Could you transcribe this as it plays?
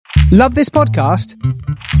Love this podcast?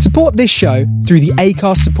 Support this show through the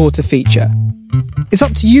Acast supporter feature. It's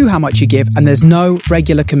up to you how much you give, and there's no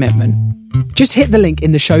regular commitment. Just hit the link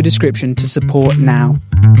in the show description to support now.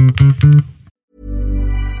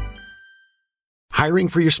 Hiring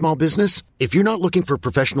for your small business? If you're not looking for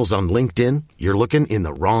professionals on LinkedIn, you're looking in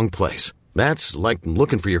the wrong place. That's like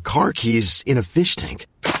looking for your car keys in a fish tank.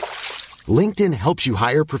 LinkedIn helps you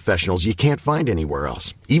hire professionals you can't find anywhere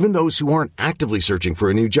else, even those who aren't actively searching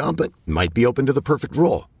for a new job but might be open to the perfect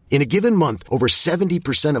role. In a given month, over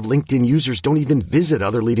 70% of LinkedIn users don't even visit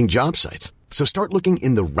other leading job sites. So start looking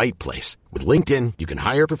in the right place. With LinkedIn, you can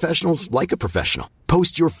hire professionals like a professional.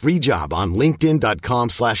 Post your free job on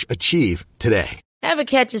linkedin.com/achieve today. Ever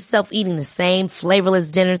catch yourself eating the same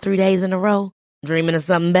flavorless dinner 3 days in a row? Dreaming of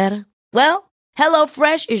something better? Well,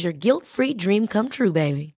 HelloFresh is your guilt-free dream come true,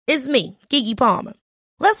 baby. It's me, Keke Palmer.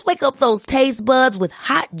 Let's wake up those taste buds with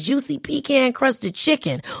hot, juicy pecan-crusted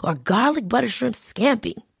chicken or garlic butter shrimp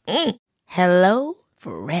scampi. Hello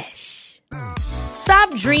Fresh.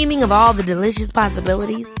 Stop dreaming of all the delicious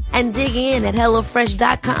possibilities and dig in at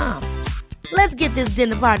HelloFresh.com. Let's get this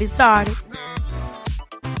dinner party started.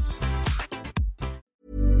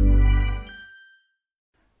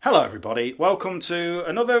 Hello, everybody. Welcome to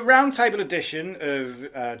another roundtable edition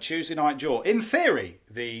of Tuesday Night Jaw. In theory,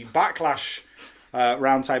 the Backlash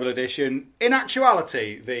roundtable edition. In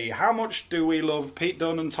actuality, the How Much Do We Love Pete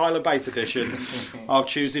Dunne and Tyler Bate edition of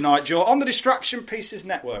Tuesday Night Jaw on the Distraction Pieces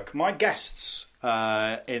Network. My guests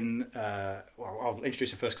well, I'll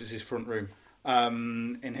introduce him first because it's his front room.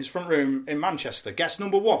 In his front room in Manchester. Guest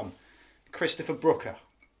number one, Christopher Brooker.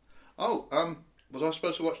 Oh, was I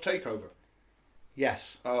supposed to watch Takeover?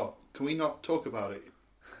 Yes. Oh, can we not talk about it?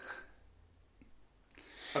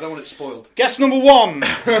 I don't want it spoiled. Guest number one.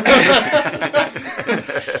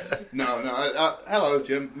 No. Hello,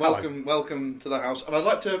 Jim. Welcome to the house. And I'd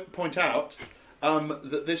like to point out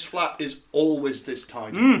that this flat is always this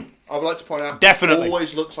tiny. I would like to point out, definitely, it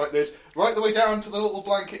always looks like this. Right the way down to the little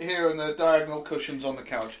blanket here and the diagonal cushions on the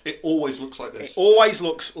couch. It always looks like this. It always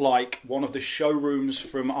looks like one of the showrooms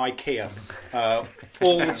from IKEA.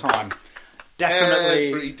 All the time. Definitely.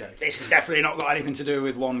 Every day. This has definitely not got anything to do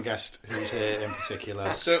with one guest who's here in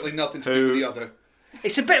particular. Certainly nothing to do with the other.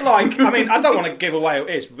 It's a bit like, I mean, I don't want to give away who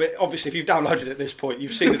it is, but obviously if you've downloaded it at this point,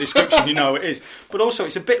 you've seen the description, you know who it is. But also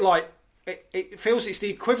it's a bit like, it feels it's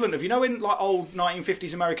the equivalent of, you know, in like old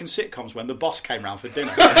 1950s American sitcoms when the boss came round for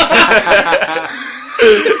dinner.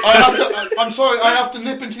 I'm sorry, I have to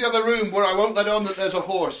nip into the other room where I won't let on that there's a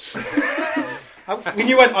horse. When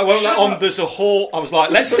you went, I won't let on, there's a horse, I was like,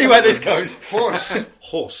 let's see where this goes.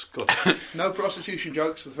 Horse, good. No prostitution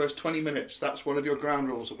jokes for the first 20 minutes. That's one of your ground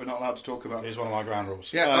rules that we're not allowed to talk about. It is one of my ground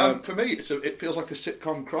rules. Yeah, for me, it feels like a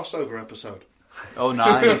sitcom crossover episode. Oh,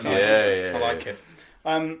 nice. Yeah. I like it.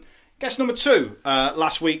 Guest number two,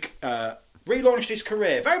 last week, relaunched his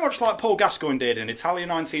career, very much like Paul Gascoigne did in Italia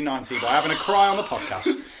 1990 by having a cry on the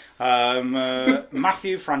podcast.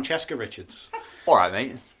 Matthew Francesca Richards. All right,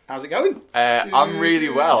 mate. How's it going? I'm really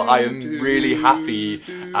well. I am really happy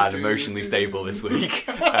and emotionally stable this week.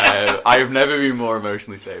 I have never been more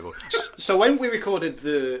emotionally stable. So when we recorded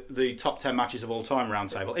the top 10 matches of all time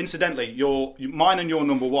roundtable, incidentally, mine and your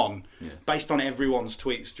number one, based on everyone's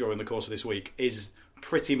tweets during the course of this week, is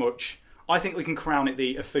pretty much, I think we can crown it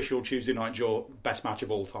the official Tuesday Night Jaw best match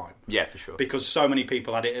of all time. Yeah, for sure. Because so many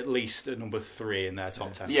people had it at least at number 3 in their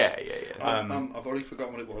top 10. Yeah. I've already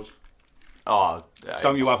forgotten what it was. Oh,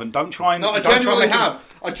 don't you haven't? Don't try and. No, I genuinely have.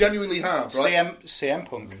 I genuinely have. Right? CM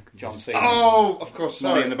Punk, John Cena. Oh, of course.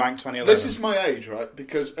 Sorry. Money in the Bank 2011. This is my age, right?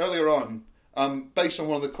 Because earlier on, based on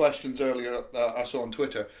one of the questions earlier I saw on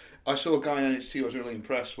Twitter, I saw a guy in NXT I was really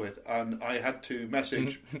impressed with, and I had to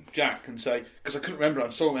message Jack and say, because I couldn't remember, I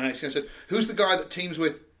saw him in NXT, and I said, "Who's the guy that teams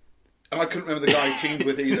with?" And I couldn't remember the guy he teamed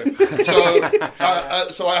with either.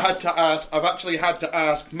 So I had to ask. I've actually had to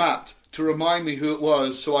ask Matt to remind me who it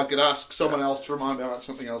was, so I could ask someone else to remind me about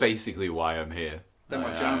something else. Basically, why I'm here. They're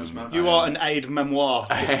my jams, man. You are an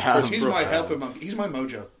aide-memoire. He's my helper monkey. He's my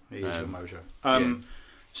mojo. He is your mojo.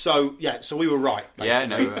 So we were right,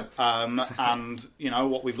 basically. Yeah, no. And, you know,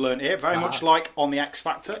 what we've learned here, very much like on the X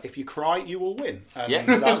Factor, if you cry, you will win.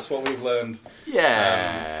 And that's what we've learned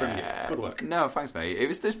from you. Good work. No, thanks, mate.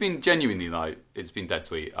 It's been genuinely, like, it's been dead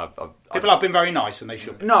sweet. People have been very nice, and they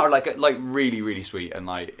should be. No, like really, really sweet. And,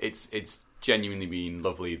 like, it's genuinely been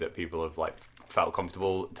lovely that people have, like, felt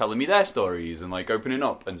comfortable telling me their stories and, like, opening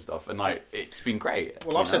up and stuff. And, like, it's been great.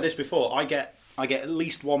 Well, I've said this before. I get I get at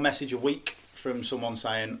least one message a week from someone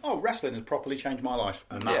saying, "Oh, wrestling has properly changed my life,"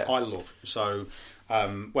 and that I love. So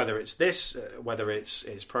whether it's this, whether it's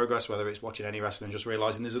progress, whether it's watching any wrestling, just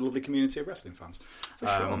realising there's a lovely community of wrestling fans. For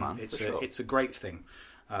sure, man. It's a great thing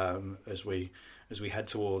as we head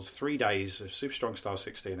towards 3 days of Super Strong Style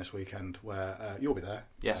 16 this weekend, where you'll be there.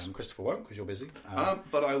 Yes, Christopher won't because you're busy.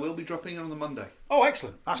 But I will be dropping in on the Monday. Oh,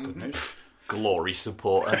 excellent! That's good news. Glory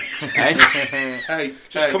supporter. Hey,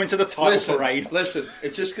 just coming to the title parade. Listen,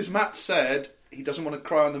 it's just because Matt said he doesn't want to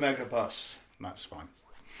cry on the megabus. That's fine.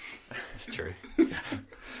 It's true. We've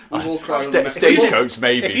all cried on the megabus. Stagecoach,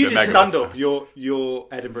 maybe. If you the did stand up, your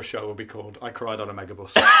Edinburgh show will be called "I Cried on a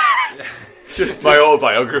Megabus." Just my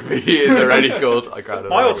autobiography is already called "I Cried on a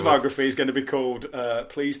My Megabus." autobiography is going to be called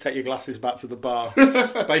 "Please Take Your Glasses Back to the Bar,"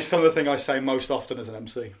 based on the thing I say most often as an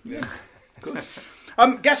MC. Yeah, good.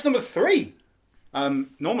 Guest number 3.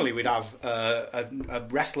 Normally we'd have a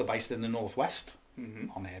wrestler based in the Northwest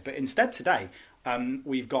on here, but instead today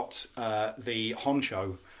we've got the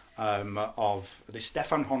honcho of the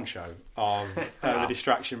Stefan Honcho of the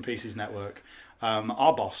Distraction Pieces Network,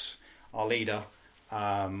 our boss, our leader,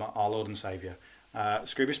 our Lord and Saviour,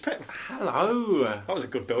 Scroobius Pip. Hello. That was a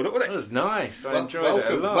good build-up, wasn't it? That was nice. I enjoyed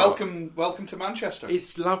it a lot. Welcome to Manchester.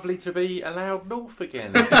 It's lovely to be allowed north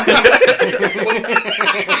again. Like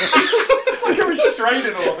a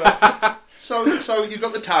restraining order. So you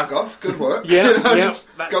got the tag off. Good work. Yeah, that's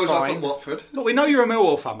goes off fine. in Watford. Look, we know you're a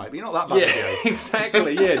Millwall fan, mate, but you're not that bad. Yeah,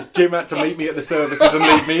 exactly. Yeah, Jim had to meet me at the services and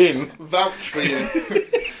leave me in. Vouch for you.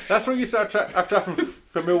 That's what used to have to happen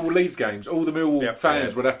for Millwall Leeds games. All the Millwall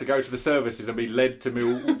fans would have to go to the services and be led to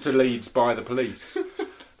Leeds by the police.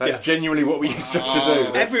 That's genuinely what we used to have to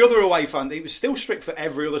do. Every other away fan, it was still strict for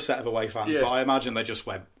every other set of away fans, but I imagine they just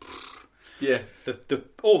went... Yeah.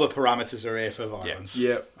 All the parameters are here for violence.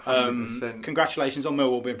 Yeah, 100%. Congratulations on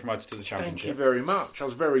Millwall being promoted to the Championship. Thank you very much. I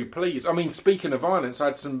was very pleased. I mean, speaking of violence, I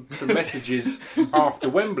had some messages after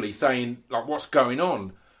Wembley saying, like, what's going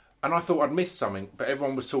on? And I thought I'd missed something, but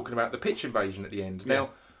everyone was talking about the pitch invasion at the end. Now,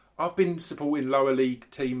 I've been supporting lower league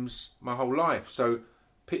teams my whole life, so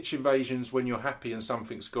pitch invasions when you're happy and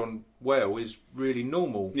something's gone well is really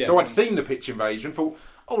normal. Yeah. So I'd seen the pitch invasion, thought,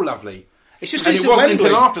 oh, lovely. It's just and it wasn't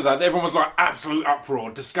until after that everyone was like, absolute uproar,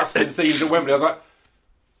 disgusting scenes at Wembley. I was like,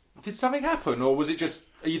 did something happen, or was it just?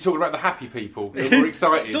 Are you talking about the happy people who were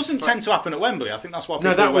excited? It doesn't tend to happen at Wembley. I think that's why.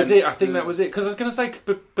 No, that was it. I think that was it. Because I was going to say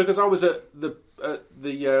because I was at the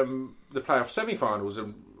playoff semi-finals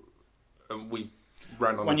and we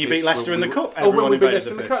ran on. When the you pitch beat Leicester in the cup, when we beat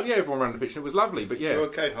Leicester in the cup, everyone ran the pitch. And it was lovely, but You're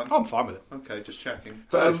okay, hon? I'm fine with it. Okay, just checking.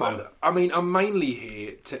 But I mean, I'm mainly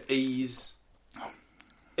here to ease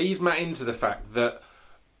Matt into the fact that.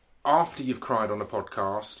 After you've cried on a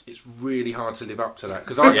podcast, it's really hard to live up to that.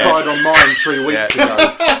 Because I cried on mine 3 weeks ago.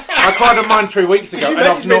 I cried on mine 3 weeks ago. You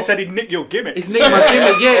messaged me and said he'd nick your gimmick. He's nicked my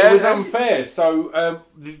gimmick, it was unfair. So,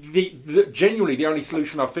 genuinely, the only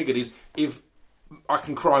solution I've figured is if I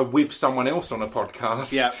can cry with someone else on a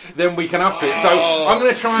podcast, then we can up it. So I'm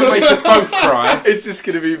going to try and make us both cry. It's just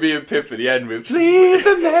going to be me and Pip at the end with Leave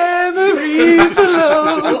the memories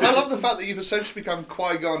alone. I love the fact that you've essentially become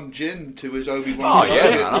Qui-Gon Jinn to his Obi-Wan. Oh yeah,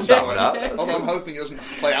 man, I'm down with that. Although I'm hoping it doesn't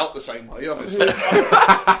play out the same way, honestly.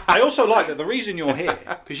 I also like that the reason you're here,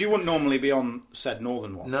 because you wouldn't normally be on said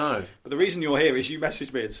Northern one. No. But the reason you're here is you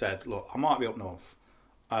messaged me and said, look, I might be up north.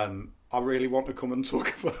 I really want to come and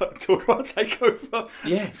talk about TakeOver.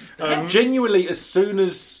 Yeah, genuinely, as soon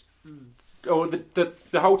as the whole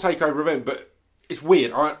TakeOver event, but it's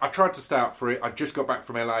weird. I tried to stay up for it. I just got back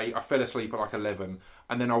from LA. I fell asleep at like 11,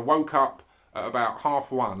 and then I woke up at about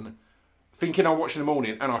 1:30, thinking I'll watch in the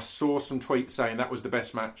morning, and I saw some tweets saying that was the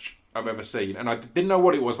best match I've ever seen, and I didn't know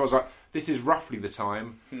what it was, but I was like, this is roughly the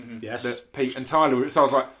time that Pete and Tyler were. So I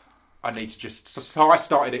was like, I need to just... So I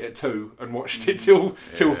started it at 2 and watched it till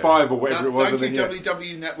 5 or whatever it was. Thank you,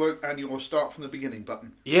 WWE Network, and your start from the beginning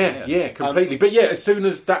button. Yeah, completely. But yeah, as soon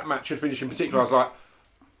as that match had finished in particular, I was like,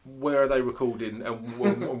 where are they recording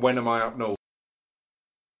and when am I up north?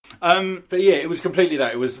 But yeah, it was completely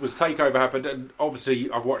that. It was TakeOver happened, and obviously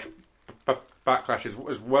I've watched Backlash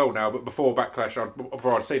as well now, but before Backlash,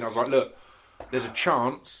 before I'd seen it, I was like, look, there's a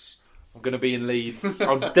chance... I'm going to be in Leeds.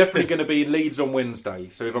 I'm definitely going to be in Leeds on Wednesday.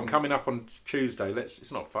 So if I'm coming up on Tuesday,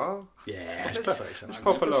 it's not far. Yeah, it's perfect. Let's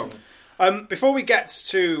pop along. Before we get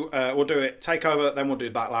to, we'll do it TakeOver, then we'll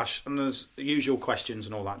do Backlash, and there's the usual questions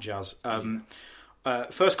and all that jazz.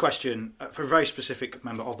 First question for a very specific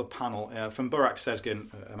member of the panel from Burak Sezgin,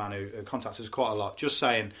 a man who contacts us quite a lot, just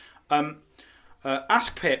saying.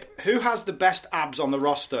 Ask Pip, who has the best abs on the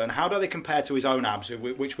roster and how do they compare to his own abs,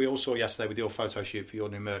 which we all saw yesterday with your photo shoot for your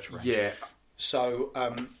new merch range? Yeah. So,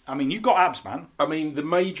 I mean, you've got abs, man. I mean, the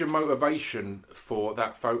major motivation for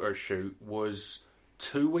that photo shoot was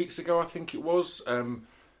 2 weeks ago, I think it was.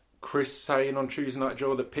 Chris saying on Tuesday Night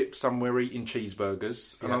Jaw that Pip's somewhere eating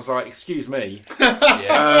cheeseburgers, and I was like, "Excuse me,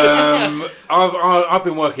 I've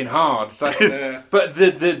been working hard." So, but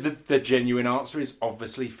the genuine answer is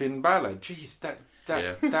obviously Finn Balor. Jeez,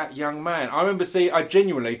 that young man. I remember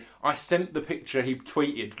I sent the picture he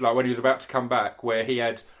tweeted like when he was about to come back, where he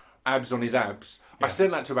had abs on his abs. Yeah. I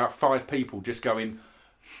sent that to about 5 people, just going,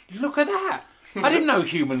 "Look at that." I didn't know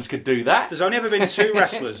humans could do that. There's only ever been 2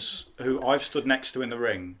 wrestlers who I've stood next to in the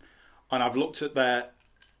ring, and I've looked at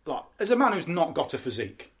as a man who's not got a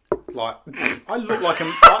physique, like I look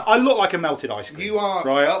like a melted ice cream. You are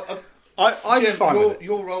right. I'm Jim, fine.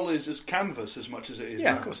 Your role is as canvas as much as it is.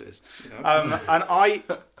 Yeah, now. of course it is. You know? And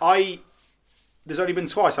I. There's only been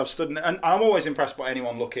twice I've stood, and I'm always impressed by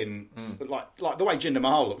anyone looking like the way Jinder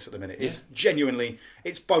Mahal looks at the minute. Is genuinely,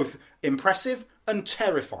 it's both impressive and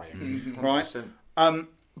terrifying, right?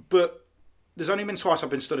 But there's only been twice I've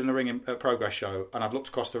been stood in the ring at Progress Show, and I've looked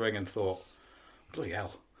across the ring and thought, bloody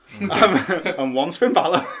hell. And one's Finn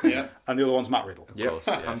Balor, and the other one's Matt Riddle. Yeah,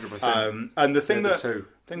 100%. And the thing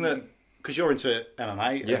that because you're into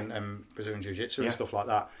MMA and Brazilian Jiu-Jitsu and stuff like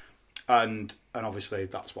that, and obviously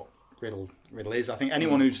that's what Riddle is. I think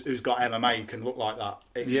anyone who's got MMA can look like that.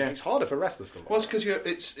 It's harder for wrestlers to look. Well, it's because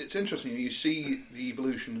it's interesting. You see the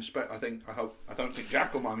evolution. I don't think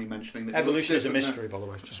Jack will mind me mentioning that. Evolution is a mystery, by the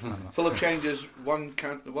way. Just full of changes. One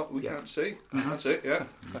can't. What we can't see. That's it. Yeah.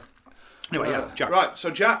 Anyway, Jack. Right. So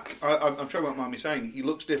Jack, I'm sure you won't mind me saying, he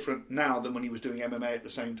looks different now than when he was doing MMA at the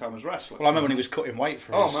same time as wrestling. Well, I remember when he was cutting weight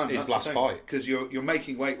for his last fight. Because you're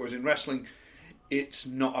making weight, whereas in wrestling, it's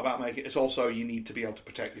not about making. It's also you need to be able to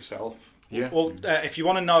protect yourself. Yeah. Well, if you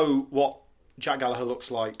want to know what Jack Gallagher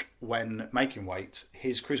looks like when making weight,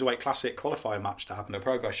 his Cruiserweight Classic qualifier match to happen at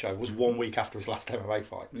Progress Show was 1 week after his last MMA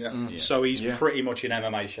fight. Yeah. So he's pretty much in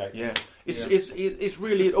MMA shape. Yeah. It's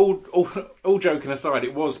really all joking aside.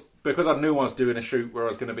 It was because I knew I was doing a shoot where I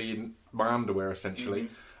was going to be in my underwear essentially.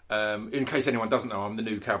 In case anyone doesn't know, I'm the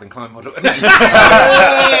new Calvin Klein model. I'm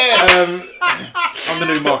the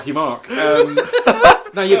new Marky Mark.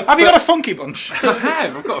 Have you got a funky bunch? I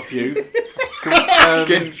have. I've got a few.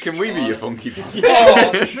 Can we be your funky bunch?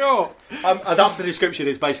 Oh, sure. That's the description.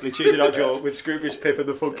 Is basically Tuesday Night Jaw with Scroobius Pip and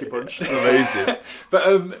the Funky Bunch. Amazing.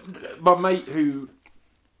 But my mate who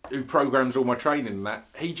programs all my training and that,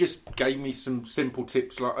 he just gave me some simple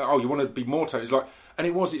tips like, oh, you want to be more toes, like, and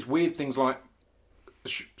it's weird things like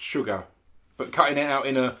sugar, but cutting it out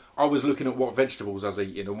I was looking at what vegetables I was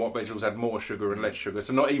eating and what vegetables had more sugar and less sugar,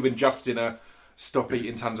 so not even just in a stop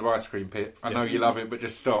eating tons of ice cream, Pip. I know you love it, but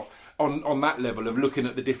just stop. On that level of looking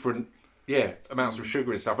at the different amounts of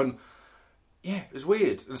sugar and stuff, and it was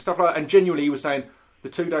weird and stuff like that. And genuinely, he was saying the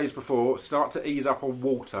 2 days before, start to ease up on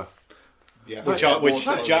water. Yeah, which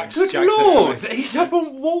Jack's Lord, ease up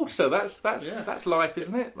on water. That's life,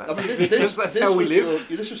 isn't it? That's how we live.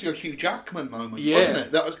 This was your Hugh Jackman moment, Yeah. wasn't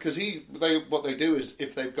it? That was because what they do is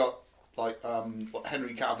if they've got like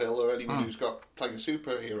Henry Cavill or anyone who's got playing a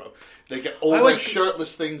superhero, they get all their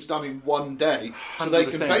shirtless things done in one day, so 100%. They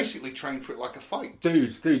can basically train for it like a fight.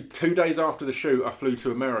 Dude, 2 days after the shoot, I flew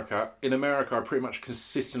to America. In America, I pretty much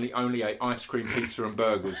consistently only ate ice cream, pizza, and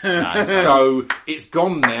burgers. So it's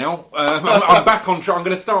gone now. I'm back on track. I'm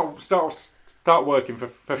going to start working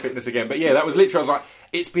for fitness again. But that was literally. I was like,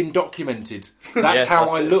 it's been documented. That's how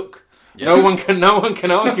I look. Yeah. No one can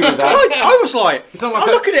argue with that. I was like,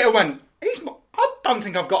 I look at it and went, I don't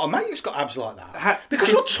think I've got a mate who's got abs like that.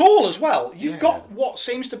 Because you're tall as well. You've got what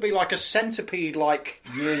seems to be like a centipede,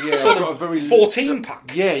 sort of a very 14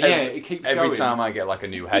 pack. It keeps going. Every time I get like a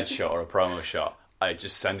new headshot or a promo shot, I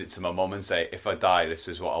just send it to my mum and say, if I die, this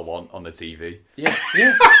is what I want on the TV. Yeah.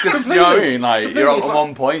 Because, you know what I mean? Like, you're on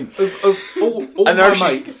one point. Of all and my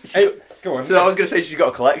mates... Go on. So I was going to say she's got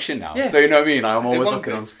a collection now. Yeah. So you know what I mean? I'm always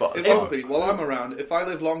looking on spot. It won't be. While I'm around, if I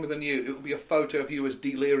live longer than you, it will be a photo of you as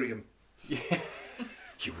Delirium. Yeah.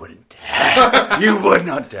 You wouldn't dare. You would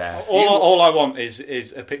not dare. All I want is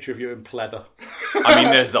a picture of you in pleather. I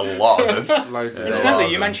mean, there's a lot of them.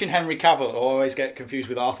 Incidentally, you mentioned Henry Cavill. I always get confused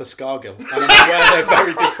with Arthur Scargill. And I'm aware they're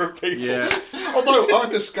very different people. Yeah. Although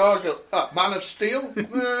Arthur Scargill, Man of Steel,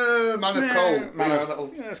 Man of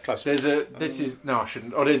Coal. That's close. This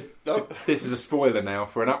is a spoiler now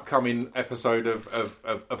for an upcoming episode of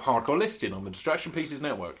Hardcore Listing on the Distraction Pieces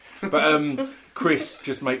Network. But Chris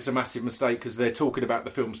just makes a massive mistake because they're talking about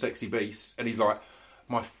the film Sexy Beast, and he's like,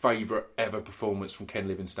 my favourite ever performance from Ken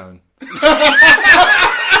Livingstone.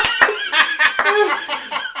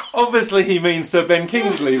 Obviously, he means Sir Ben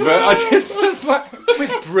Kingsley, but I just it's like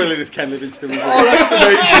It'd be brilliant if Ken Livingstone was Oh, that's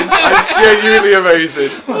amazing. That's genuinely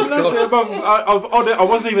amazing. I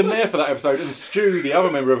wasn't even there for that episode, and Stu, the other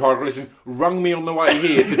member of Hard Listen, rung me on the way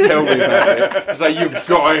here to tell me about it. To say, you've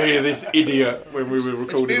got to hear this idiot when we were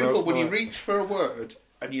recording. It's beautiful last when you night. reach for a word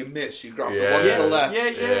and you miss, you grab the Yeah. one to the left.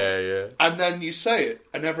 Yeah. And then you say it,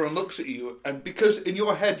 and everyone looks at you, and because in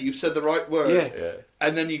your head you've said the right word, Yeah.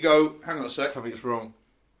 and then you go, hang on a sec. Something's wrong.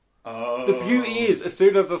 Oh. The beauty is, as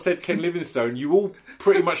soon as I said Ken Livingstone, you all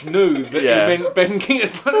pretty much knew that Yeah. you meant Ben King.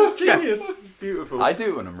 It's like, that's genius. Beautiful. I do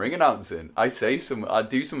it when I'm ring announcing. I do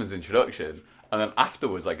someone's introduction, and then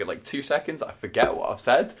afterwards, I get like 2 seconds, I forget what I've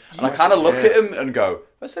said, and I kind of look at him and go,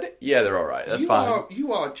 I said it? Yeah, they're alright, that's fine.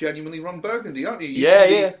 You are genuinely Ron Burgundy, aren't you?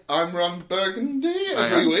 Yeah. I'm Ron Burgundy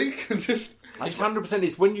every week. And just It's 100%.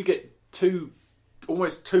 It's when you get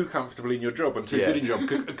almost too comfortable in your job and too good in your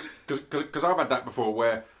job. Because I've had that before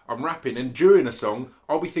where I'm rapping and during a song,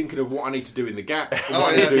 I'll be thinking of what I need to do in the gap. And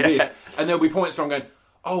what I need to do this. And there'll be points where I'm going,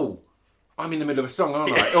 oh, I'm in the middle of a song,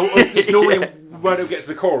 aren't I? Or it's normally when it'll get to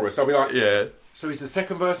the chorus, I'll be like, so is the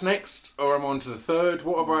second verse next? Or am I on to the third?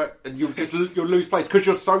 What have I... And you'll lose place because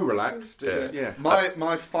you're so relaxed.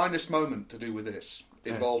 My finest moment to do with this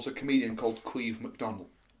involves a comedian called Queeve McDonald.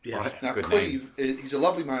 Yes. Right. Now, Good Queeve, he's a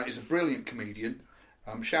lovely man. He's a brilliant comedian.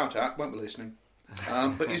 Shout out, won't be listening.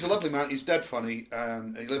 But he's a lovely man. He's dead funny.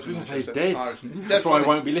 And he lives in Say he's dead. Irish. That's why I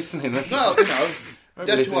won't be listening. Well, you know,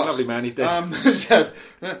 dead to us. Lovely man, he's dead.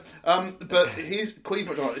 Dead. But Queeve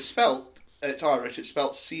McDonald. It's Irish. It's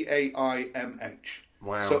spelled Caimh.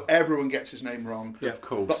 Wow. So everyone gets his name wrong. Yeah, of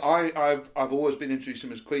course. But I've always been introduced to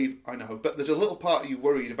him as Queeve, I know. But there's a little part of you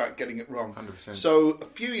worried about getting it wrong. 100%. So a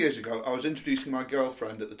few years ago, I was introducing my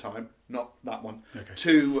girlfriend at the time, not that one,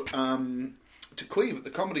 to Queeve at the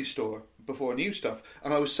Comedy Store before New Stuff.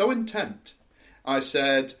 And I was so intent, I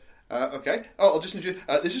said, okay, I'll just introduce,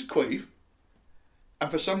 this is Queeve. And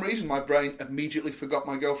for some reason, my brain immediately forgot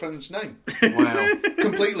my girlfriend's name. Wow.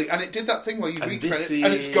 Completely. And it did that thing where you reach for it, this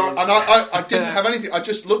and it's gone. And I didn't have anything. I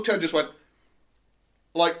just looked at her and just went,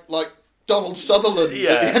 like Donald Sutherland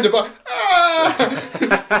at the end of my...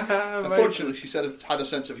 Ah! Unfortunately, she said it had a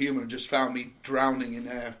sense of humour and just found me drowning in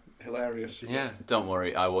air. Hilarious. Yeah. Don't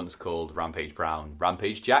worry, I once called Rampage Brown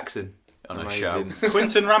Rampage Jackson on a show.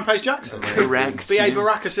 Quinton Rampage Jackson. Correct. B.A.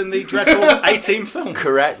 Baracus in the dreadful A-Team film.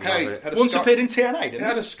 Correct. Hey, Once appeared in TNA, It didn't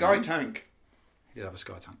had it? a sky tank. He did have a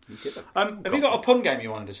sky tank. Have you got a pun game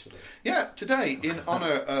you wanted us to do? Yeah, today, in honour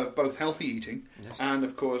of both healthy eating and,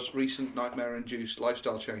 of course, recent nightmare-induced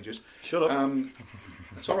lifestyle changes. Shut up.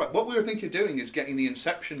 It's all right. What we were thinking of doing is getting the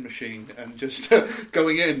Inception machine and just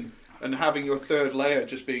going in and having your third layer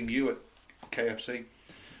just being you at KFC.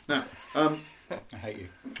 Now, I hate you.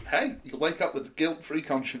 hey, you'll wake up with a guilt-free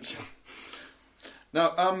conscience.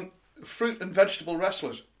 Now, fruit and vegetable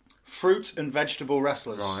wrestlers. Fruit and vegetable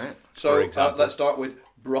wrestlers. Right. So example. let's start with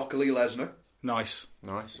Broccoli Lesnar. Nice.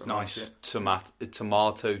 Nice. Nice.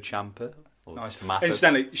 Tomato Ciampa. Or Nice. Tomato.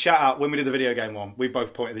 Incidentally, shout out, when we did the video game one, we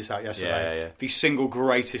both pointed this out yesterday. Yeah. The single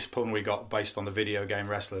greatest pun we got based on the video game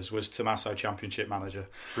wrestlers was Tommaso Championship Manager.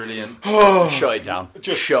 Brilliant. Shut it down.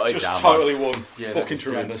 Just down. totally lads. won. Yeah, that Fucking was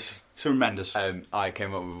tremendous. Tremendous. I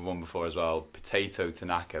came up with one before as well. Potato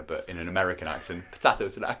Tanaka, but in an American accent. Potato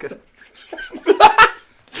Tanaka.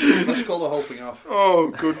 Let's call the whole thing off. Oh,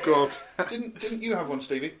 good God. Didn't you have one,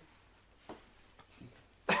 Stevie?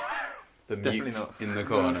 The Definitely mute not. in the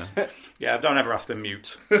corner. Yeah, don't ever ask them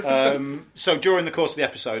mute. So during the course of the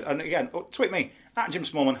episode, and again, tweet me, at Jim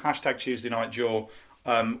Smallman, hashtag Tuesday Night Jaw,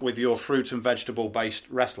 with your fruit and vegetable-based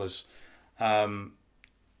wrestlers.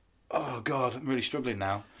 Oh, God, I'm really struggling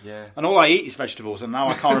now. Yeah. And all I eat is vegetables, and now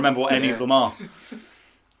I can't remember what any of them are.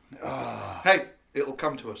 Hey, it'll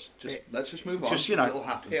come to us. Let's just move on. Just, you know, it'll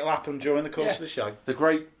happen. It'll happen during the course of the show. The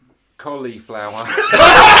great cauliflower.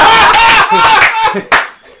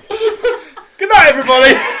 Good night,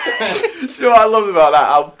 everybody! Do you know what I love about that?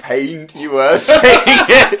 How pained you were saying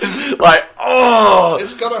it. Like, oh!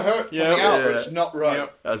 It's got to hurt coming out, or it's not right.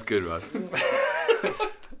 Yep. That's good, man.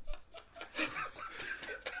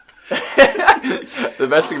 The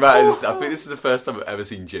best thing about it is, I think this is the first time I've ever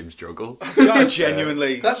seen Jim struggle. Yeah,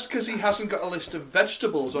 genuinely. That's because he hasn't got a list of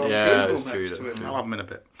vegetables on Yeah, Google that's next true, to that's him. true. I'll have them in a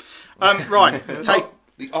bit. Right, take...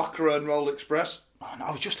 The okra and roll express. Oh, no,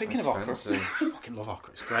 I was just thinking of okra. fancy. I fucking love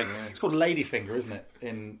okra. It's great. It's called ladyfinger, isn't it?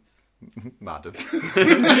 Madam.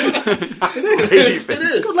 It is.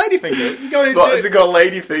 It's called ladyfinger. You go into... What, has it got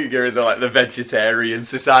ladyfinger in the vegetarian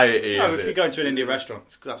society? No, is if it? you go into an Indian restaurant,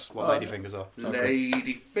 that's what ladyfingers are.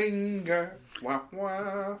 Ladyfinger. Wah,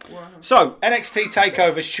 wah, wah. So, NXT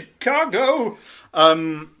TakeOver Chicago.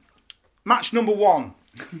 Match number 1.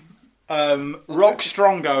 Rock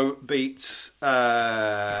Strongo beat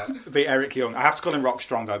Eric Young. I have to call him Rock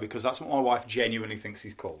Strongo because that's what my wife genuinely thinks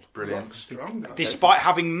he's called. Brilliant. Strongo. Despite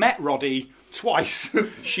having met Roddy twice,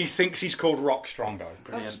 she thinks he's called Rock Strongo.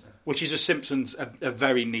 Brilliant. Which is a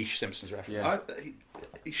very niche Simpsons reference. Yeah.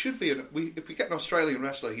 He should be. If we get an Australian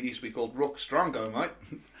wrestler, he needs to be called Rock Strongo, mate.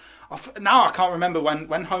 Now I can't remember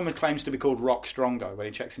when Homer claims to be called Rock Strongo when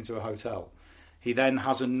he checks into a hotel. He then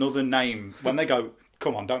has another name. When they go,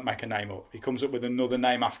 come on, don't make a name up. He comes up with another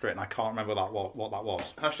name after it, and I can't remember what that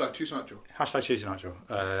was. Hashtag Tuesday Night Joe. Hashtag Tuesday Night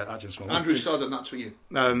Joe. Jim Small. Andrew Southern, that's for you.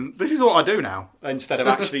 This is what I do now, instead of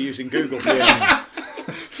actually using Google.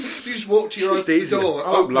 You just walk to your own door.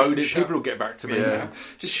 I'll open upload and it. shout. People will get back to me. Yeah.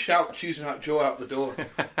 Just shout Tuesday Night Joe out the door.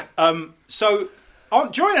 So,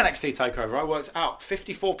 during NXT TakeOver, I worked out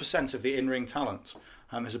 54% of the in-ring talent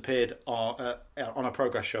has appeared on a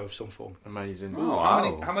Progress show of some form. Amazing.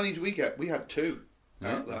 Oh, How many did we get? We had two.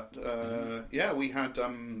 Out that. We had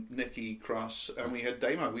Nikki Cross and we had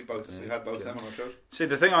Damo. We had both them on our shows. See,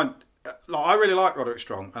 the thing I really like Roderick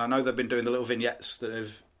Strong, and I know they've been doing the little vignettes that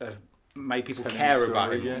have made people care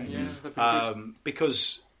about him.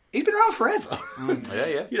 Because he's been around forever.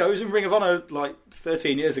 Yeah. You know, he was in Ring of Honor like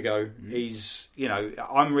 13 years ago. He's,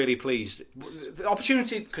 I'm really pleased. The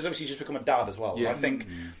opportunity, because obviously he's just become a dad as well. I think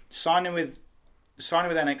signing with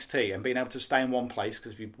NXT and being able to stay in one place,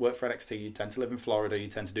 because if you work for NXT, you tend to live in Florida, you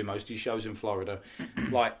tend to do most of your shows in Florida.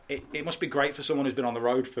 Like, it must be great for someone who's been on the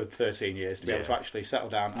road for 13 years to be able to actually settle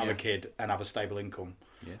down, have a kid, and have a stable income.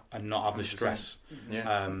 And not have the stress.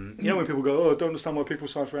 When people go, "Oh, I don't understand why people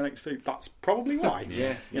sign for NXT," that's probably why.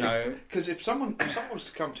 Because if someone was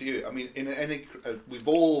to come to you, I mean, in any,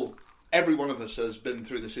 every one of us has been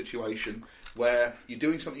through the situation where you're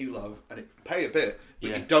doing something you love and it pay a bit,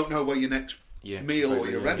 but you don't know where your next meal or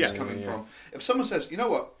your rent's coming from. If someone says, "You know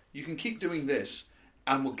what, you can keep doing this,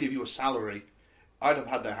 and we'll give you a salary," I'd have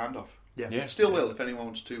had their hand off. Still will if anyone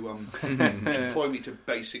wants to employ me to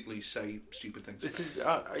basically say stupid things. This is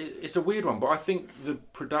it's a weird one, but I think the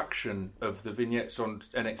production of the vignettes on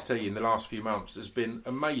NXT in the last few months has been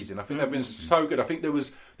amazing. I think they've been so good. I think there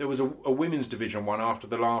was a women's division one after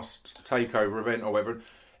the last takeover event or whatever.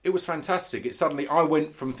 It was fantastic. I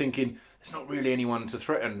went from thinking there's not really anyone to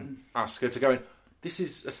threaten Asuka to going, this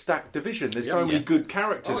is a stacked division. There's so many good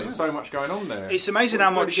characters and so much going on there. It's amazing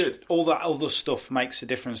how much all that other stuff makes a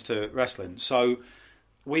difference to wrestling. So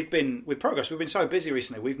with Progress, we've been so busy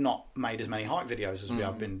recently, we've not made as many hype videos as we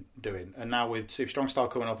have been doing. And now with Super Strong Style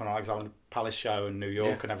coming up on Alexander Palace show and New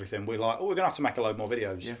York and everything, we're like, we're going to have to make a load more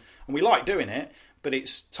videos. Yeah. And we like doing it, but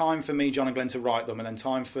it's time for me, John and Glenn to write them, and then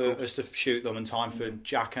time for us to shoot them, and time for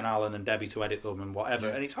Jack and Alan and Debbie to edit them and whatever.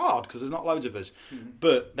 And it's hard because there's not loads of us,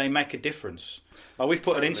 but they make a difference. Like, we've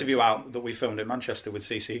put an interview out that we filmed in Manchester with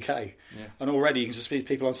CCK, and already you can just see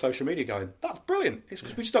people on social media going, "That's brilliant." It's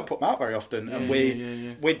because we just don't put them out very often, and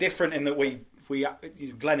we're different in that we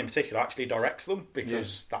Glenn in particular actually directs them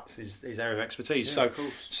because that's his area of expertise. So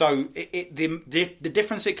the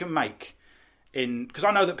difference it can make. Because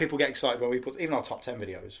I know that people get excited when we put even our top 10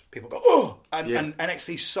 videos. People go, "Oh!" and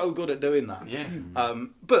NXT's so good at doing that.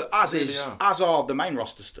 But as are the main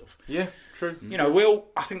roster stuff. Yeah, true.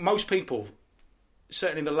 I think most people,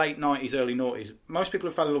 certainly in the late 90s, early noughties, most people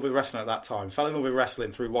who fell in love with wrestling at that time fell in love with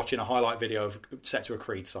wrestling through watching a highlight video set to a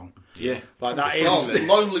Creed song. Yeah, like that is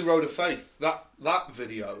Lonely Road of Faith. That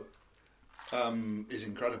video is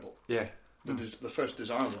incredible. Yeah, the first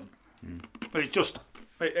Desire one. But it's just.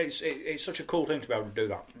 It's such a cool thing to be able to do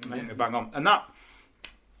that. Bang on. And that,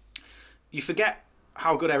 you forget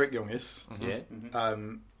how good Eric Young is.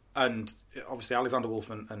 And obviously Alexander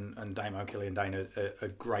Wolf and Damo, Killian Dane are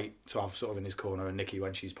great to have sort of in his corner, and Nikki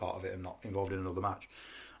when she's part of it and not involved in another match.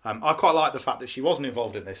 I quite like the fact that she wasn't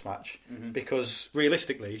involved in this match because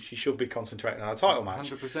realistically she should be concentrating on a title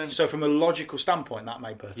match. 100%. So from a logical standpoint, that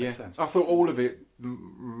made perfect sense. I thought all of it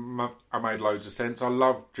I made loads of sense. I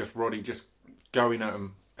love just Roddy just going at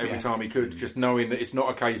him every time he could, just knowing that it's not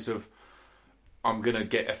a case of I'm going to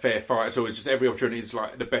get a fair fight. So it's just every opportunity is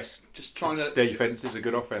like the best. Just trying to defense is a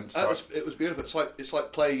good offense. It was beautiful. It's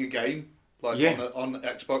like playing a game, on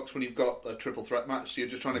Xbox when you've got a triple threat match. So you're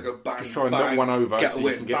just trying to go bang, just try and bang, knock one over, get so a you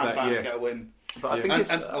win, can get bang, that. Bang, get a win. But I think I was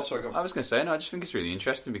going to say, I just think it's really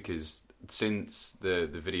interesting because since the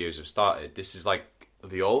videos have started, this is like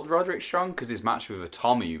the old Roderick Strong, because his match with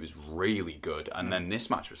Tommy was really good, and then this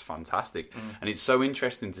match was fantastic. And it's so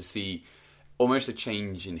interesting to see almost a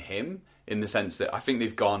change in him, in the sense that I think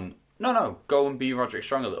they've gone, no, go and be Roderick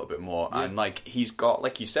Strong a little bit more. And like he's got,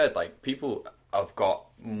 like you said, like people have got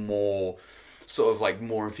more sort of like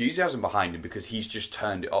more enthusiasm behind him because he's just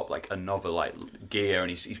turned it up like another like gear, and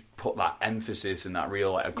he's put that emphasis and that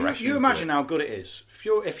real like aggression. You into imagine it. how good it is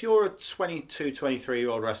if you're a 22,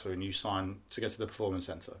 23-year-old wrestler and you sign to go to the Performance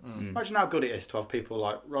Centre. Imagine how good it is to have people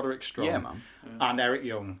like Roderick Strong, Yeah, man. and Eric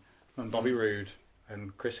Young and Bobby Roode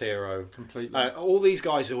and Chris Hero. Completely. All these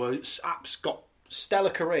guys who are got stellar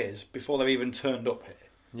careers before they've even turned up here.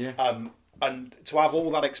 Yeah. And to have all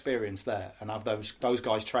that experience there and have those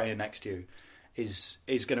guys training next to you is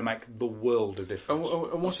going to make the world of difference.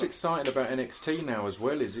 And what's exciting about NXT now as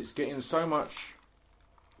well is it's getting so much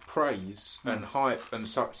praise and hype and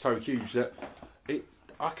so huge that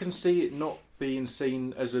I can see it not being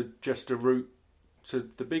seen as just a route to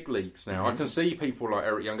the big leagues now. I can see people like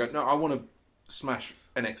Eric Young go, no, I want to smash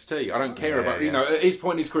NXT. I don't care about, you know, at his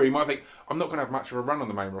point in his career, he might think, I'm not going to have much of a run on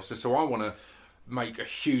the main roster, so I want to make a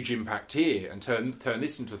huge impact here and turn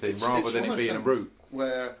this into a thing rather than it being a route.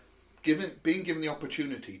 Where being given the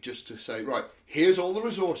opportunity just to say, right, here's all the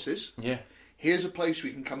resources. Yeah. Here's a place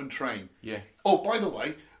we can come and train. Yeah. Oh, by the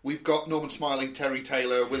way, we've got Norman Smiling, Terry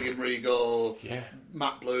Taylor, William Regal, Yeah.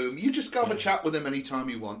 Matt Bloom. You just go have a chat with them anytime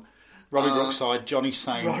you want. Robbie Brookside, Johnny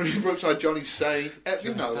Sane. Robbie Brookside, Johnny Sane.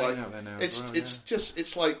 You know, Sane like out there now it's as well, it's just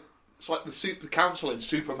it's like the council in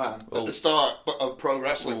Superman Well, at the start of pro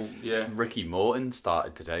wrestling. Yeah. Ricky Morton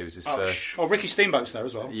started today. Was his first. Oh, Ricky Steamboat's there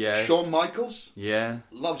as well. Yeah. Shawn Michaels Yeah.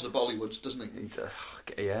 loves the Bollywoods, doesn't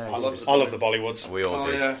he? Yeah. I love I love the Bollywoods. We all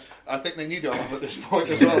Oh do. yeah, I think they need to have at this point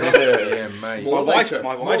as well. don't they? Yeah, mate. More later.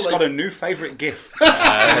 My More wife's got a later. new favourite GIF.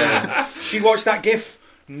 She watched that GIF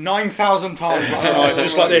 9,000 times last night,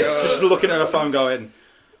 just like this, just looking at her phone going,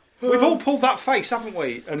 we've all pulled that face, haven't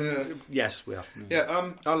we? And yes, we have.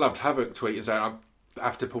 Yeah, I loved Havoc tweeting saying, I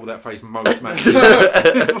have to pull that face most matches.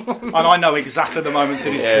 And I know exactly the moments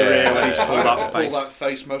in his career when he's pulled I that pull face. that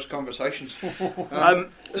face most conversations.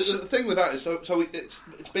 The thing with that is, so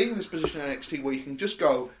it's being in this position in NXT where you can just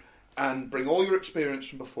go and bring all your experience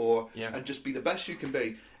from before and just be the best you can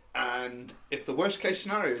be. And if the worst case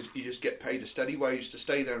scenario is you just get paid a steady wage to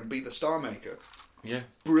stay there and be the star maker, Yeah.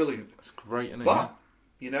 brilliant. It's great, isn't it? But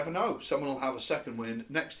you never know. Someone will have a second win.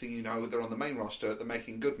 Next thing you know, they're on the main roster, they're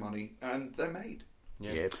making good money, and they're made.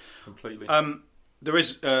 Yeah. Completely. There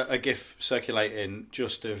is a GIF circulating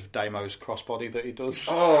just of Damo's crossbody that he does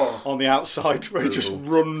Oh. on the outside, where he just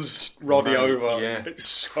runs Roddy over. Yeah. It's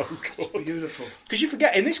so good. Beautiful. Because you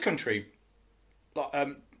forget, in this country, like,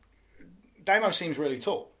 Damo seems really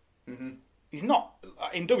tall. Mm-hmm. He's not,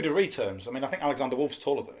 in WWE terms, I mean, I think Alexander Wolf's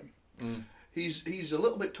taller than him. He's a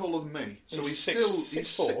little bit taller than me, so he's He's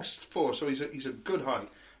still 6'4". 6'4", so he's a good height.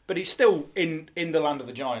 But he's still in the land of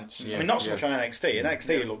the giants. Yeah, I mean, not so yeah. much on NXT. In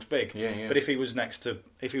NXT, he looks big. Yeah, yeah. But if he was next to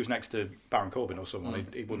Baron Corbin or someone,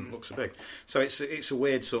 he wouldn't look so big. So it's a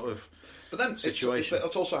weird sort of But then situation.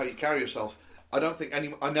 It's also how you carry yourself. I don't think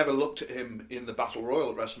I never looked at him in the Battle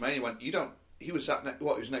Royal at WrestleMania. And went, you don't. He was he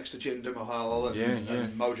was next to Jinder Mahal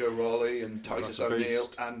and Mojo Rawley and Titus Like a O'Neil,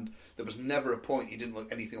 beast. and there was never a point he didn't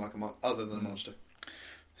look anything like a other than a monster.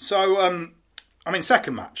 So, I mean,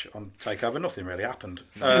 second match on TakeOver, nothing really happened.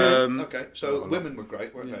 Okay, so the women were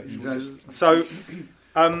great, weren't they? So,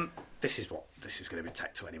 this is going to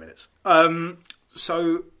take 20 minutes.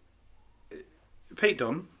 So, Pete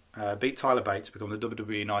Dunne beat Tyler Bate to become the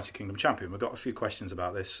WWE United Kingdom champion. We've got a few questions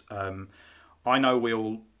about this. I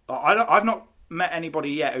know I've not met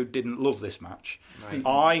anybody yet who didn't love this match. Right.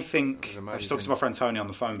 I think, It was I was talking to amazing. my friend Tony on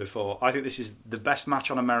the phone before, I think this is the best match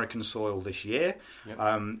on American soil this year. Yep.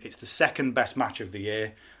 It's the second best match of the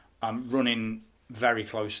year, running very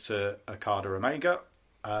close to Okada Omega.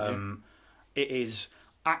 It is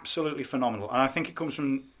absolutely phenomenal, and I think it comes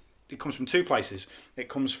from two places. It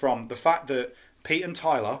comes from the fact that Pete and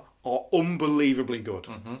Tyler are unbelievably good.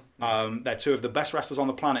 They're two of the best wrestlers on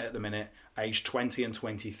the planet at the minute, aged 20 and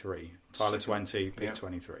 23. Tyler 20, Pete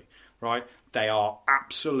 23. Right? They are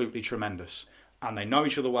absolutely tremendous, and they know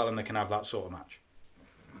each other well, and they can have that sort of match.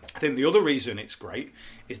 I think the other reason it's great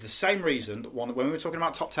is the same reason that when we were talking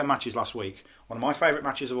about top 10 matches last week, one of my favourite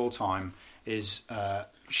matches of all time is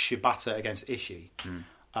Shibata against Ishii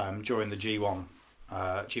during the G1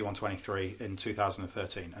 23 in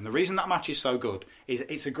 2013. And the reason that match is so good is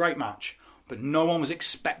it's a great match, but no one was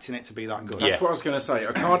expecting it to be that good. That's what I was going to say.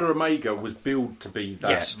 Okada Omega was billed to be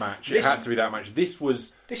that match. It had to be that match. This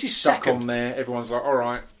is stuck second on there. Everyone's like, all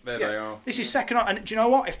right, there they are. This is second on, and do you know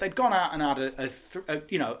what? If they'd gone out and had a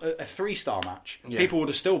 3-star match, people would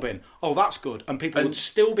have still been, oh, that's good, and people would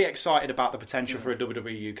still be excited about the potential for a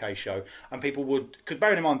WWE UK show, and people would, because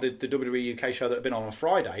bearing in mind the WWE UK show that had been on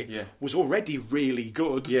Friday was already really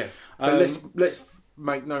good. Yeah, but let's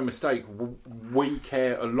make no mistake, we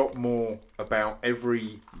care a lot more about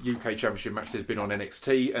every UK Championship match there's been on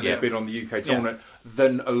NXT and there's been on the UK tournament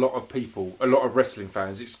than a lot of people, a lot of wrestling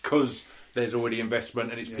fans. It's because there's already investment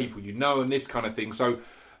and it's people you know and this kind of thing. So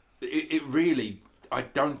it really, I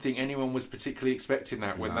don't think anyone was particularly expecting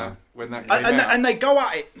that when that came out. And they go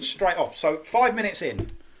at it straight off. So 5 minutes in,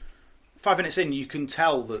 you can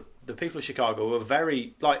tell that the people of Chicago were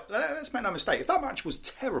very, like, let's make no mistake, if that match was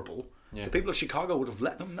terrible, the people of Chicago would have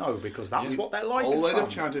let them know, because that was what they're like. All they'd have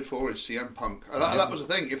chanted for is CM Punk. That was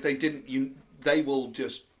the thing. If they didn't, they will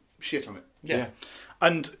just shit on it. Yeah.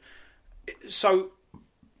 And so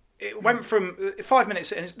it went from 5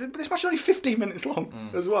 minutes in. This match is only 15 minutes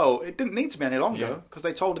long as well. It didn't need to be any longer because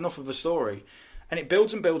they told enough of a story. And it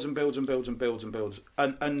builds and builds and builds and builds and builds and builds.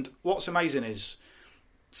 And what's amazing is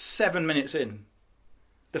 7 minutes in,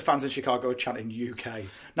 the fans in Chicago are chanting UK.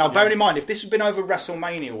 Now, bearing in mind, if this had been over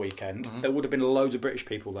WrestleMania weekend, there would have been loads of British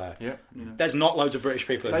people there. Yeah. There's not loads of British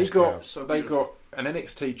people in this crowd. They got an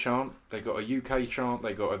NXT chant, they got a UK chant,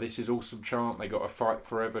 they got a This Is Awesome chant, they got a Fight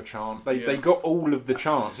Forever chant. They got all of the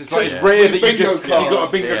chants. It's like it's rare that you got a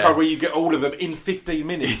bingo card where you get all of them in 15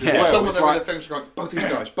 minutes as well. Some of them are the things going, both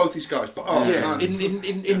these guys. But,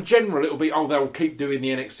 in general, it'll be, they'll keep doing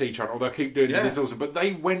the NXT chant, or they'll keep doing This Is Awesome. But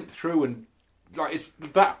they went through and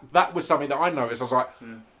that was something that I noticed. I was like,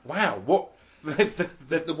 wow, what?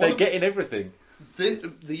 They're getting everything. The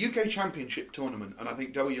UK Championship tournament, and I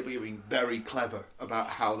think WWE are being very clever about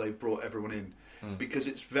how they brought everyone in, because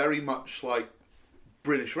it's very much like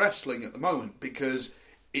British wrestling at the moment, because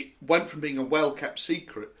it went from being a well-kept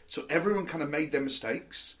secret, so everyone kind of made their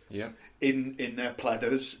mistakes in their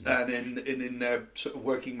pleathers and in their sort of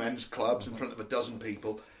working men's clubs in front of a dozen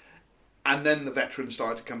people. And then the veterans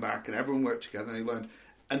started to come back, and everyone worked together, and they learned.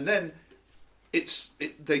 And then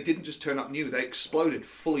they didn't just turn up new; they exploded,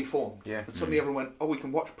 fully formed. Yeah. And suddenly everyone went, "Oh, we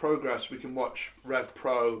can watch Progress, we can watch Rev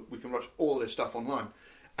Pro, we can watch all this stuff online."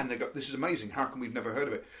 And they go, "This is amazing! How come we've never heard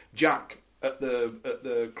of it?" Jack at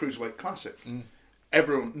the Cruiserweight Classic,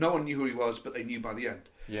 no one knew who he was, but they knew by the end.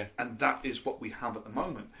 Yeah. And that is what we have at the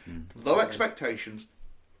moment: low expectations,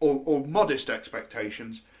 or modest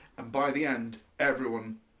expectations, and by the end,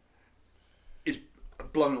 everyone is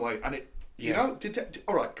blown away. And it, you know,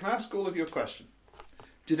 all right, can I ask all of you a question?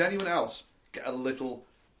 Did anyone else get a little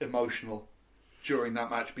emotional during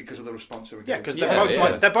that match because of the response they were getting? Yeah,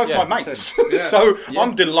 because they're both my mates. So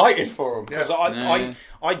I'm delighted for them, because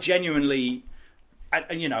I genuinely,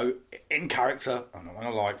 and you know, in character, I'm not going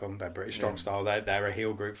to like them. They're British Strong Style. They're a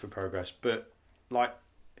heel group for Progress, but like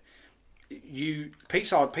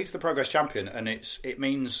Pete's the Progress champion, and it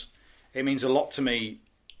means a lot to me.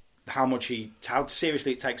 How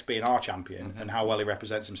seriously it takes being our champion, and how well he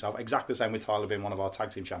represents himself. Exactly the same with Tyler being one of our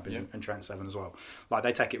tag team champions, and Trent Seven as well. Like,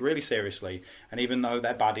 they take it really seriously, and even though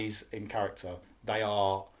they're baddies in character,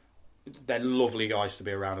 they're lovely guys to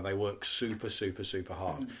be around, and they work super, super, super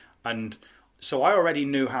hard. And so I already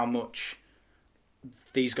knew how much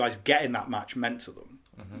these guys getting that match meant to them.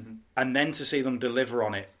 And then to see them deliver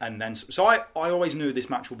on it, and then so I always knew this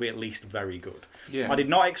match would be at least very good. I did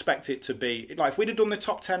not expect it to be like, if we'd have done the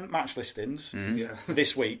top 10 match listings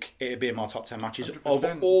this week, it'd be in my top 10 matches 100%.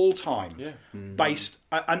 Of all time. Based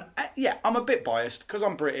and I'm a bit biased because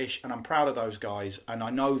I'm British and I'm proud of those guys, and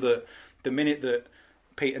I know that the minute that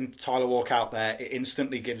Pete and Tyler walk out there, it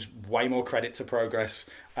instantly gives way more credit to Progress,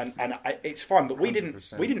 and it's fine. But we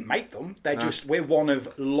didn't make them. We're one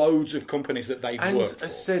of loads of companies that they've worked for. And I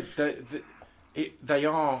said they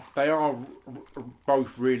are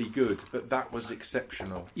both really good, but that was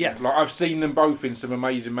exceptional. Yeah, like, I've seen them both in some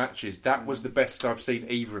amazing matches. That was the best I've seen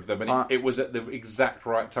either of them, and it was at the exact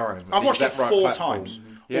right time. I've watched it 4 times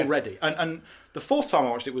already, and the 4th time I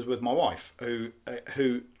watched it was with my wife,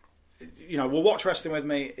 who you know, will watch wrestling with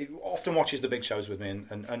me, often watches the big shows with me,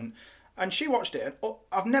 and she watched it, and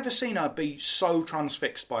I've never seen her be so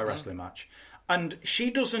transfixed by a wrestling match. And she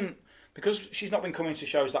doesn't, because she's not been coming to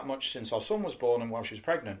shows that much since our son was born and while she was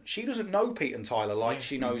pregnant, she doesn't know Pete and Tyler like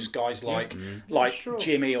she knows guys like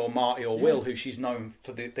Jimmy or Marty or Will, who she's known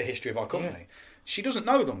for the history of our company. She doesn't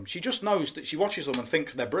know them. She just knows that she watches them and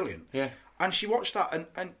thinks they're brilliant. Yeah. And she watched that,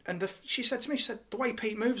 and she said to me, the way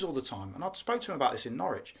Pete moves all the time, and I spoke to him about this in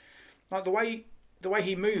Norwich. Like, the way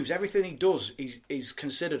he moves, everything he does is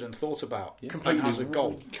considered and thought about. Completely. And has a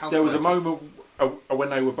goal. There was a moment when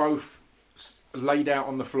they were both laid out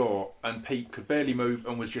on the floor, and Pete could barely move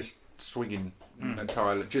and was just swinging at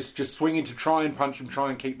Tyler, just swinging to try and punch him, try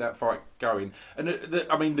and keep that fight going. And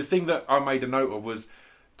the thing that I made a note of was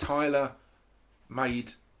Tyler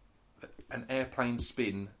made an airplane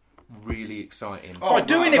spin really exciting. By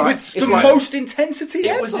doing it with It's the like- most intensity It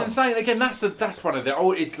ever. was insane. Again, that's one of the.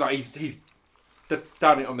 Oh, it's like he's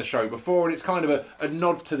done it on the show before, and it's kind of a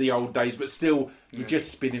nod to the old days, but still you're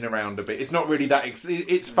just spinning around a bit. It's not really that.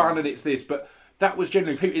 It's fun and it's this, but that was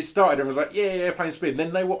generally people. It started and was like, yeah, playing spin.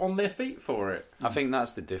 Then they were on their feet for it. I think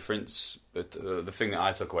that's the difference. But the thing that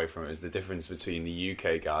I took away from it is the difference between the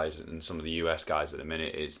UK guys and some of the US guys at the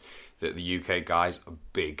minute is that the UK guys are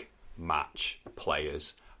big match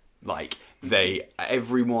players. Like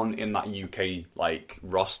everyone in that UK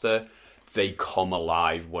roster, they come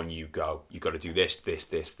alive when you go. You got to do this,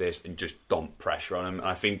 and just dump pressure on them. And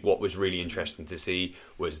I think what was really interesting to see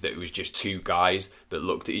was that it was just two guys that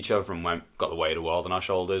looked at each other and went, "Got the weight of the world on our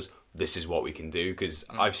shoulders. This is what we can do." Because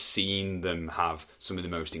I've seen them have some of the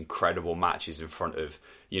most incredible matches in front of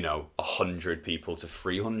 100 people to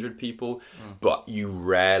 300 people, but you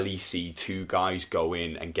rarely see two guys go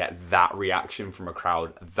in and get that reaction from a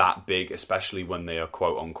crowd that big, especially when they are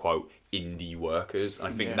quote unquote indie workers. And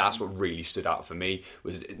I think that's what really stood out for me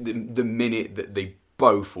was the minute that they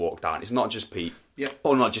both walked out. It's not just Pete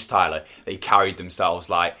or not just Tyler. They carried themselves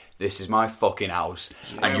like, this is my fucking house,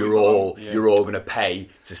 and you're all going to pay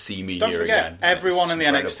to see me Don't here forget, again. everyone in the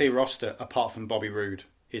Incredible. NXT roster, apart from Bobby Roode,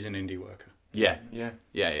 is an indie worker. Yeah.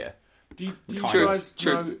 Do you True, guys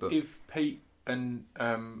true, know but- if Pete and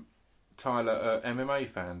Tyler are MMA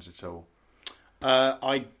fans at all?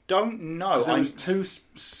 I don't know. There was two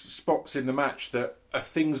spots in the match that are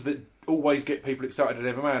things that always get people excited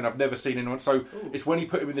at MMA, and I've never seen anyone. So it's when he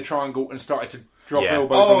put him in the triangle and started to drop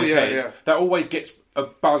elbows on his head. That always gets a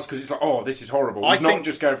buzz because it's like, oh, this is horrible. He's not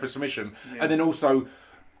just going for submission. And then also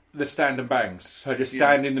the stand and bangs. So just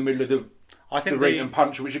stand in the middle of the ring and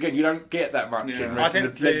punch, which again you don't get that much in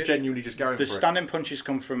wrestling. They're genuinely just going for it. The standing punches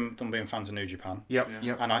come from them being fans of New Japan. Yep.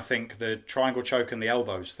 And I think the triangle choke and the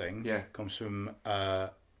elbows thing comes from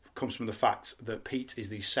the fact that Pete is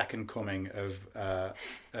the second coming of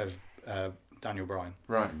Daniel Bryan.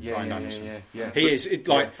 Right. Bryan Danielson. Yeah. He is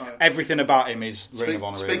everything about him is Ring of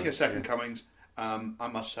Honor. Speaking of second comings, I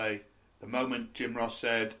must say the moment Jim Ross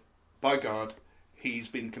said, "By God, he's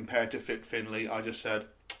been compared to Fit Finlay," I just said,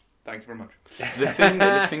 "Thank you very much."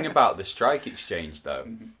 The thing about the strike exchange, though,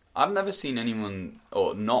 I've never seen anyone,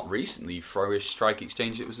 or not recently, throw a strike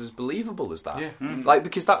exchange that was as believable as that. Yeah.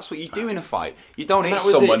 Because that's what you do in a fight. You don't hit that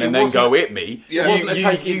was someone it. and It then wasn't- go hit me. Yeah. It wasn't a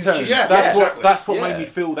taking turns. That's what made me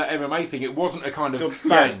feel that MMA thing. It wasn't a kind of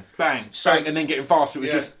bang, bang, bang, and then getting faster.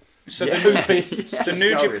 It was just two fists.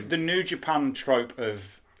 The New Japan trope of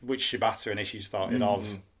which Shibata and Ishii started of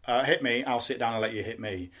hit me, I'll sit down and let you hit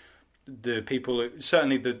me. The people,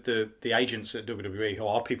 certainly the agents at WWE, who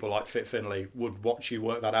are people like Fit Finlay, would watch you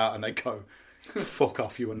work that out and they go, "Fuck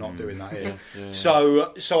off, you are not doing that here."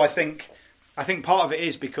 So I think part of it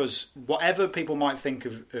is because whatever people might think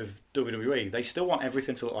of WWE, they still want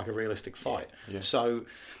everything to look like a realistic fight. So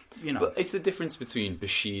But it's the difference between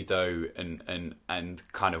Bushido and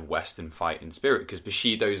kind of Western fighting spirit, because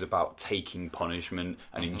Bushido is about taking punishment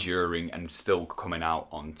and enduring and still coming out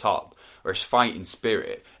on top. Whereas fighting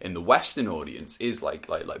spirit in the Western audience is like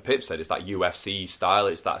Pip said, it's that UFC style.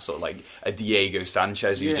 It's that sort of like a Diego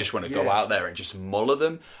Sanchez. You just want to go out there and just muller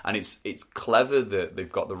them. And it's clever that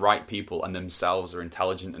they've got the right people and themselves are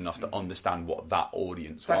intelligent enough to understand what that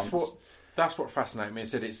audience wants. That's what fascinated me. I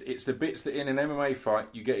said it's the bits that in an MMA fight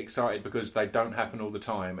you get excited because they don't happen all the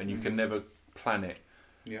time and you can never plan it.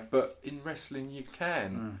 Yeah. But in wrestling you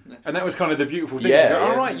can. And that was kind of the beautiful thing. To go,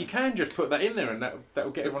 all right, you can just put that in there and that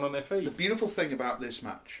will get everyone on their feet. The beautiful thing about this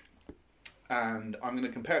match, and I'm going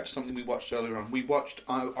to compare it to something we watched earlier on.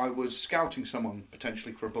 I was scouting someone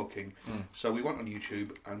potentially for a booking, so we went on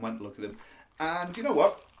YouTube and went to look at them. And you know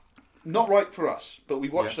what? Not right for us, but we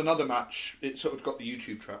watched another match. It sort of got the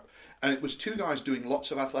YouTube trap. And it was two guys doing lots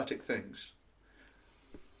of athletic things.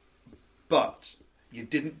 But you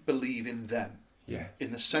didn't believe in them. Yeah.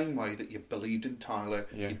 In the same way that you believed in Tyler,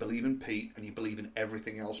 Yeah. you believe in Pete, and you believe in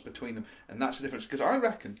everything else between them. And that's the difference. Because I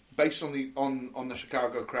reckon, based on the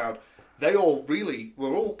Chicago crowd, we're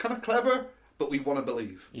all kind of clever, but we want to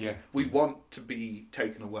believe. Yeah. We want to be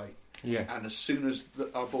taken away. Yeah. And as soon as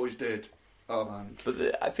our boys did, oh man.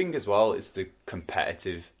 But I think as well, it's the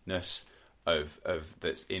competitiveness of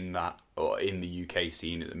that's in that, or in the UK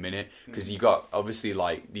scene at the minute, because you got obviously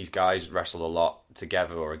like these guys wrestle a lot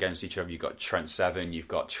together or against each other. You've got Trent Seven, you've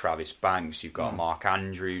got Travis Banks, you've got Mark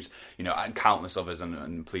Andrews, and countless others.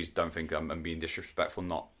 And please don't think I'm being disrespectful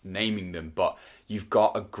not naming them, but you've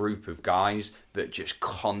got a group of guys that just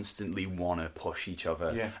constantly want to push each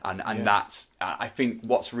other, and that's I think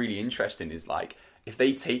what's really interesting is like if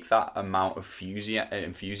they take that amount of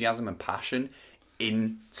enthusiasm and passion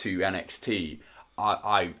into NXT,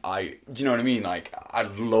 do you know what I mean? Like,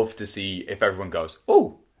 I'd love to see if everyone goes,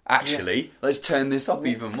 oh, actually, let's turn this up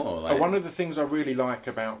even more. Like, one of the things I really like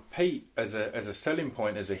about Pete as a selling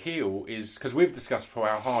point, as a heel, is because we've discussed before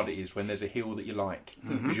how hard it is when there's a heel that you like,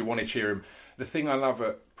 because you want to cheer him. The thing I love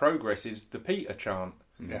at Progress is the Peter chant,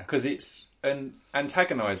 because it's an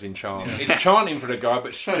antagonising chant. It's chanting for the guy,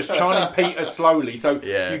 but just chanting Peter slowly, so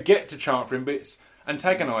you get to chant for him, but it's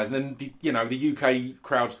antagonising. And the UK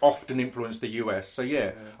crowds often influence the US, so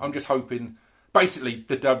I'm just hoping, basically,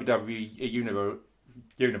 the WWE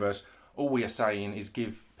universe, all we are saying is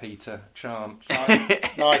give Peter chance.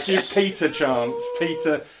 Nice. Give Peter chance.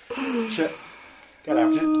 Peter. Get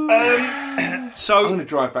out. So I'm going to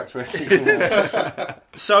drive back to Essex.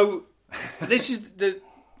 So this is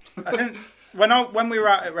I think when we were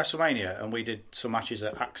at WrestleMania and we did some matches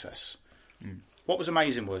at Access, what was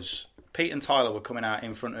amazing was Pete and Tyler were coming out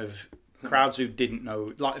in front of crowds who didn't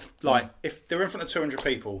know. Like if they were in front of 200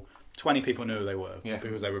 people, 20 people knew who they were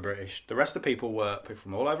because they were British. The rest of the people were people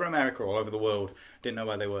from all over America, all over the world, didn't know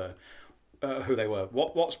where they were, who they were.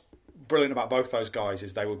 What's brilliant about both those guys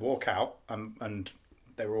is they would walk out and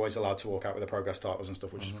they were always allowed to walk out with the Progress titles and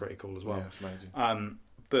stuff, which is pretty cool as well. Yeah, it's amazing.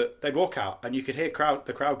 But they'd walk out and you could hear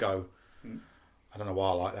the crowd go, I don't know why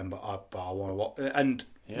I like them, but I want to watch. And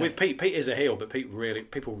with Pete is a heel, but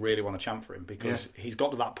people really want to chant for him because he's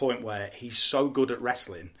got to that point where he's so good at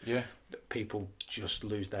wrestling that people just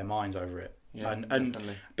lose their minds over it. Yeah,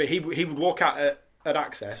 but he would walk out at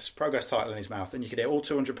Access, Progress title in his mouth, and you could hear all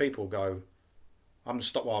 200 people go, I'm going to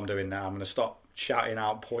stop what I'm doing now. I'm going to stop shouting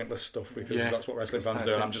out pointless stuff because that's what wrestling fans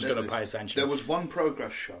do, and I'm just going to pay attention. There was one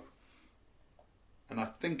Progress show, and I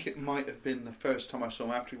think it might have been the first time I saw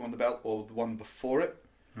him after he won the belt, or the one before it,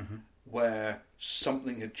 where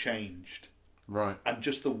something had changed. Right. And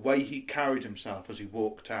just the way he carried himself as he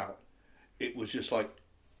walked out, it was just like,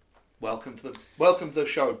 welcome to the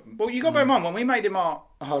show. Well, you got to bear in mind, when we made him our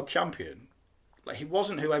champion, like, he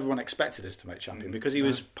wasn't who everyone expected us to make champion because he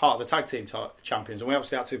was part of the tag team champions, and we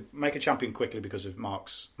obviously had to make a champion quickly because of Mark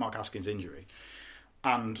Haskins' injury.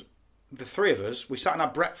 And the three of us, we sat and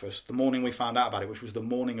had breakfast the morning we found out about it, which was the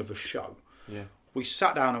morning of the show. Yeah. We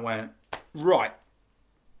sat down and went, right,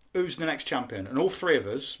 who's the next champion? And all three of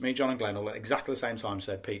us, me, John and Glenn, all at exactly the same time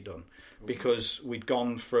said Pete Dunne, because we'd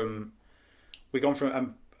gone from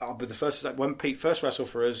but the first, when Pete first wrestled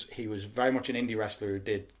for us, he was very much an indie wrestler who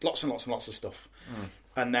did lots and lots and lots of stuff.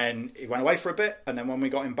 And then he went away for a bit, and then when we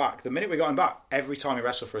got him back, the minute we got him back, every time he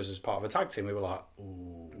wrestled for us as part of a tag team, we were like,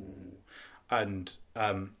 ooh. And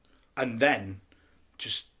then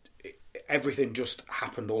just everything just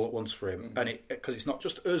happened all at once for him. And because it's not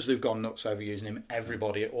just us who've gone nuts over using him,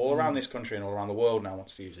 everybody all around this country and all around the world now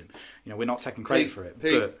wants to use him. You know, we're not taking credit for it.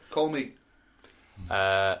 Pete, call me.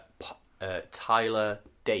 Tyler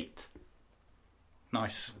Date.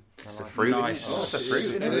 Nice. It's a fruit. Nice. Oh, it's a fruit,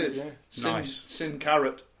 isn't it? Yeah. Nice. Sin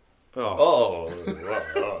carrot. Oh.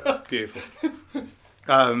 Beautiful.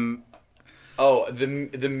 The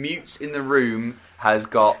mutes in the room has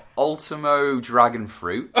got Ultimo Dragon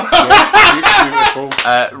Fruit. Beautiful.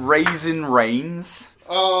 Raisin Reigns.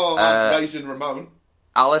 Oh, Raisin Ramon.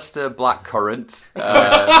 Alistair Blackcurrant.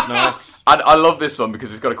 Nice. I love this one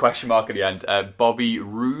because it's got a question mark at the end. Bobby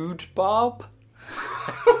Rhubarb.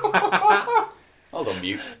 Hold on,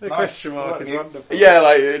 mute. The question mark is wonderful. Yeah,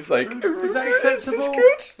 like it's like, is that acceptable? This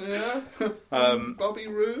is good. Yeah. Bobby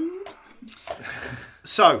Roode.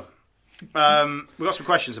 So, we've got some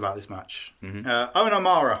questions about this match. Owen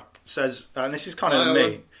O'Mara says, and this is kind of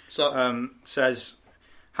me, says,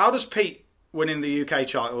 how does Pete winning the UK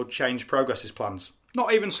title change Progress's plans?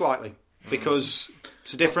 Not even slightly, because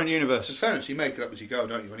it's a different universe. In fairness, you make it up as you go,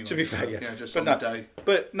 don't you? Anyway, to be fair, yeah. Just but on the day.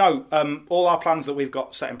 But no, all our plans that we've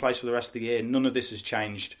got set in place for the rest of the year, none of this has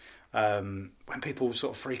changed. When people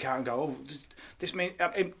sort of freak out and go, oh, this means...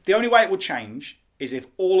 the only way it would change is if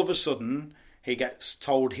all of a sudden he gets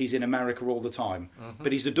told he's in America all the time.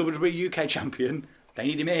 But he's the WWE UK champion. They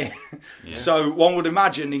need him here. Yeah. So one would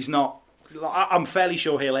imagine he's not... I'm fairly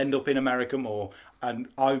sure he'll end up in America more. And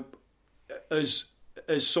I, as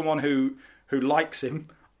someone who likes him,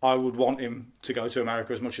 I would want him to go to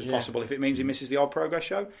America as much as possible. If it means he misses the odd Progress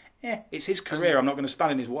show, it's his career. I'm not going to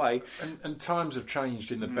stand in his way. And times have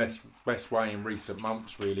changed in the best way in recent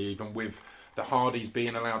months, really, even with the Hardys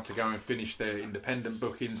being allowed to go and finish their independent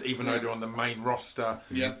bookings, even though they're on the main roster.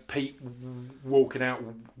 Yeah. Pete walking out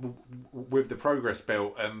with the Progress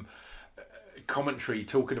belt, commentary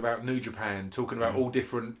talking about New Japan, talking about all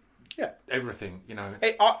different... Yeah, everything, you know.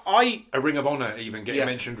 A Ring of Honor even getting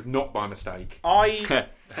mentioned not by mistake. Sorry,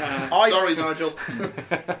 Nigel.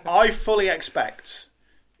 I fully expect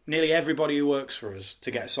nearly everybody who works for us to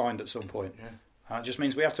get signed at some point. That just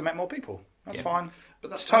means we have to make more people. That's fine.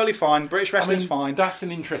 But that's it's totally fine. British wrestling's fine. That's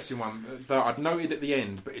an interesting one that I'd noted at the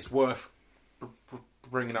end, but it's worth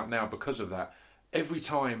bringing up now because of that. Every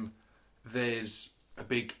time there's a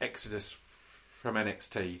big exodus from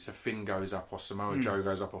NXT, so Finn goes up, or Samoa Joe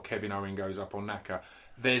goes up, or Kevin Owens goes up, or Naka,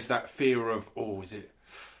 there's that fear of,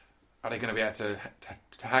 are they going to be able to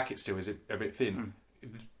hack it still? Is it a bit thin?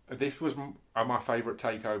 This was my favourite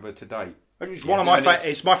takeover to date. It's one of my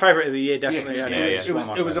it's my favourite of the year, definitely.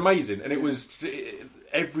 It was amazing, and it was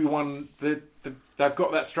everyone. They've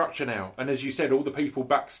got that structure now, and as you said, all the people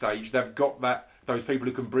backstage, they've got those people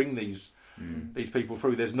who can bring these people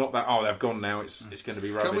through. There's not that they've gone now. It's going to be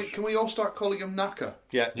rubbish. Can we all start calling him Naka?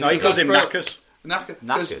 Yeah, no, he calls him Knackers.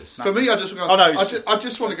 Knackers. For me, I just want to go. I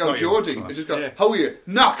just want to go Geordie. I just go. How are you,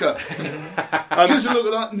 Naka? Just look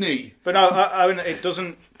at that knee. But no, it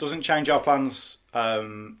doesn't change our plans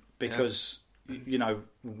because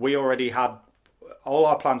we already had. All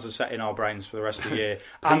our plans are set in our brains for the rest of the year,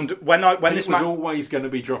 and when this was always going to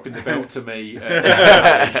be dropping the belt to me.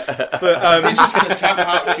 But he's just going to tap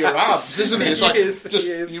out to your abs, isn't he? It's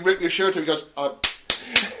like you rip your shirt and he goes, I'm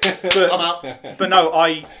out. But no,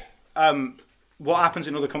 what happens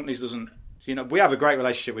in other companies doesn't. We have a great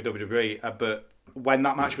relationship with WWE, but when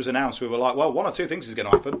that match was announced, we were like, well, one or two things is going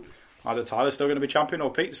to happen. Either Tyler's still going to be champion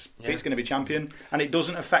or Pete's going to be champion. And it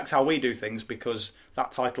doesn't affect how we do things because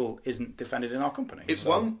that title isn't defended in our company.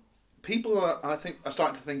 People are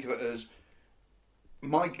starting to think of it as,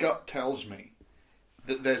 my gut tells me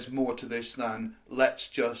that there's more to this than let's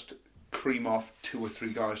just cream off 2 or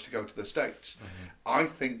 3 guys to go to the States. I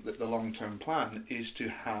think that the long-term plan is to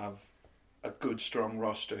have a good, strong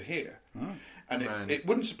roster here. And it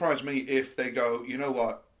wouldn't surprise me if they go, you know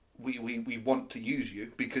what, we want to use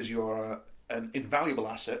you because you're an invaluable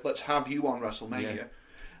asset. Let's have you on WrestleMania.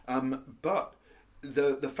 But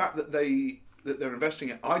the fact that they're investing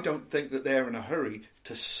in, I don't think that they're in a hurry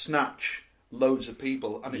to snatch loads of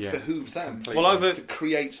people, and it behooves them to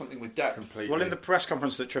create something with depth. Completely. Well, in the press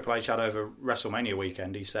conference that Triple H had over WrestleMania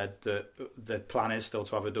weekend, he said that the plan is still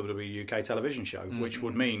to have a WWE UK television show, which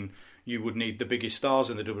would mean you would need the biggest stars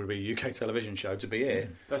in the WWE UK television show to be here.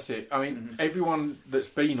 That's it. I mean, everyone that's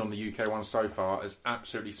been on the UK one so far has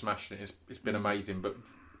absolutely smashed it. It's been amazing. But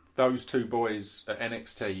those 2 boys at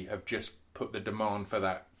NXT have just put the demand for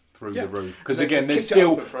that through the roof. Because again, there's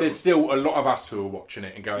still a lot of us who are watching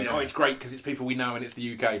it and going, it's great because it's people we know and it's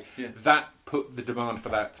the UK. That put the demand for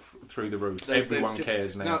that through the roof. Everyone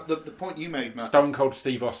cares now. Now, the point you made, Matt. Stone Cold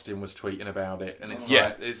Steve Austin was tweeting about it, and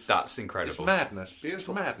that's incredible. It's madness.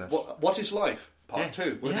 Beautiful. It's madness. What is life? Part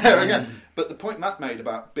 2. We're there again. But the point Matt made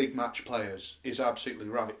about big match players is absolutely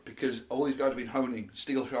right, because all these guys have been honing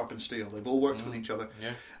steel sharpened steel. They've all worked with each other.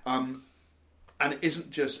 And it isn't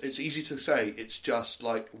just, it's easy to say it's just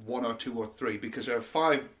like 1 or 2 or 3, because there are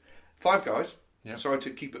five guys. Sorry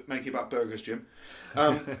to make it about burgers, Jim.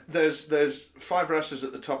 There's 5 wrestlers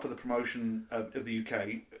at the top of the promotion of the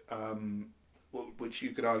UK, which you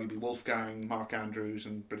could argue be Wolfgang, Mark Andrews,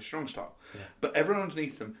 and British Strong Style. But everyone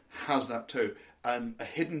underneath them has that too. And a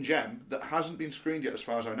hidden gem that hasn't been screened yet, as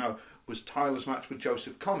far as I know, was Tyler's match with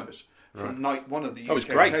Joseph Connors from night 1 of the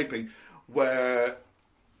UK taping, where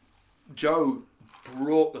Joe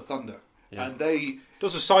brought the thunder. And they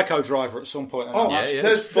does a psycho driver at some point.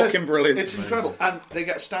 It's fucking brilliant. It's incredible, and they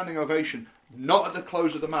get a standing ovation not at the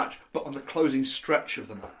close of the match, but on the closing stretch of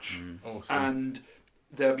the match. Awesome. And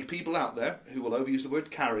there'll be people out there who will overuse the word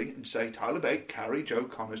carry and say Tyler Bate carry Joe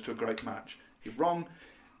Connors to a great match. You're wrong.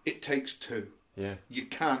 It takes 2. You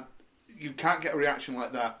can't get a reaction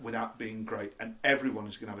like that without being great, and everyone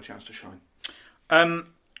is going to have a chance to shine.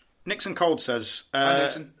 Nixon Cold says, Hi,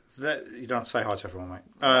 Nixon. You don't have to say hi to everyone, mate.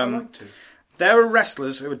 I'd like to. There are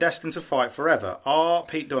wrestlers who are destined to fight forever. Are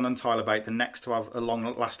Pete Dunne and Tyler Bate the next to have a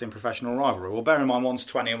long-lasting professional rivalry? Well, bear in mind, one's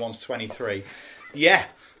 20 and one's 23. Yeah,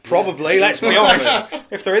 probably, let's be honest.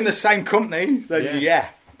 If they're in the same company, then yeah.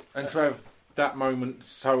 And to have that moment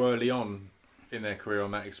so early on in their career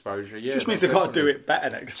on that exposure, just means they've got to do it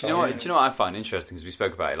better next time. Do you know what I find interesting? Because we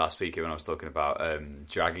spoke about it last week when I was talking about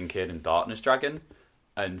Dragon Kid and Darkness Dragon,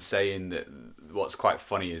 and saying that what's quite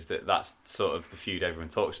funny is that that's sort of the feud everyone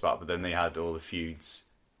talks about, but then they had all the feuds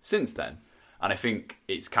since then. And I think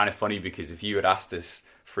it's kind of funny because if you had asked us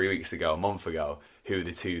 3 weeks ago, a month ago, who are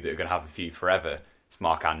the 2 that are going to have a feud forever, it's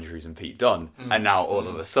Mark Andrews and Pete Dunne. And now all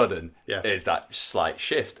of a sudden, there's that slight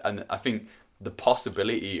shift. And I think the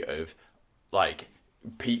possibility of, like,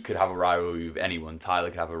 Pete could have a rivalry with anyone, Tyler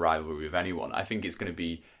could have a rivalry with anyone, I think it's going to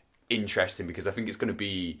be interesting because I think it's going to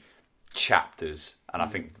be chapters, and I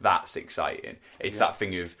think that's exciting. It's that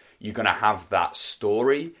thing of you're going to have that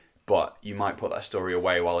story, but you might put that story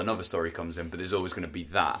away while another story comes in. But there's always going to be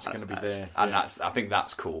that. It's going to be there, and I think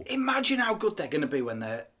that's cool. Imagine how good they're going to be when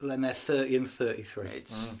they're 30 and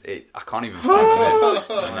 33. I can't even fathom it.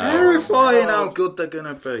 It's terrifying how good they're going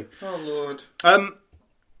to be. Oh Lord.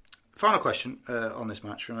 Final question on this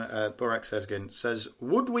match from Burek Sezgin says,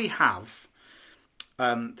 would we have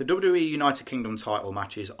the WWE United Kingdom title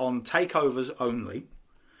matches on takeovers only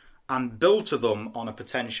and build to them on a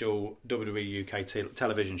potential WWE UK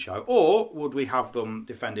television show, or would we have them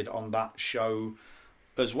defended on that show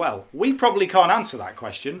as well? We probably can't answer that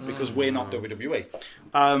question because we're not WWE.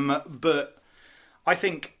 But I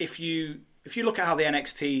think if you look at how the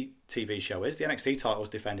NXT TV show is, the NXT title is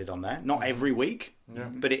defended on there. Not every week,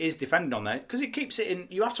 but it is defended on there because it keeps it in.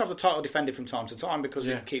 You have to have the title defended from time to time because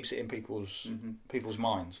it keeps it in people's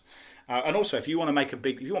minds. And also, if you want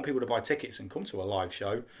people to buy tickets and come to a live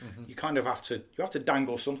show, you kind of have to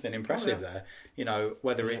dangle something impressive there. You know,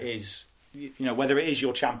 whether it is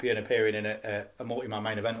your champion appearing in a multi-man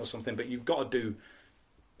main event or something, but you've got to do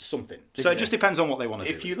something. So it just depends on what they want to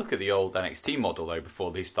do. If you look at the old NXT model, though,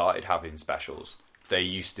 before they started having specials, they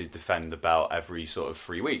used to defend the belt every sort of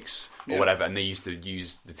 3 weeks or whatever, and they used to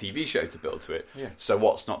use the TV show to build to it. Yeah. So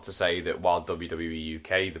what's not to say that while WWE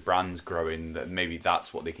UK, the brand's growing, that maybe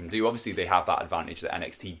that's what they can do. Obviously, they have that advantage that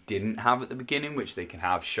NXT didn't have at the beginning, which they can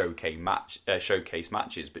have showcase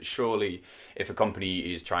matches. But surely, if a company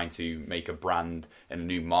is trying to make a brand in a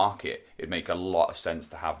new market, it'd make a lot of sense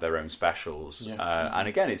to have their own specials. And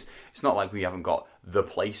again, it's not like we haven't got the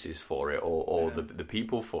places for it or the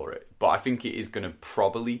people for it. But I think it is going to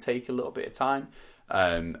probably take a little bit of time.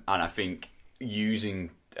 And I think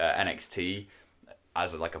using NXT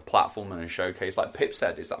as like a platform and a showcase, like Pip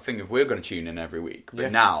said, is that thing of we're going to tune in every week. But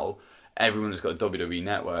now everyone who's got a WWE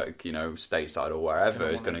network, you know, stateside or wherever,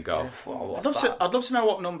 is going to go, I'd love to know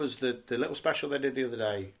what numbers the little special they did the other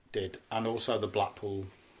day did, and also the Blackpool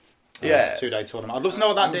 2-day tournament. I'd love to know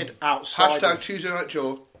what that did outside. Hashtag Tuesday Night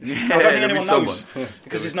Joe. I don't think anyone knows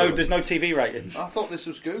because there's no TV ratings. I thought this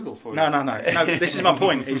was Google for you. No. This is my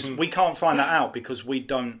point. Is we can't find that out because we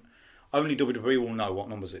don't. Only WWE will know what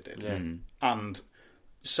numbers it did. And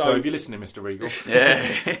so if you're listening, Mr. Regal,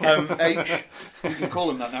 H, we can call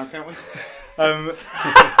him that now, can't we?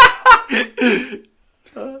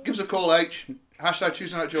 Give us a call, H. Hashtag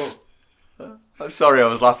Tuesday Night Joe. I'm sorry, I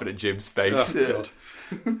was laughing at Jim's face. Oh, God.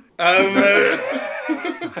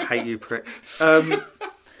 I hate you pricks.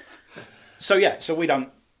 So we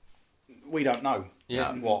don't know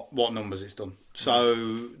what numbers it's done.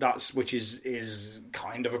 So that's which is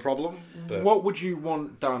kind of a problem. But what would you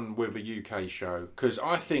want done with a UK show? Because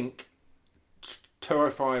I think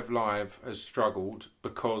 205 Live has struggled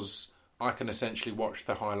because I can essentially watch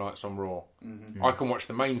the highlights on Raw. I can watch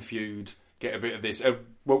the main feud, get a bit of this.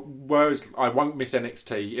 Whereas I won't miss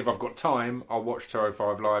NXT. If I've got time, I'll watch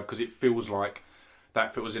 205 Live because it feels like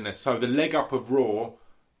that feels in there. So the leg up of Raw,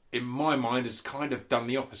 in my mind, has kind of done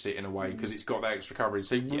the opposite in a way because it's got that extra coverage.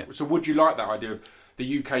 So would you like that idea of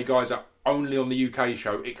the UK guys are only on the UK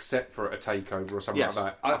show except for a takeover or something like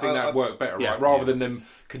that? I think that would work better, right? Rather than them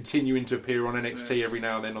continuing to appear on NXT every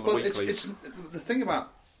now and then on the weeklies. It's the thing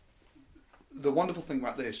about the wonderful thing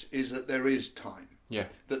about this is that there is time. Yeah.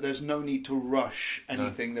 That there's no need to rush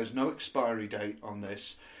anything. No. There's no expiry date on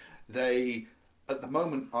this. They, at the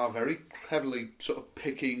moment, are very cleverly sort of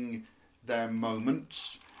picking their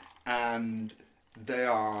moments, and they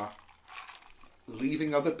are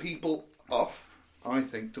leaving other people off, I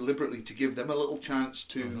think, deliberately to give them a little chance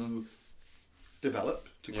to develop,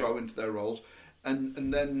 to grow into their roles.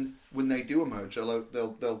 And then when they do emerge,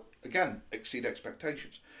 they'll again exceed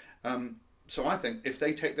expectations. So I think if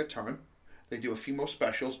they take their time, they do a few more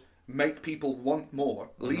specials, make people want more,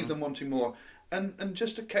 leave them wanting more, and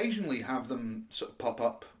just occasionally have them sort of pop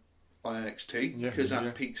up on NXT because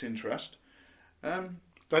that piques interest. I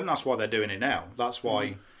think that's why they're doing it now. That's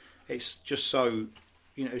why it's just so,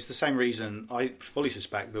 it's the same reason I fully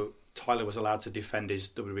suspect that Tyler was allowed to defend his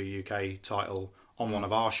WWE UK title on one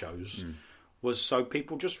of our shows, was so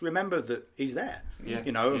people just remember that he's there.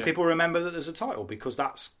 And people remember that there's a title because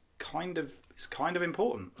that's kind of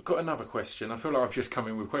important. I've got another question. I feel like I've just come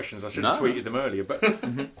in with questions. I should have tweeted them earlier. But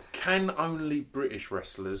can only British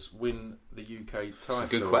wrestlers win the UK title?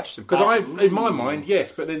 That's a good question. Because in my mind,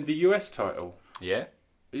 yes, but then the US title... Yeah.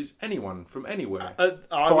 Is anyone from anywhere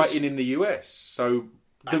fighting in the US. So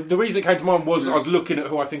the reason it came to mind was I was looking at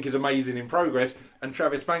who I think is amazing in progress, and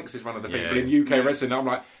Travis Banks is one of the people in UK wrestling. I'm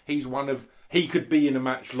like, he could be in a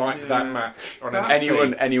match like that match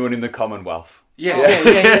on anyone in the Commonwealth. Yeah,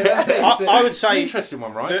 that's it. I would say it's an interesting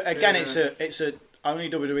one, right? Again, it's a only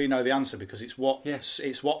WWE know the answer because it's what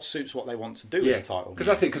suits what they want to do with the title. Because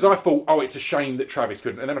that's it. Because I thought, it's a shame that Travis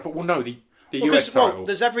couldn't, and then I thought, well, no, the US title.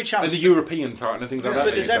 There's every chance. And the European title and things like that.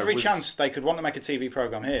 But there's every chance they could want to make a TV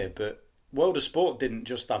program here, but World of Sport didn't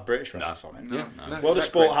just have British wrestlers on it. World of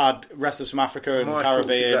Sport had wrestlers from Africa and the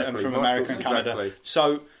Caribbean and from America and Canada. Exactly.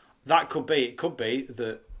 So that could be. It could be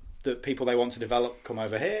that people they want to develop come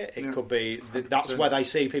over here. It could be that that's where they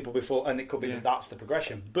see people before, and it could be that that's the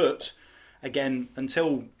progression. But again,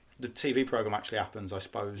 until the TV program actually happens, I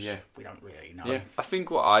suppose we don't really know. Yeah. I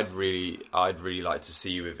think what I'd really like to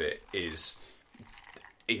see with it is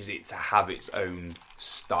it to have its own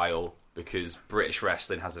style, because British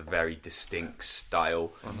wrestling has a very distinct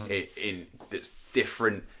style that's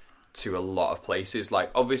different to a lot of places.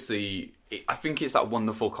 Like, obviously, I think it's that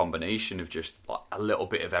wonderful combination of just like a little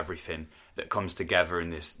bit of everything that comes together in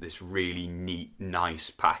this really neat, nice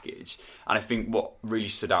package. And I think what really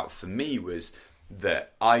stood out for me was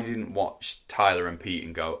that I didn't watch Tyler and Pete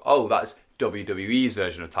and go, oh, that's WWE's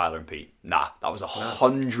version of Tyler and Pete. Nah, that was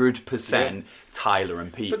 100% Tyler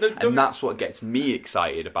and Pete. And that's what gets me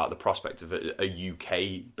excited about the prospect of a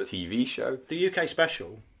UK TV show. The UK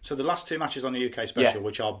special, so the last two matches on the UK special,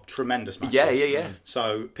 which are tremendous matches. Yeah.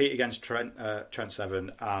 So Pete against Trent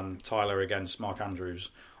Seven and Tyler against Mark Andrews.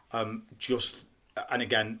 And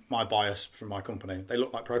again, my bias from my company, they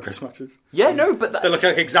look like progress matches. Yeah, no, but they look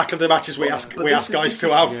like exactly the matches we ask guys to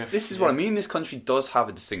have. Yeah. This is what I mean. This country does have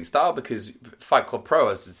a distinct style, because Fight Club Pro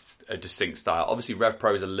has a distinct style. Obviously, Rev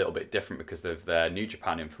Pro is a little bit different because of their New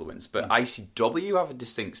Japan influence, but ICW have a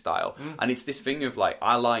distinct style, and it's this thing of like,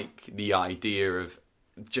 I like the idea of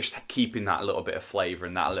just keeping that little bit of flavour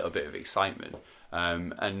and that little bit of excitement,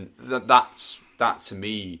 and that to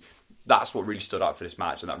me. That's what really stood out for this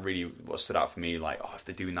match, and that really what stood out for me. Like, if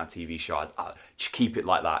they're doing that TV show, I'd just keep it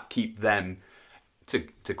like that. Keep them, to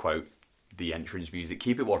quote the entrance music,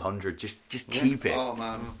 keep it 100. Just keep it. Oh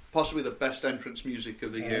man, possibly the best entrance music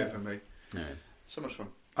of the year for me. Yeah. So much fun.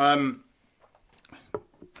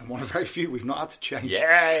 And one of very few we've not had to change.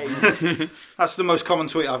 Yay! That's the most common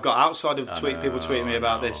tweet I've got outside of people tweeting me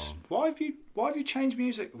about this. Why have you changed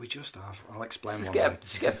music? We just have. I'll explain why.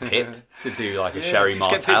 Just get Pip to do like a Sherry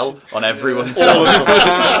Martel on everyone's.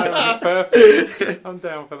 Perfect. I'm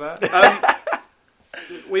down for that.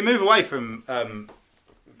 We move away from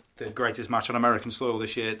the greatest match on American soil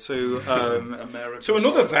this year to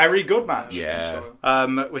another very good match. Yeah.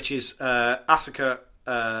 Which is Asuka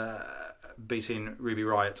beating Ruby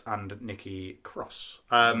Riott and Nikki Cross.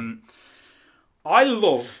 I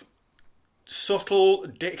love subtle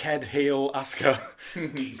dickhead heel Asuka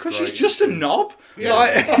because she's just a knob. Yeah.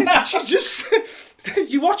 Like, she's just.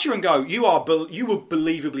 You watch her and go, you will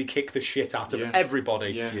believably kick the shit out of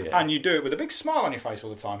everybody, and you do it with a big smile on your face all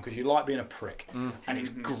the time because you like being a prick, and it's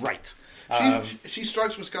great. She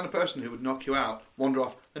strikes me as the kind of person who would knock you out, wander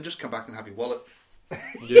off, and just come back and have your wallet.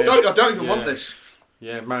 I don't even want this.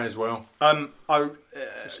 Yeah, may as well.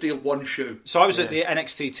 Steal one shoe. So I was at the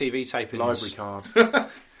NXT TV tapings. Library card.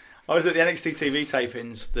 I was at the NXT TV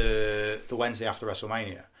tapings the Wednesday after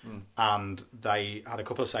WrestleMania, and they had a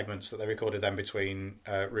couple of segments that they recorded then between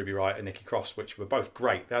Ruby Riott and Nikki Cross, which were both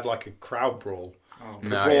great. They had like a crowd brawl,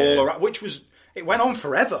 which was. It went on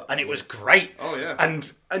forever, and it was great. Oh yeah,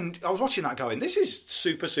 and I was watching that going, this is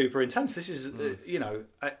super, super intense. This is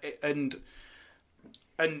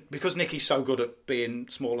and because Nikki's so good at being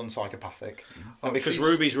small and psychopathic, and because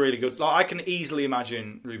Ruby's really good, like I can easily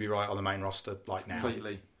imagine Ruby Riott on the main roster like now.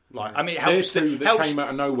 Completely. Like, I mean, it helps. There's two that came out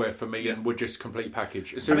of nowhere for me and were just complete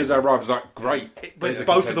package. As soon as they arrived, I was like, great. But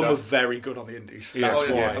both of them were very good on the indies. Yeah. That's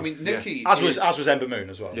why. I mean, Nikki... As was Ember Moon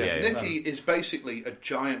as well. Yeah. Nikki is basically a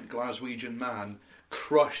giant Glaswegian man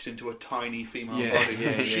crushed into a tiny female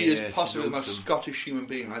body. She is possibly the most Scottish human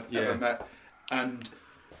being I've ever met. And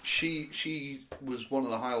she was one of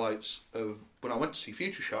the highlights of... When I went to see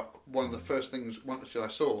Future Shock, one of the first things I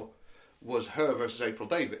saw was her versus April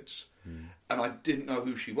Davids. And I didn't know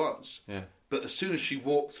who she was. Yeah. But as soon as she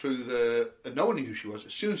walked through and no one knew who she was.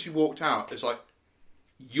 As soon as she walked out, it's like,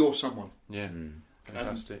 you're someone. Yeah.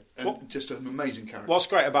 Fantastic. And just an amazing character. What's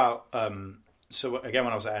great about... so again,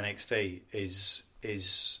 when I was at NXT, is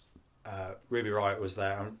Ruby Riott was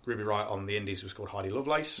there. And Ruby Riott on the indies was called Heidi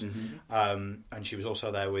Lovelace. And she was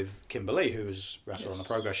also there with Kimberly, who was wrestler on the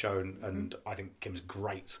Progress show. And I think Kim's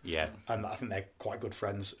great. Yeah. And I think they're quite good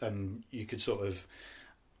friends. And you could sort of...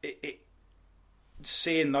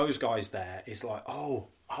 seeing those guys there is like,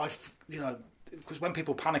 because when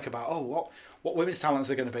people panic about, what women's talents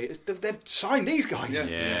are going to be, they've signed these guys.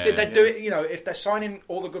 They're doing, if they're signing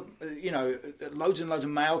all the good, loads and loads of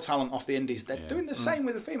male talent off the indies, they're doing the same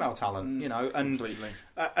with the female talent, and completely.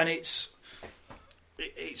 And it's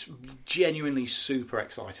it's genuinely super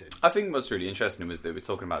exciting. I think what's really interesting was that we're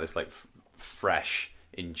talking about this like fresh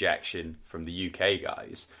injection from the UK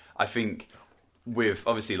guys. I think with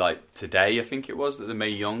obviously like today, I think it was that the Mae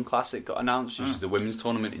Young Classic got announced, which is the women's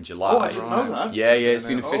tournament in July. Oh, I didn't know that. Yeah, it's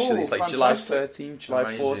been officially. Oh, It's like fantastic. July 13th, July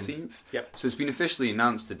Amazing. 14th. Yep. So it's been officially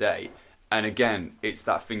announced today. And again, it's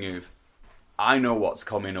that thing of I know what's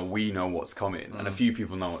coming, or we know what's coming, and a few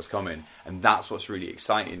people know what's coming, and that's what's really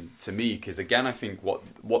exciting to me. Because again, I think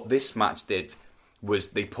what this match did was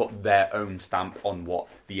they put their own stamp on what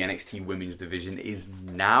the NXT Women's Division is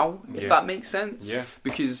now, if that makes sense. Yeah.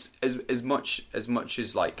 Because as much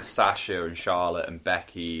as like Sasha and Charlotte and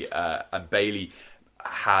Becky and Bayley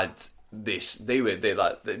had this,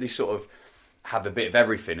 they sort of have a bit of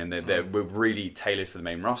everything, and they were really tailored for the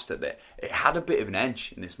main roster. That it had a bit of an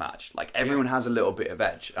edge in this match. Like everyone has a little bit of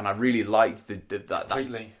edge, and I really liked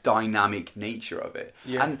that dynamic nature of it.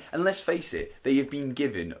 Yeah. And let's face it, they have been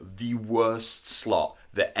given the worst slot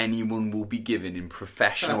that anyone will be given in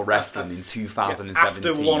professional wrestling in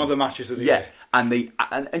 2017. After one of the matches of the year. And they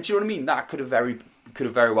and do you know what I mean? That could have very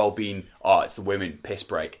well been, it's the women piss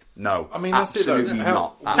break. No, I mean, that's it, though. absolutely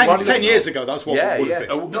not. 10 years ago, that's what it would have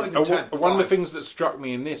been. Not even 10, One of the 5. things that struck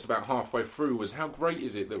me in this about halfway through was how great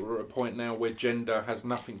is it that we're at a point now where gender has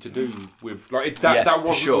nothing to do with that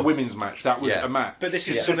wasn't a women's match, that was a match. But this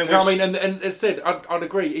is something. You know what I mean, and as said, I'd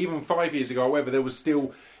agree. Even 5 years ago, however, there was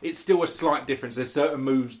it's still a slight difference. There's certain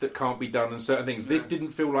moves that can't be done and certain things. This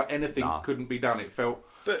didn't feel like anything couldn't be done. It felt.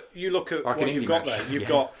 But you look at like what an you've indie got match.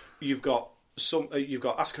 there. You've got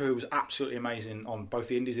Asuka, who was absolutely amazing on both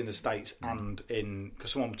the Indies in the States and in,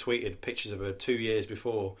 because someone tweeted pictures of her 2 years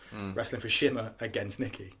before wrestling for Shimmer against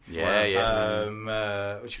Nikki.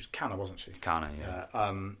 Which was Kana, wasn't she? Kana,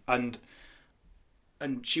 yeah. And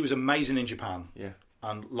she was amazing in Japan. Yeah.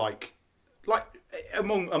 And like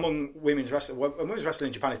among women's wrestling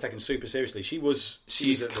in Japan is taken super seriously.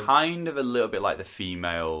 She's kind of a little bit like the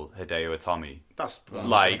female Hideo Itami. That's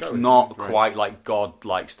like not quite like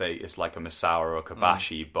god-like status like a Misawa or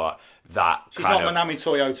Kobashi, but that she's kind not Manami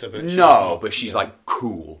Toyota, but she's like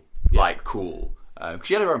cool, like cool. Because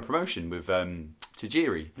she had her own promotion with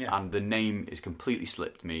Tajiri, and the name is completely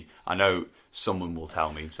slipped me. I know someone will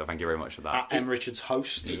tell me, so thank you very much for that. At M. Richards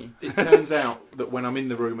host. It turns out that when I'm in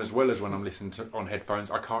the room, as well as when I'm listening to on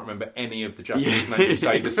headphones, I can't remember any of the Japanese names you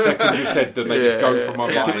say. The second you said them, they just go from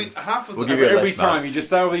my mind. I mean, half of We'll them. give you a Every list, time mate. you just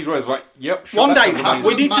say all these words, like, yep. Sure, One that day, sounds amazing.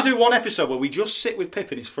 we need to do one episode where we just sit with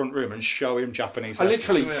Pip in his front room and show him Japanese I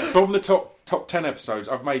wrestling. literally, from the top 10 episodes,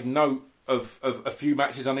 I've made note of a few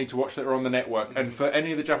matches I need to watch that are on the network, and for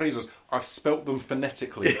any of the Japanese ones, I've spelt them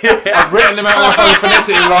phonetically. I've written them out on my phone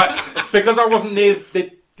phonetically, like, because I wasn't near the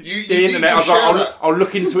internet. I was like, I'll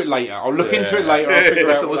look into it later. I'll figure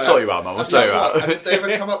out. We'll sort you out, man. We'll sort you out. And if they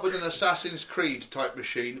ever come up with an Assassin's Creed type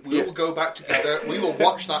machine, we will go back together. We will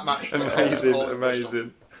watch that match.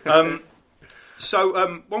 Amazing.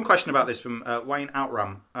 So, one question about this from Wayne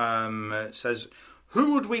Outram says,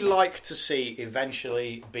 who would we like to see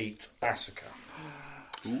eventually beat Asuka?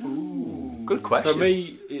 Good question. For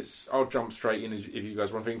me, I'll jump straight in if you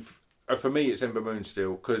guys want to think. For me, it's Ember Moon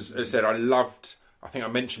still, because as I said, I think I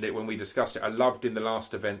mentioned it when we discussed it, I loved in the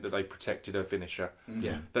last event that they protected her finisher.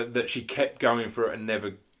 Yeah. That she kept going for it and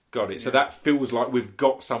never got it. So that feels like we've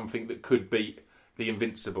got something that could beat the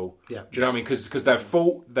Invincible. Yeah. Do you know what I mean? Because their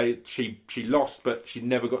fault, she lost, but she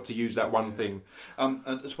never got to use that one thing. And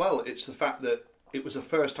as well, it's the fact that it was the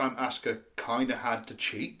first time Asuka kind of had to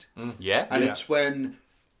cheat. Yeah. And it's when,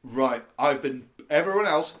 everyone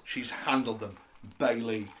else, she's handled them.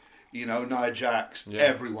 Bayley, Nia Jax,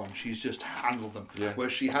 everyone. She's just handled them. Yeah. Where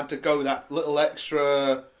she had to go that little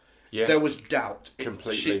extra... Yeah. There was doubt.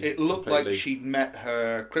 It looked like she'd met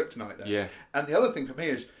her kryptonite there. Yeah. And the other thing for me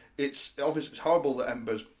is, it's obviously horrible that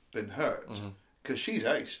Ember's been hurt, because she's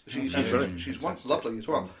ace. She's lovely as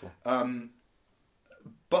well.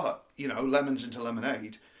 But, lemons into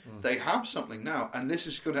lemonade, they have something now, and this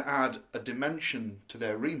is going to add a dimension to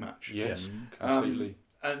their rematch. Yes, completely.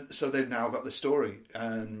 And so they've now got the story.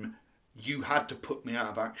 You had to put me out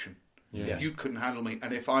of action. Yeah. You couldn't handle me.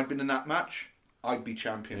 And if I'd been in that match, I'd be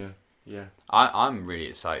champion. Yeah. I'm really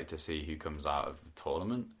excited to see who comes out of the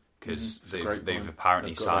tournament, because they've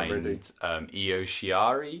apparently signed Io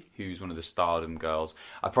Shirai, who's one of the Stardom girls.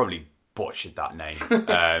 I probably butchered that name, and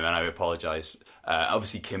I apologise.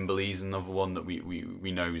 Obviously, Kimberly's another one that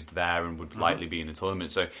we know is there and would likely be in the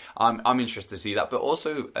tournament. So I'm interested to see that. But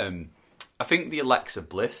also, I think the Alexa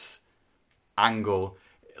Bliss angle,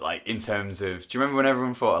 like in terms of, do you remember when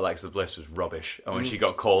everyone thought Alexa Bliss was rubbish, and when she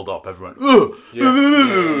got called up, everyone,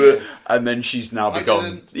 and then she's now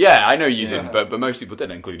become. Yeah, I know you didn't, but most people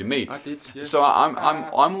didn't, including me. I did. Yeah. So I'm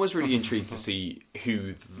always really intrigued to see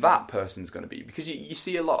who that person's going to be, because you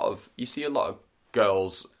see a lot of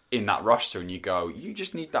girls in that roster, and you go, you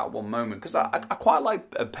just need that one moment, because I quite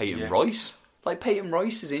like Peyton Royce. Like Peyton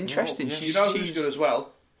Royce is interesting. Yeah. You know who's good as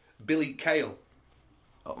well? Billy Kale.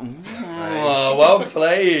 Oh, well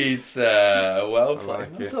played, sir. Well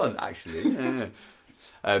played. Well done, actually. Yeah.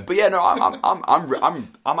 But yeah, no,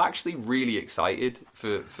 I'm actually really excited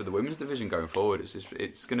for the women's division going forward.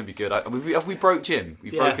 It's going to be good. Have we broke Jim?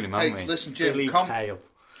 We've broken him, haven't we? Listen, Jim. Billy Kale.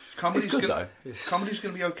 Comedy's It's good, gonna, though. Comedy's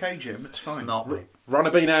going to be okay, Jim. It's fine. It's not me.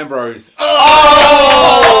 Runner Bean Ambrose.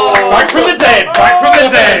 Back from the dead. Back from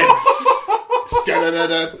the dead.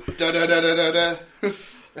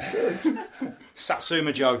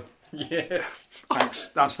 Satsuma Joe. Yes. Thanks.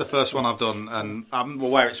 That's the first one I've done, and I'm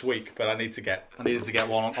aware it's weak, but I needed to get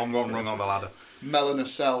one rung on the ladder. Melina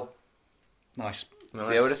Cell. Nice. See,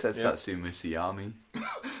 I would have said Satsuma Siami,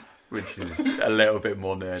 which is a little bit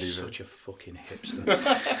more nerdy. Such a fucking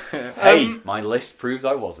hipster. Hey, my list proves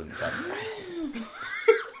I wasn't.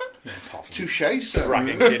 Touché, sir.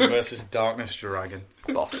 Dragon Kid versus Darkness Dragon.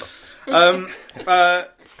 Basta.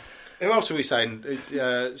 Who else are we saying?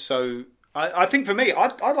 So I think for me, I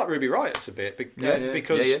like Ruby Riott a bit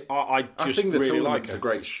because I just think the really tournament's like her.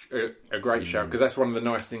 a great show, because that's one of the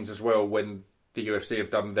nice things as well when the UFC have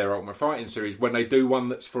done their Ultimate Fighting series. When they do one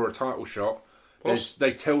that's for a title shot,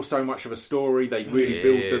 they tell so much of a story. They really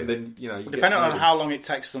build them. Then you Depending on how long it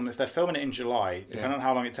takes them, if they're filming it in July, depending on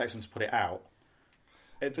how long it takes them to put it out.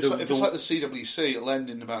 If it's like the CWC, it'll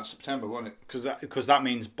end in about September, won't it? Because that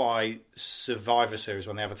means by Survivor Series,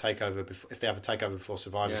 when they have a takeover, if they have a takeover before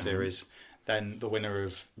Survivor Series, then the winner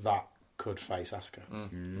of that could face Asuka.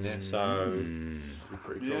 Yeah. So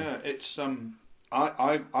pretty cool. Yeah, it's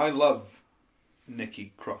I love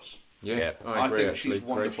Nikki Cross. Yeah, I agree, think she's actually.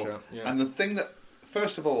 wonderful. Great show, yeah. And the thing that,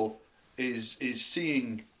 first of all, is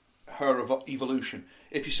seeing her evolution.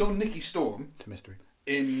 If you saw Nikki Storm, it's a mystery.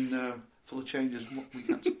 In Full of Changes, we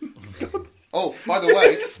can't. Oh, by the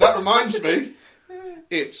way, that reminds me,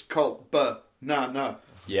 it's called Banana.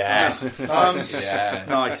 Yes.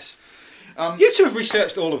 Nice. You two have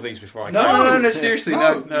researched all of these before I came. No, seriously,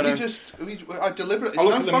 no. I deliberately. It's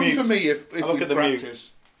no fun for me if we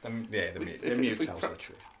practice. The mute tells the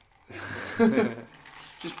truth.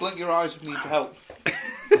 Just blink your eyes if you need help.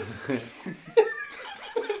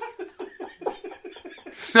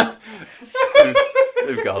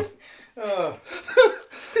 They've gone. Oh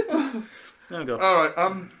God. All right.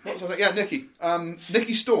 What was I saying? Yeah, Nikki.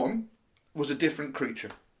 Nikki Storm was a different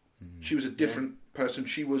creature. She was a different person.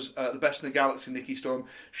 She was the best in the galaxy. Nikki Storm.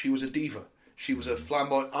 She was a diva. She was a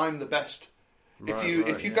flamboyant. I'm the best.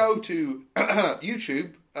 If you go to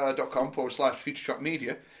YouTube.com/FutureShock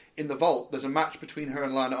Media, in the vault, there's a match between her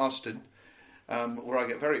and Lana Austin, where I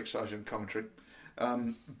get very excited in commentary.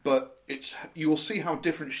 But you will see how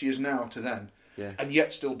different she is now to then, and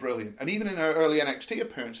yet still brilliant. And even in her early NXT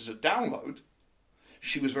appearances at Download,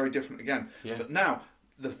 she was very different again. Yeah. But now,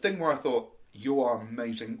 the thing where I thought, you are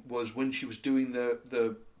amazing, was when she was doing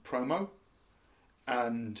the promo,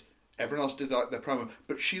 and everyone else did their promo,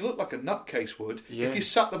 but she looked like a nutcase would if you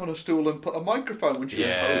sat them on a stool and put a microphone when she was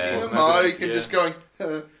posing the mic and just going,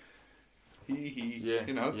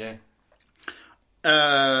 you know. Yeah.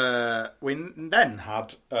 We then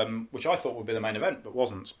had, which I thought would be the main event, but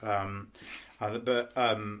wasn't.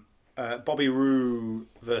 Bobby Roode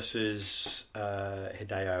versus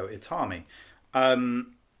Hideo Itami.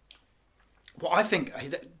 One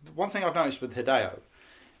thing I've noticed with Hideo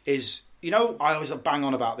is, I always bang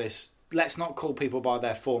on about this. Let's not call people by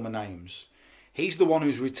their former names. He's the one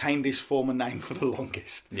who's retained his former name for the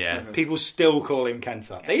longest. Yeah. People still call him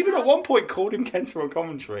Kenta. They even at one point called him Kenta on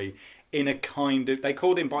commentary in a kind of... They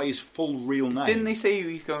called him by his full real name. Didn't they say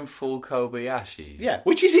he's going full Kobayashi? Yeah,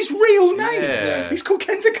 which is his real name. Yeah. He's called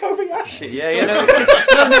Kenta Kobayashi. No,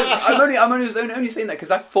 I'm only saying that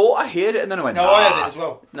because I thought I heard it and then I went, No, I heard it as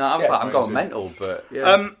well. No, I'm going mental, but...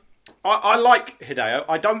 Yeah. I like Hideo.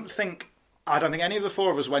 I don't think any of the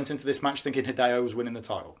four of us went into this match thinking Hideo was winning the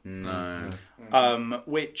title. No.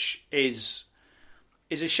 Which is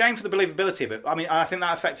a shame for the believability of it. I mean, I think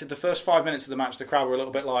that affected the first 5 minutes of the match. The crowd were a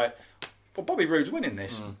little bit like, well, Bobby Roode's winning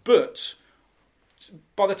this. But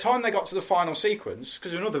by the time they got to the final sequence,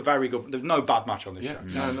 because there's another very good... There's no bad match on this show.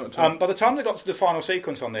 No, not at all. By the time they got to the final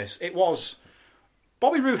sequence on this, it was...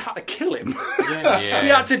 Bobby Roode had to kill him. Yeah. He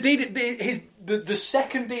had to the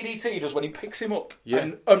second DDT he does when he picks him up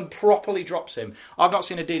and properly drops him. I've not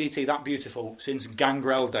seen a DDT that beautiful since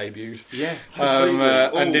Gangrel debuted. Yeah,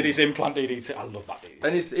 and did his implant DDT. I love that DDT.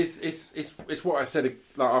 And it's what I said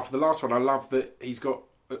like, after the last one. I love that he's got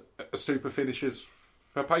a super finishers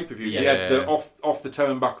for pay-per-views. He had the off the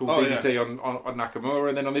turnbuckle DDT on Nakamura,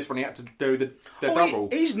 and then on this one he had to do the double.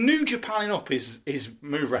 He's New Japanning up his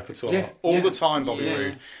move repertoire all the time, Bobby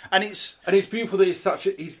Roode, and it's beautiful that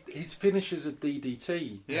his finishes are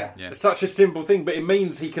DDT. Yeah. It's such a simple thing, but it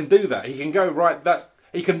means he can do that. He can go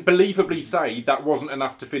he can believably say that wasn't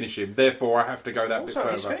enough to finish him, therefore I have to go that bit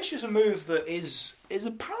further. His finish is a move that is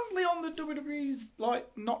apparently on the WWE's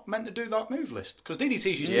not meant to do that move list, because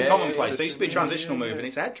DDT's used to be commonplace. They used to be a transitional move and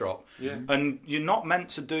it's a head drop. Yeah. And you're not meant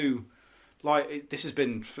to do this has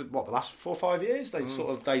been for the last 4 or 5 years. They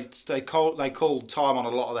they called time on a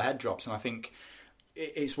lot of the head drops, and I think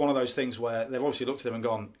it's one of those things where they've obviously looked at him and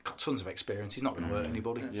gone, got tons of experience. He's not going to hurt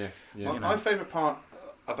anybody. Yeah. My favourite part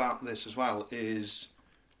about this as well is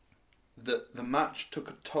that the match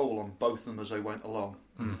took a toll on both of them as they went along.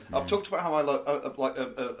 I've talked about how I like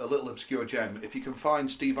a little obscure gem. If you can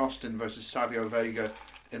find Steve Austin versus Savio Vega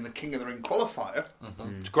in the King of the Ring qualifier,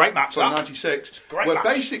 it's a great match. From '96, where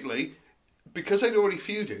basically, because they'd already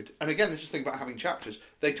feuded, and again, this is the thing about having chapters,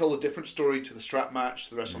 they told a different story to the strap match,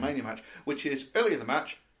 to the WrestleMania match, which is early in the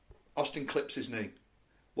match, Austin clips his knee.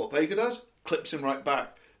 What Vega does, clips him right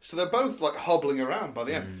back. So they're both like hobbling around by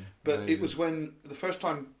the end. But it was when the first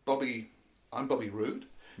time I'm Bobby Roode,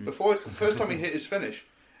 the first time he hit his finish,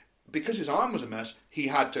 because his arm was a mess, he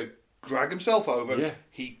had to drag himself over. Yeah.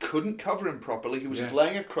 He couldn't cover him properly. He was just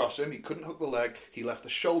laying across him. He couldn't hook the leg. He left the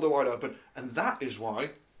shoulder wide open. And that's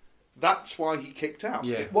why he kicked out.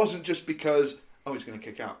 Yeah. It wasn't just because, he's going to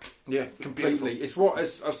kick out. Yeah, completely. It's what,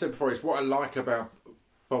 as I've said before, it's what I like about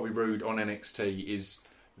Bobby Roode on NXT is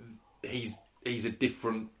he's a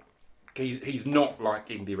different. He's not like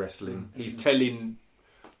indie wrestling. He's telling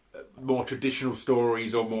more traditional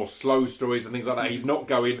stories or more slow stories and things like that. He's not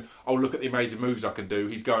going, look at the amazing moves I can do.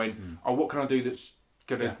 He's going, what can I do that's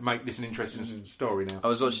going to make this an interesting story now? I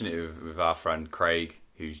was watching it with our friend Craig,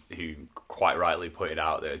 who quite rightly pointed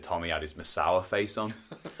out that Tommy had his Masawa face on,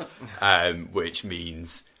 which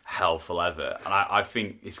means hell for leather. And I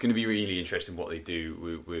think it's going to be really interesting what they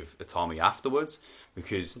do with Tommy afterwards,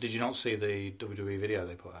 because... Did you not see the WWE video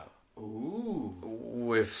they put out? Ooh.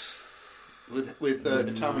 With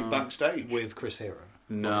Tommy backstage? With Chris Hero.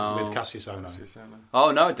 No. With Cassius Ohno.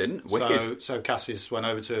 Oh, no, I didn't. Wicked. So Cassius went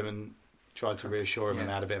over to him and tried to reassure him, and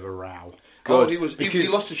they had a bit of a row. Good. He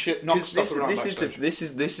lost his shit, knocked stuff around backstage. This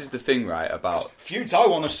is the thing, right, about... Feuds I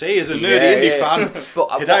want to see as a nerdy indie fan.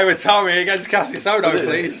 But today with Tommy against Cassius Ohno,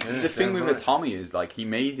 please. The thing with Tommy is, he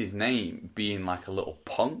made his name being like a little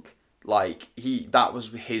punk. That was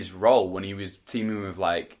his role when he was teaming with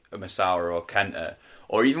a Masawa or Kenta,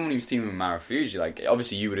 or even when he was teaming with Marufuji.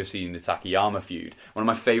 Obviously you would have seen the Takayama feud. One of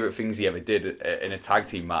my favourite things he ever did in a tag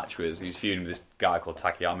team match was he was feuding with this guy called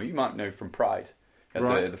Takayama. You might know from Pride.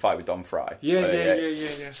 The fight with Don Fry.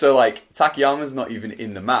 Yeah. So Takayama's not even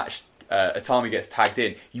in the match. Atami gets tagged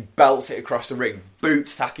in. He belts it across the ring,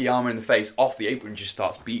 boots Takayama in the face off the apron, and just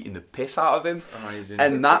starts beating the piss out of him. Amazing.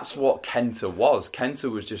 And that's what Kenta was.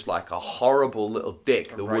 Kenta was just like a horrible little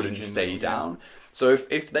dick that wouldn't stay down. So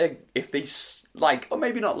if they or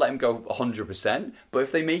maybe not let him go 100%, but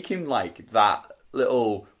if they make him that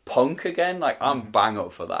little punk again, I'm bang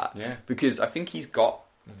up for that. Yeah. Because I think he's got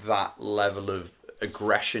that level of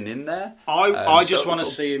aggression in there. I just want to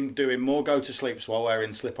see him doing more go to sleeps while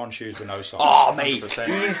wearing slip-on shoes with no socks. Oh, mate,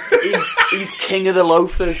 he's king of the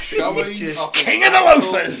loafers. He's just king of the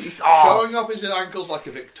loafers. Showing off his ankles like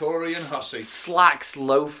a Victorian hussy. Slacks,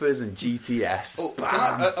 loafers, and GTS.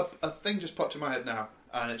 A thing just popped in my head now,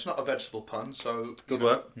 and it's not a vegetable pun, so good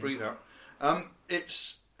work. Breathe out.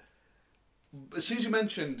 It's as soon as you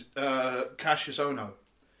mentioned Cassius Ohno,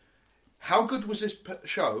 how good was this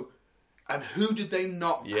show? And who did they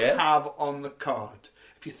not have on the card?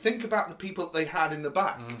 If you think about the people that they had in the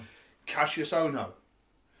back, Cassius Ohno,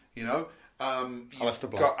 Aleister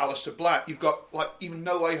Black. Got Aleister Black. You've got even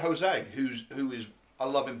No Way Jose, who is I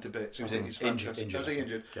love him to bits. He's fantastic. Was he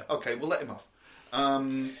injured? Yeah. Okay, we'll let him off.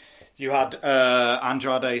 You had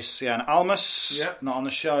Andrade Cien Almas, not on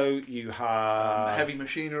the show. You had Heavy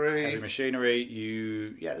Machinery.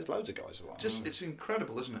 There's loads of guys around. It's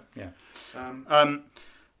incredible, isn't it? Yeah.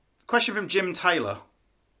 Question from Jim Taylor: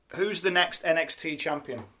 who's the next NXT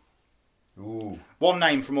champion? Ooh. One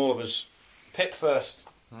name from all of us. Pip first.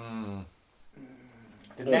 The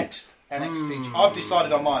next NXT. I've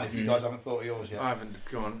decided on mine. If you guys haven't thought of yours yet, I haven't.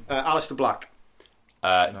 Go on. Aleister Black.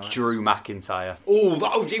 Drew McIntyre.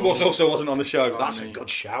 Oh, he wasn't on the show. That's a good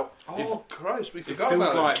shout. Oh, Christ, we It forgot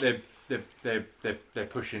feels about like they're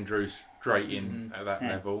pushing Drew straight in at that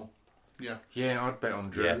level. Yeah. Yeah, I'd bet on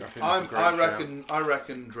Drew. Yeah. I think that's a great I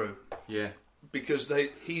reckon Drew. Yeah. Because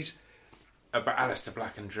he's... About Aleister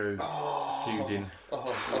Black and Drew feuding.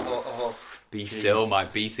 Be still my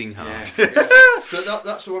beating heart. Yeah. But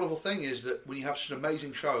that's the wonderful thing, is that when you have such an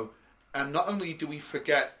amazing show, and not only do we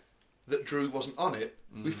forget that Drew wasn't on it,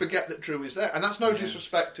 we forget that Drew is there. And that's no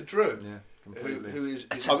disrespect to Drew. Yeah, completely. Who is...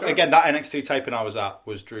 Again, that NXT taping I was at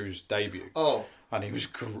was Drew's debut. Oh. And he was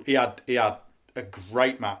he had a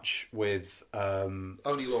great match with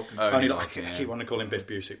Only Lorcan. I keep wanting to call him Biff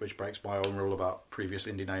Busick, which breaks my own rule about previous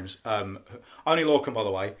indie names. Only Lorcan, by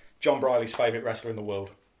the way, John Briley's favourite wrestler in the world.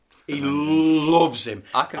 He loves him.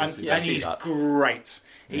 And he's great.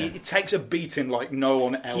 He takes a beating like no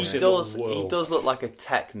one else in the world. He does look like a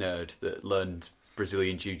tech nerd that learned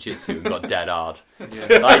Brazilian Jiu-Jitsu and got dead hard. Like, do you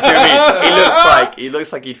know what I mean? He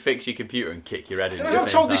looks like he'd fix your computer and kick your head in. I've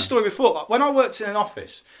told this story before. When I worked in an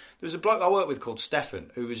office, there was a bloke I worked with called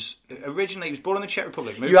Stefan, who was originally he was born in the Czech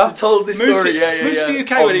Republic. You have told this story, moved to the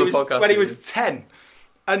UK when he was 10,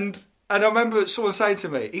 and I remember someone saying to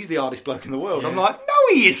me, "He's the hardest bloke in the world." I'm like,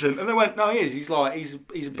 "No, he isn't." And they went, "No, he is.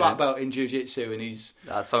 He's a black belt in jiu-jitsu, and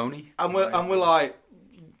that's only." And we're like,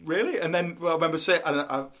 "Really?" And then I remember saying,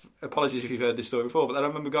 and apologies if you've heard this story before, but then I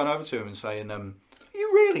remember going over to him and saying, "Are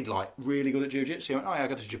you really good at jiu-jitsu?" He went, "Oh yeah, I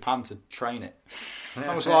go to Japan to train it."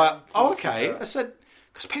 I was like, "Oh, okay." I said,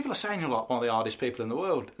 because people are saying you're like one of the hardest people in the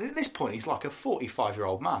world. And at this point, he's like a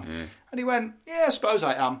 45-year-old man. Yeah. And he went, "Yeah, I suppose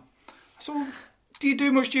I am." I said, "Well, do you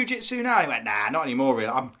do much jiu-jitsu now?" He went, "Nah, not anymore, really.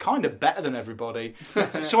 I'm kind of better than everybody."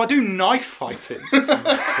 So I do knife fighting.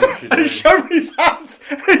 And he showed me his hands.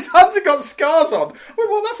 His hands have got scars on. I went,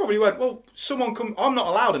 "Well, that's probably." He went, "Well, someone come... I'm not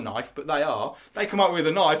allowed a knife, but they are. They come up with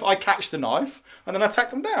a knife. I catch the knife, and then I take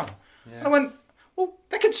them down." Yeah. And I went, "Well,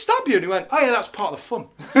 they could stab you." And he went, "Oh, yeah, that's part of the fun."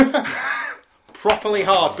 Properly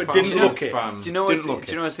hard, but didn't look it. Do you know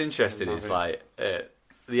what's interesting? It's like the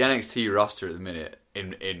NXT roster at the minute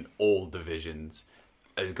in all divisions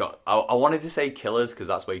has got. I wanted to say killers because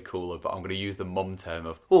that's way cooler, but I'm going to use the mum term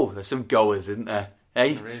of there's some goers, isn't there?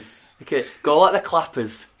 Hey, there is. Okay, go like the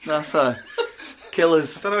clappers. That's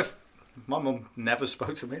killers. I don't know if my mum never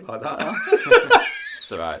spoke to me like that.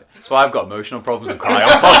 It's alright. That's why I've got emotional problems and cry on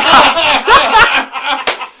podcasts.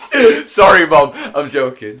 Sorry, Mum. I'm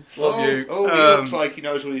joking. Love you. Oh, he looks like he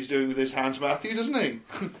knows what he's doing with his hands, Matthew, doesn't he?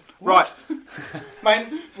 Right,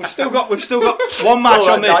 man. We've still got one match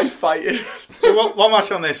on this. One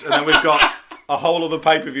match on this, and then we've got a whole other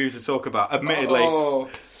pay-per-view to talk about. Admittedly,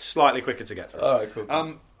 slightly quicker to get through. All right,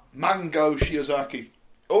 cool. Mango Shiozaki.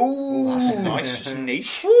 Oh, that's nice. That's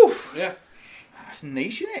niche. Woof. Yeah, that's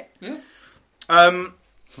niche, isn't it? Yeah.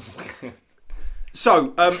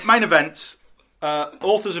 So, main event.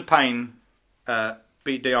 Authors of Pain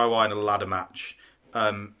beat DIY in a ladder match.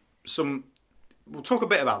 We'll talk a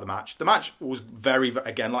bit about the match. The match was very,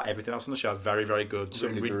 again, like everything else on the show, very, very good.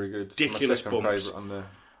 Some really very good. Ridiculous My bumps. favourite on the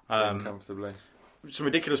comfortably. Some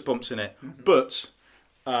ridiculous bumps in it, but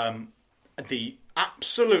the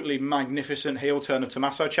absolutely magnificent heel turn of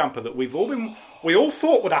Tommaso Ciampa that we all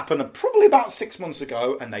thought would happen probably about 6 months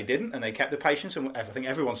ago, and they didn't, and they kept the patience, and I think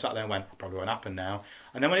everyone sat there and went, "Probably won't happen now."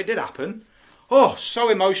 And then when it did happen, so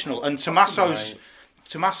emotional. And Tommaso's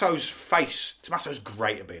face. Tommaso's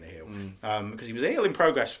great at being a heel because he was a heel in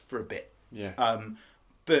progress for a bit. Yeah.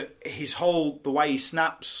 But the way he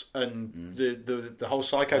snaps and the whole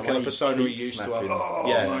psycho killer persona he used to have. Oh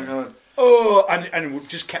my god. Oh, and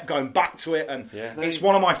just kept going back to it, and it's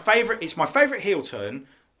one of my favourite. It's my favourite heel turn.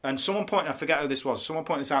 And I forget who this was. Someone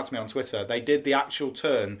pointed this out to me on Twitter. They did the actual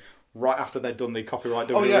turn right after they'd done the copyright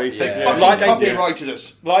WWE. Oh yeah, they copyrighted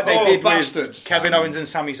us. Like they did bastards. with Kevin Owens and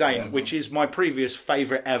Sami Zayn, which is my previous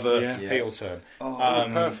favourite ever heel turn. It was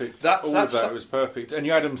perfect. That was perfect. And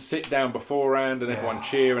you had them sit down beforehand and everyone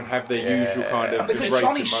cheer and have their usual kind of because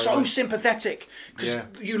Johnny's so sympathetic. Because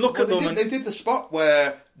you look at them they did the spot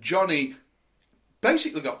where Johnny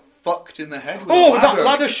basically got fucked in the head with that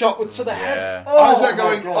ladder shot to the head. I was there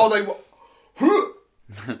going,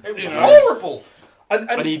 it was horrible.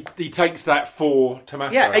 And he takes that for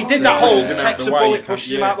Tommaso. Yeah, he did that whole takes the bullet,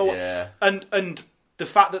 pushes him out the way. Yeah. And the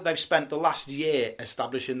fact that they've spent the last year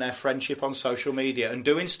establishing their friendship on social media and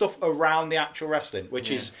doing stuff around the actual wrestling, which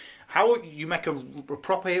is how you make a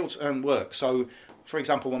proper heel turn work. So, for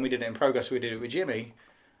example, when we did it in Progress, we did it with Jimmy,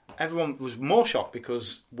 everyone was more shocked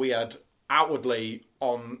because we had outwardly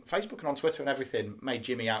on Facebook and on Twitter and everything made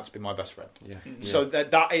Jimmy out to be my best friend. Yeah. So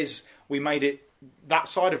that is, we made it, that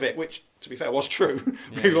side of it, which to be fair was true,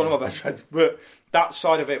 he was one of my best friends, but that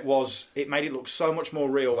side of it was, it made it look so much more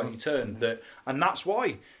real when he turned, that, and that's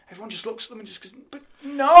why everyone just looks at them and just goes, but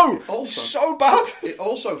no, it's so bad. It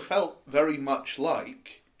also felt very much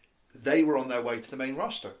like they were on their way to the main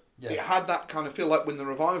roster. It had that kind of feel like when the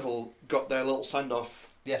Revival got their little send-off.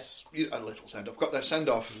 Yes. A little send-off. Got their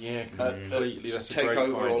send-off completely. to That's a take great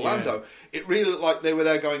over point, Orlando. yeah. It really looked like they were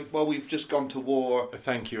there going, well, we've just gone to war.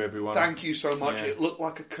 Thank you, everyone. Thank you so much. Yeah. It looked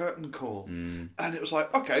like a curtain call. And it was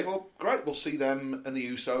like, okay, well, great. We'll see them and the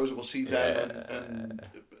Usos, and we'll see them and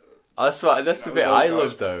That's the bit I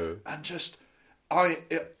love, though. And just,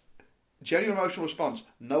 genuine emotional response,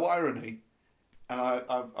 no irony, and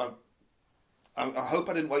I hope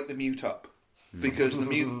I didn't wake the mute up, because the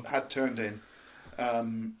mute had turned in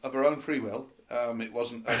of her own free will. It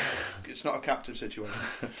wasn't. It's not a captive situation.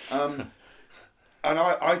 And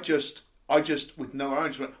I just with no irony,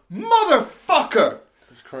 just went, motherfucker.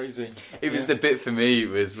 It's crazy. It was the bit for me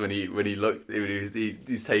was when he looked,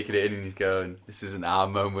 he's taking it in and he's going, "This isn't our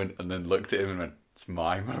moment," and then looked at him and went, "It's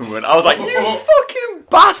my moment." I was like, "You fucking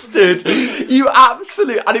bastard! You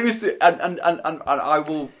absolute!" And it was, and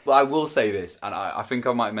I will say this, and I think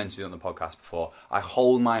I might have mentioned it on the podcast before. I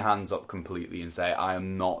hold my hands up completely and say I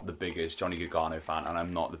am not the biggest Johnny Gargano fan, and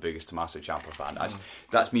I'm not the biggest Tommaso Ciampa fan.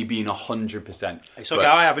 That's me being 100%. It's okay.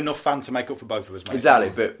 I have enough fan to make up for both of us, mate. Exactly,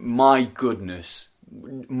 but my goodness,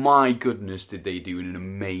 did they do an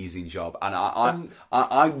amazing job, and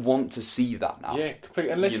I want to see that now. Yeah,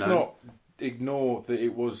 completely. And let's not ignore that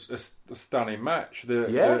it was a stunning match. The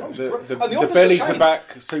belly to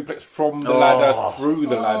back suplex from the ladder through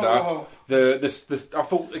the ladder. I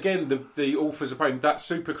thought again the authors are playing that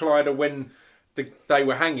super collider when they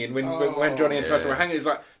were hanging when Johnny and Tommaso were hanging. It's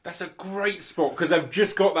like, that's a great spot because they've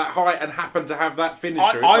just got that height and happen to have that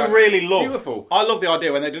finisher. I really love. Beautiful. I love the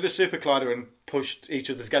idea when they did a super collider and pushed each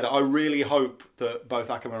other together. I really hope that both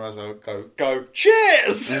Akam and Razzo go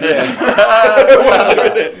cheers. Mazel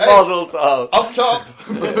tov. Up top.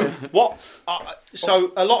 What?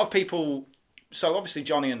 So a lot of people. So obviously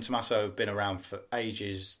Johnny and Tommaso have been around for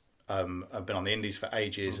ages. Have been on the Indies for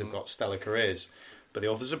ages. Have got stellar careers. But the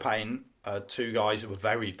Authors of Pain, two guys who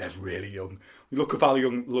they're really young. We look up how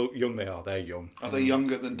young they are. They're young. Are they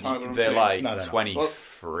younger than Tyler and They're Pete? like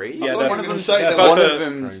 23. Yeah, one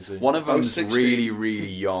of them's really, really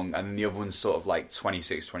young, and the other one's sort of like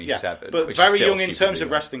 26, 27. Yeah, but which very is young in terms of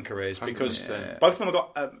wrestling careers, because both of them have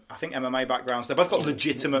got, I think, MMA backgrounds. They've both got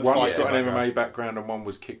legitimate One's fighting got an backgrounds. MMA background and one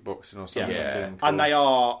was kickboxing or something. Yeah. And they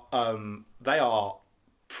are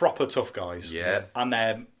proper tough guys. Yeah. And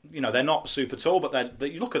they're not super tall, but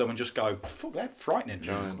you look at them and just go, fuck, they're frightening.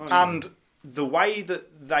 Giant. And the way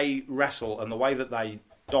that they wrestle and the way that they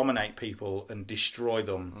dominate people and destroy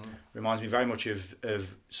them reminds me very much of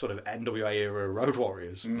sort of NWA era Road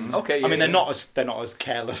Warriors. Okay, I mean, they're not as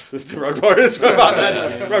careless as the Road Warriors were back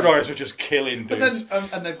then. Road Warriors were just killing dudes. But then,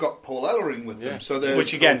 and they've got Paul Ellering with them, so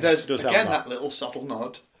there's does have that little subtle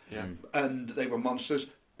nod. Yeah. And they were monsters.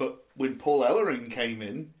 But when Paul Ellering came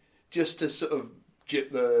in, just to sort of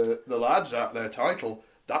jip the lads out their title,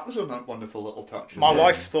 that was a wonderful little touch. My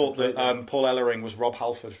wife thought that Paul Ellering was Rob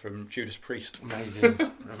Halford from Judas Priest. Amazing.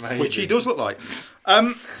 Which he does look like.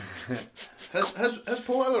 Has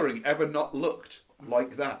Paul Ellering ever not looked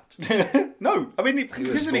like that? No. I mean,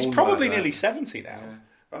 he's probably nearly 70 now.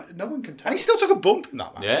 No one can tell. And he still took a bump in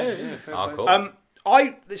that match. Yeah. Oh, cool.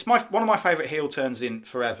 It's one of my favourite heel turns in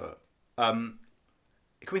forever.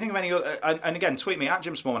 Can we think of any other... And again, tweet me at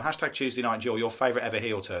Jim Smallman, #Tuesday Night Jaw, your favourite ever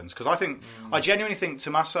heel turns. Because I genuinely think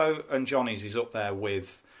Tommaso and Johnny's is up there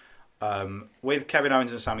with Kevin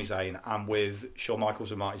Owens and Sami Zayn and with Shawn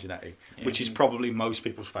Michaels and Marty Jannetty, which is probably most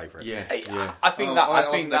people's favourite. Yeah. I think that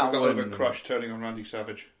I've never got one... over Crush turning on Randy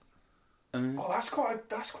Savage. Oh, that's quite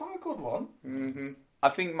a good one. Mm-hmm. I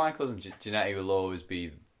think Michaels and Jannetty will always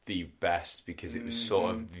be the best because it was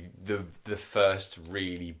sort of the first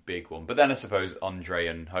really big one. But then I suppose Andre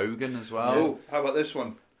and Hogan as well. Oh, how about this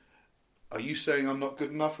one? Are you saying I'm not good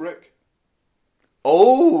enough, Rick?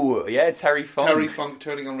 Oh, yeah, Terry Funk. Terry Funk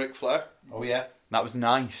turning on Ric Flair. Oh, yeah. That was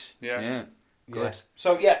nice. Yeah. Good.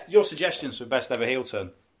 So, your suggestions for best ever heel turn.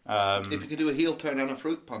 If you could do a heel turn and a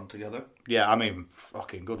fruit pun together. Yeah, I mean,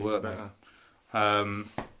 fucking good work, mate.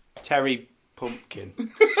 Terry Pumpkin.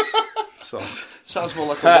 Sounds more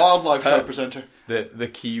like a wildlife show presenter. The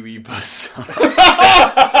Kiwi bus.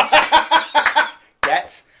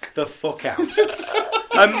 Get the fuck out.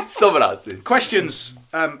 Someone had to. Questions,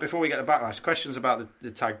 before we get to Backlash, questions about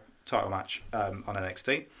the tag title match on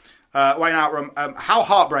NXT. Wayne Outram, how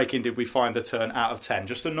heartbreaking did we find the turn out of 10?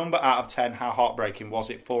 Just a number out of 10, how heartbreaking was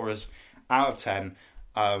it for us out of 10?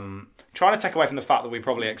 Trying to take away from the fact that we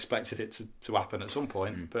probably expected it to happen at some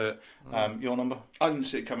point, but your number? I didn't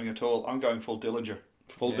see it coming at all. I'm going full Dillinger.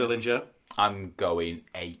 Full Dillinger? I'm going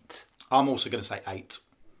 8. I'm also going to say 8.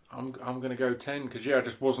 I'm going to go 10 because I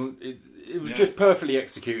just wasn't. It was just perfectly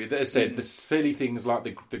executed. As I said, the silly things like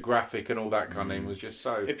the graphic and all that kind of thing was just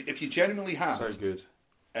so. If you genuinely had so good,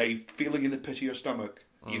 a feeling in the pit of your stomach,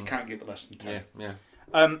 you can't give it less than 10. Yeah.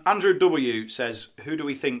 Andrew W says, "Who do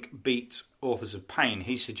we think beat Authors of Pain?"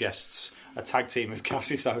 He suggests a tag team of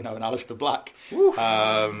Cassius Ohno and Aleister Black,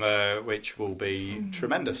 which will be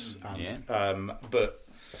tremendous. But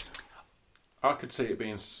I could see it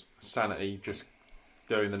being Sanity just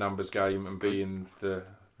doing the numbers game and being the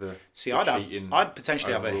cheating. I'd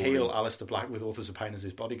potentially have a overruling. heel Aleister Black with Authors of Pain as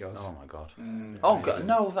his bodyguards. Oh my god! Oh god!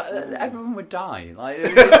 No, everyone would die. Like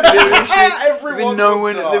there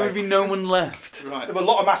would be no one left. Right. There were a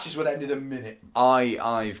lot of matches would end in a minute.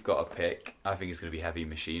 I've got a pick. I think it's going to be Heavy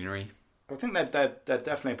Machinery. I think they're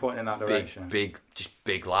definitely pointing in that direction. Big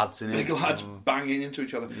lads in it. Big lads banging into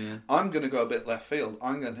each other. Yeah. I'm going to go a bit left field.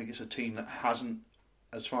 I'm going to think it's a team that hasn't,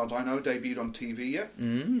 as far as I know, debuted on TV yet,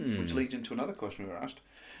 which leads into another question we were asked,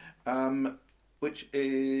 which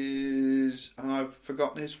is, and I've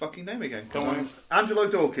forgotten his fucking name again. Come on. Angelo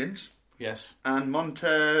Dawkins. Yes. And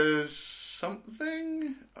Montez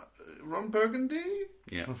something? Ron Burgundy?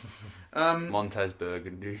 Yeah. Montez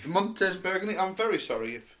Burgundy. Montez Burgundy. I'm very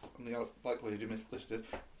sorry if on the likelihood you mislisted.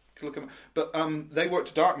 Look at, but they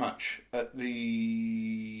worked a dark match at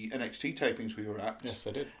the NXT tapings we were at. Yes,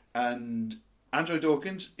 they did. And Angelo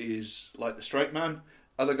Dawkins is like the straight man.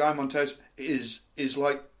 Other guy, Montez, is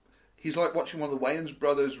like he's like watching one of the Wayans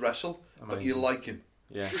brothers wrestle, but you like him.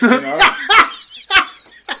 Yeah. You know?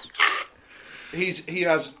 He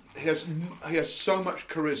has so much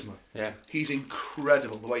charisma. Yeah. He's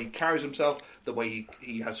incredible. The way he carries himself, the way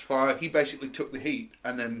he has fire. He basically took the heat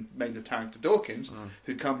and then made the tag to Dawkins,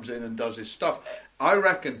 who comes in and does his stuff. I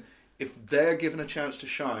reckon if they're given a chance to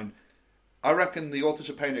shine, I reckon the Authors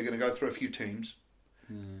of Pain are going to go through a few teams,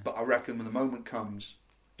 but I reckon when the moment comes,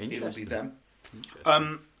 it'll be them.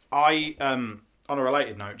 On a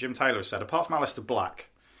related note, Jim Taylor said, apart from Aleister Black,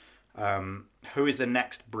 who is the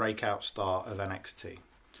next breakout star of NXT?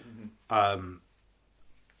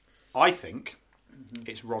 I think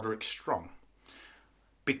it's Roderick Strong,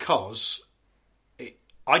 because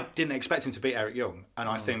I didn't expect him to beat Eric Young, and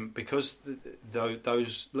I think because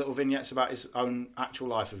those little vignettes about his own actual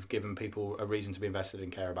life have given people a reason to be invested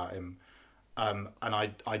and care about him, and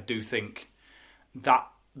I do think that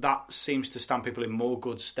seems to stand people in more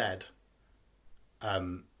good stead at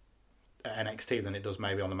NXT than it does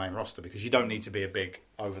maybe on the main roster, because you don't need to be a big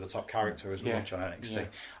over-the-top character as much on NXT. Yeah.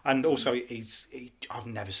 And also, I've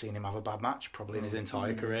never seen him have a bad match, probably in his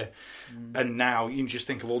entire career. And now you just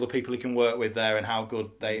think of all the people he can work with there and how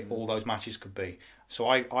good all those matches could be. So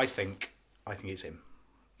I think it's him.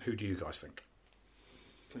 Who do you guys think?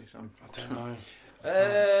 Please, I don't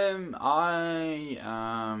know. I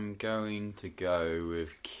am going to go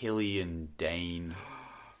with Killian Dane.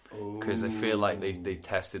 Because I feel like they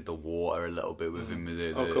tested the water a little bit with him with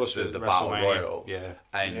the Battle Royal. Yeah.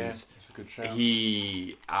 And it's a good shout.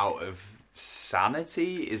 He, out of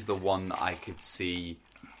Sanity, is the one that I could see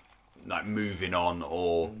like moving on,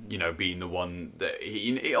 or being the one that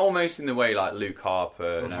he almost in the way like Luke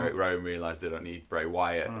Harper and Eric Rowan realised they don't need Bray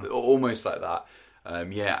Wyatt, almost like that. I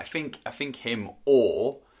think him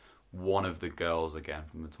or one of the girls again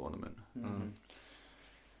from the tournament.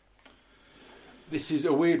 This is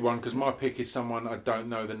a weird one because my pick is someone I don't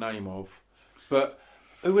know the name of. But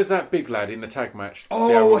who was that big lad in the tag match?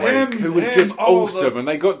 Oh, him! Who was just awesome, and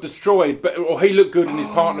they got destroyed. Or he looked good and his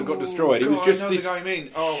partner got destroyed. It was just this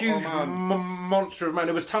huge monster of man.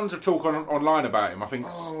 There was tons of talk online about him. I think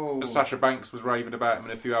Sasha Banks was raving about him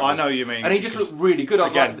and a few others. I know you mean. And he just looked really good. I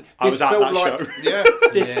was at that show.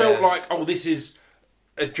 This felt like, this is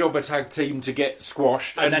a jobber tag team to get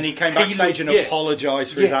squashed, and then he came backstage and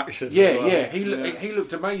apologised for his actions. He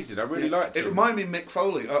looked amazing. I really liked him. It reminded me of Mick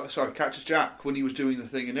Foley, Cactus Jack, when he was doing the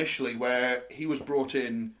thing initially where he was brought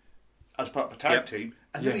in as part of a tag team,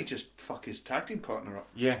 and then he just fucked his tag team partner up.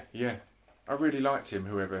 Yeah. I really liked him,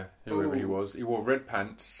 whoever he was. He wore red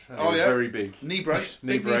pants. He was very big. Knee brace.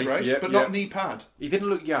 Knee brace, but not knee pad. He didn't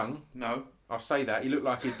look young. No. I'll say that. He looked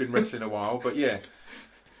like he'd been wrestling a while, but yeah.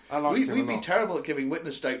 We'd be terrible at giving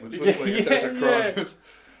witness statements, wouldn't we, if there's a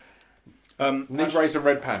crime? Knee brace and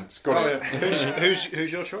red pants. Got it. Yeah.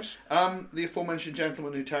 Who's your choice? The aforementioned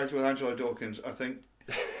gentleman who tags with Angelo Dawkins, I think.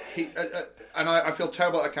 He and I feel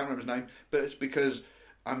terrible I can't remember his name, but it's because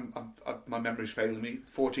My memory's failing me.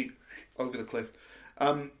 40 over the cliff.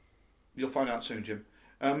 You'll find out soon, Jim.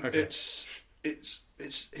 Okay. It's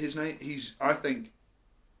his name. I think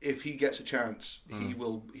if he gets a chance, he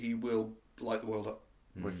will light the world up.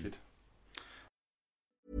 Wicked.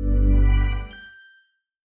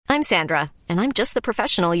 I'm Sandra, and I'm just the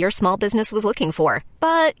professional your small business was looking for.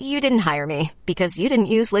 But you didn't hire me because you didn't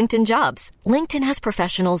use LinkedIn Jobs. LinkedIn has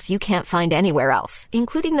professionals you can't find anywhere else,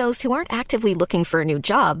 including those who aren't actively looking for a new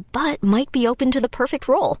job, but might be open to the perfect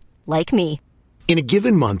role, like me. In a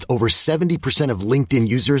given month, over 70% of LinkedIn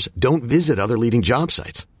users don't visit other leading job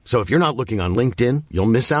sites. So if you're not looking on LinkedIn, you'll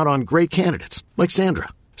miss out on great candidates like Sandra.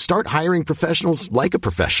 Start hiring professionals like a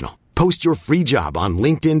professional. Post your free job on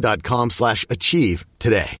linkedin.com/achieve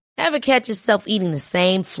today. Ever catch yourself eating the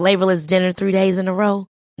same flavorless dinner 3 days in a row?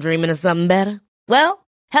 Dreaming of something better? Well,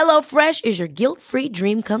 HelloFresh is your guilt-free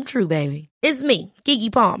dream come true, baby. It's me,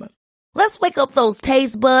 Keke Palmer. Let's wake up those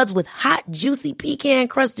taste buds with hot, juicy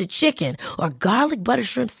pecan-crusted chicken or garlic butter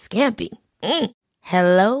shrimp scampi.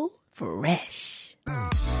 Hello Fresh.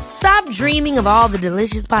 Stop dreaming of all the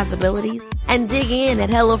delicious possibilities and dig in at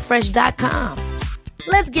HelloFresh.com.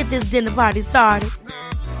 Let's get this dinner party started.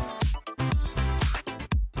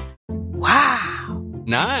 Wow.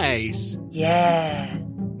 Nice. Yeah.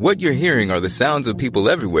 What you're hearing are the sounds of people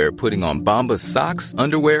everywhere putting on Bombas socks,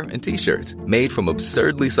 underwear, and T-shirts made from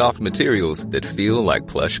absurdly soft materials that feel like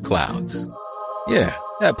plush clouds. Yeah,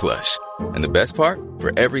 that plush. And the best part?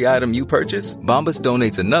 For every item you purchase, Bombas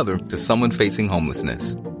donates another to someone facing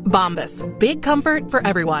homelessness. Bombas. Big comfort for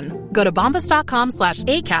everyone. Go to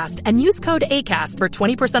bombas.com/ACAST and use code ACAST for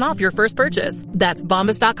 20% off your first purchase. That's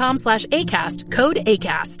bombas.com/ACAST. Code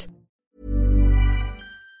ACAST.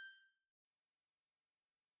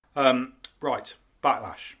 Right,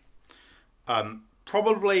 Backlash.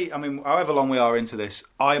 Probably, I mean, however long we are into this,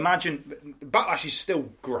 I imagine Backlash is still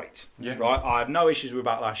great. Yeah. Right? I have no issues with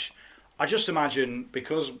Backlash. I just imagine,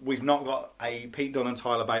 because we've not got a Pete Dunne and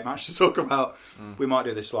Tyler Bate match to talk about, we might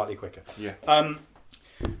do this slightly quicker. Yeah.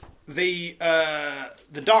 The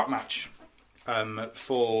dark match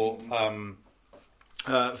for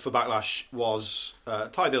Backlash was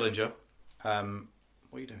Ty Dillinger.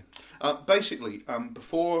 What are you doing? Basically,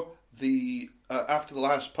 before after the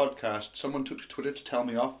last podcast, someone took to Twitter to tell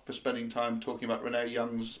me off for spending time talking about Renee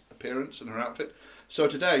Young's appearance and her outfit. So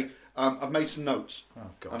today, I've made some notes. Oh,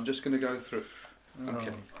 God. I'm just going to go through.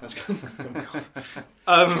 Okay, let's go. She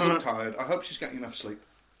God. looked tired. I hope she's getting enough sleep.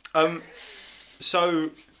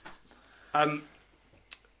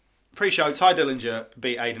 Pre-show, Ty Dillinger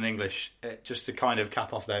beat Aiden English just to kind of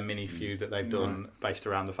cap off their mini feud that they've done based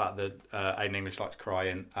around the fact that Aiden English likes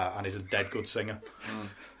crying and is a dead good singer.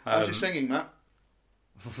 How's she singing, Matt?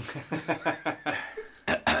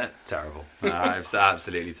 Terrible. It's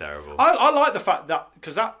absolutely terrible. I like the fact that,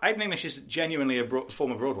 because that Aiden English is genuinely a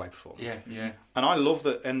former Broadway performer. Yeah. And I love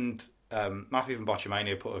that. And Matthew from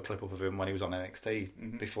Botchamania put a clip up of him when he was on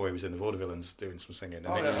NXT before he was in the Vaudevillains doing some singing.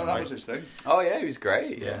 Oh, yeah, that was his thing. Oh yeah, he was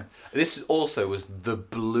great. Yeah. This also was the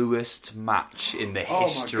bluest match in the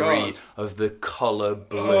history of the colour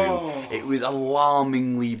blue. Oh. It was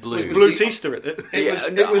alarmingly blue. Was Blue Teaster at it?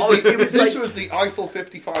 This was the Eiffel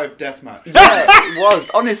 55 death match. Yeah, it was.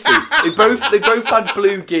 Honestly, they both had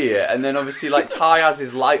blue gear, and then obviously like Ty has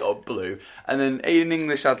his light up blue, and then Aiden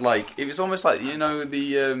English had it was almost like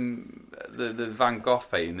the Van Gogh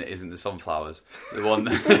painting that isn't the sunflowers, the one.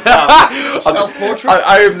 Self-portrait.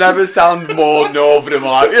 I have never sounded more northern.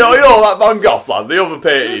 Like you know that Van Gogh lad, the other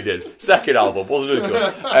painting he did, second album wasn't as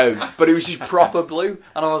good, but it was just proper blue,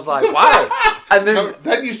 and I was like, wow. And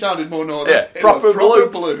then you sounded more northern. Yeah, proper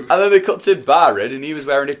blue. And then they cut to Barrett, and he was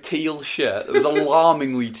wearing a teal shirt that was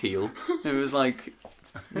alarmingly teal. It was like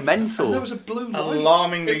mental. And there was a blue light.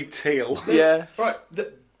 Alarmingly teal. Yeah. Right.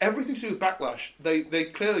 Everything to do with Backlash, they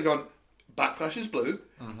clearly gone, Backlash is blue.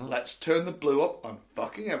 Let's turn the blue up on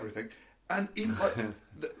fucking everything. And even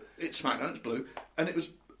it's SmackDown, it's blue, and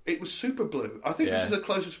it was super blue. I think this is the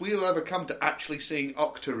closest we'll ever come to actually seeing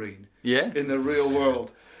Octarine in the real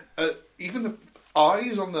world. Even the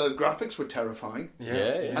eyes on the graphics were terrifying.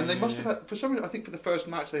 And they must have had, for some reason, I think for the first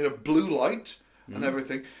match, they had a blue light and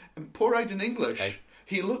everything. And poor Aiden English,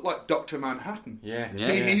 he looked like Dr. Manhattan.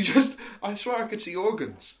 He just, I swear I could see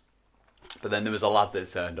organs. But then there was a lad that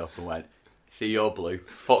turned up and went, see your blue,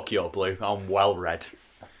 fuck your blue, I'm well red.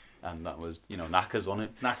 And that was, Knackers, wasn't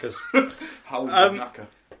it? Knackers. How was Knacker?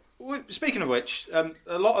 Speaking of which, a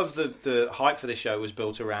lot of the hype for this show was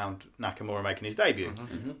built around Nakamura making his debut.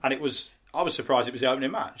 And I was surprised it was the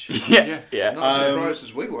opening match. Yeah. Not as surprised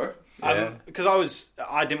as we were. Because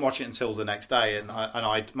I didn't watch it until the next day, and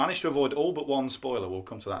I managed to avoid all but one spoiler. We'll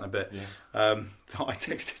come to that in a bit. Yeah. I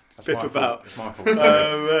texted Pip about. It's my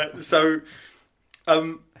fault. So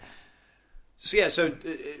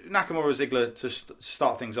Nakamura Ziggler to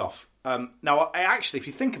start things off. Now, actually, if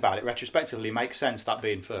you think about it retrospectively, it makes sense that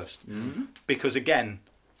being first, because again,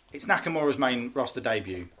 it's Nakamura's main roster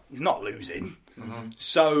debut. He's not losing.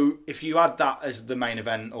 So if you add that as the main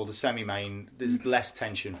event or the semi-main, there's less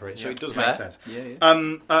tension for it. So it does make sense. Yeah.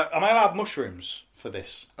 Am I allowed mushrooms for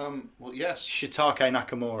this? Well, yes. Shiitake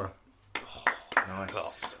Nakamura.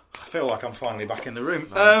 Nice. I feel like I'm finally back in the room.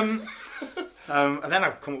 Nice. And then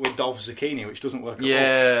I've come up with Dolph Zucchini, which doesn't work at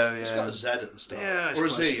all. It's got a Z at the start. Yeah, or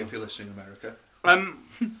a Z if you're listening in America.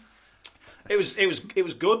 It was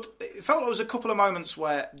good. It felt like there was a couple of moments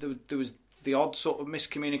where there was the odd sort of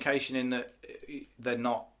miscommunication in that they're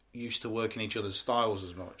not used to working each other's styles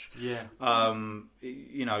as much. Yeah.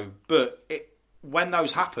 But when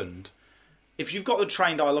those happened, if you've got the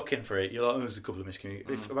trained eye looking for it, you're like, there's a couple of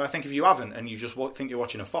miscommunications. But I think if you haven't and you just think you're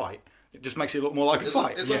watching a fight, it just makes it look more like a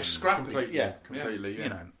fight. It looks scrappy. Completely.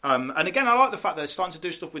 And again, I like the fact that they're starting to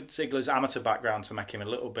do stuff with Ziggler's amateur background to make him a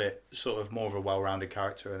little bit sort of more of a well-rounded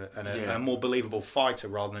character and a more believable fighter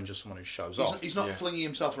rather than just someone who shows off. He's not flinging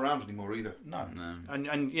himself around anymore either. No.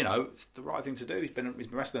 And it's the right thing to do. He's been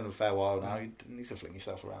wrestling a fair while now. He doesn't need to fling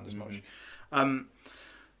himself around as much.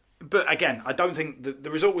 But again, I don't think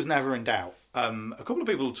the result was never in doubt. A couple of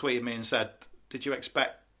people tweeted me and said, "Did you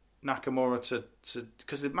expect Nakamura to?"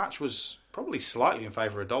 Because the match was probably slightly in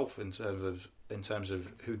favour of Dolph in terms of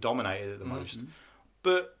who dominated it the most.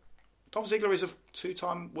 But Dolph Ziggler is a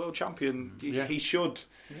 2-time world champion. He should.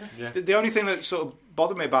 Yeah. The only thing that sort of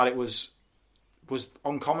bothered me about it was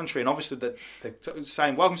on commentary, and obviously they're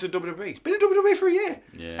saying, "Welcome to WWE." He's been in WWE for a year.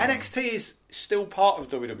 Yeah. NXT is still part of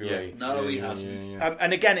WWE. Yeah. No, he hasn't. Yeah.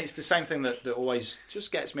 And again, it's the same thing that always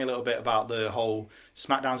just gets me a little bit about the whole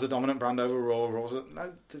SmackDown's the dominant brand over Raw.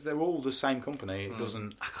 No, they're all the same company. It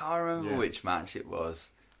doesn't. I can't remember which match it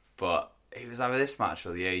was, but it was either this match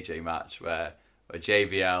or the AJ match where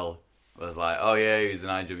JBL was like, "Oh yeah, he was an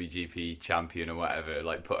IWGP champion or whatever,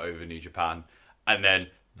 like put over New Japan," and then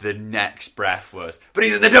the next breath was, "But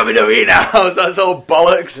he's in the WWE now," so that's all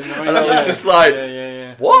bollocks. And I was just like,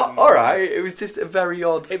 what? Alright. It was just a very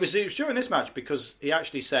odd... It was during this match because he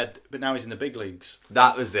actually said, but now he's in the big leagues.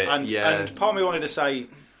 That was it, And part of me wanted to say,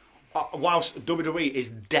 whilst WWE is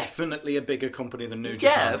definitely a bigger company than New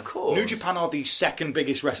Japan. Yeah, of course. New Japan are the second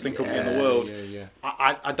biggest wrestling company in the world.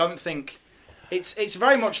 I don't think... It's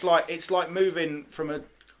very much like... It's like moving from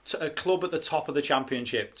a club at the top of the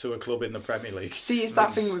championship to a club in the Premier League. See, it's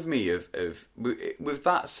that thing with me of with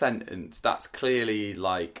that sentence. That's clearly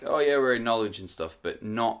like, oh yeah, we're acknowledging stuff, but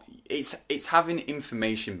not. It's having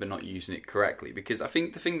information but not using it correctly. Because I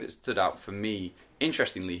think the thing that stood out for me,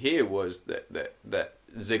 interestingly, here was that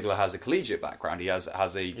Ziggler has a collegiate background. He has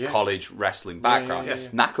a college wrestling background. Yes.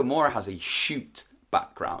 Nakamura has a shoot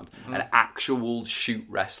background, an actual shoot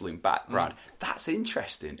wrestling background. That's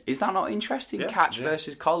interesting. Is that not interesting? Catch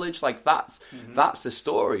versus college, like that's the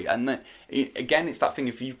story. And again, it's that thing.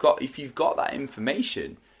 If you've got that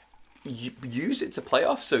information, you use it to play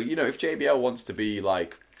off. So if JBL wants to be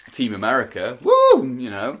like Team America,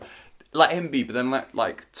 woo, let him be. But then let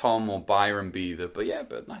like Tom or Byron be but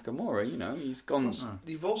Nakamura, he's gone.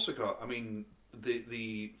 You've also got,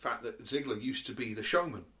 the fact that Ziggler used to be the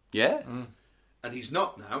showman. Yeah. And he's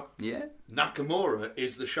not now. Yeah. Nakamura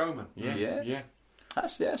is the showman. Yeah.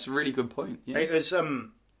 That's a really good point. Yeah. It was,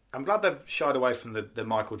 I'm glad they've shied away from the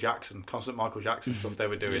Michael Jackson, constant Michael Jackson stuff they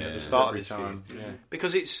were doing at the start of this feud. Yeah.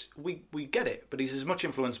 Because we get it, but he's as much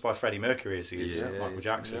influenced by Freddie Mercury as he is Michael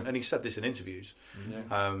Jackson. Yeah. And he said this in interviews. Yeah.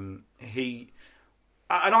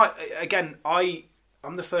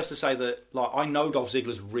 I'm the first to say that, like, I know Dolph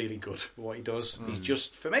Ziggler's really good at what he does. He's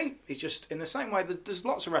just, for me, he's just in the same way that there's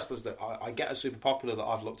lots of wrestlers that I get are super popular that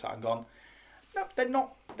I've looked at and gone, no,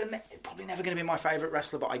 they're probably never going to be my favourite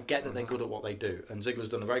wrestler, but I get that they're good at what they do. And Ziggler's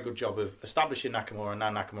done a very good job of establishing Nakamura, and now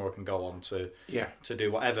Nakamura can go on to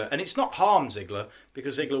do whatever. And it's not harm Ziggler,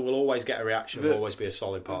 because Ziggler will always get a reaction, will always be a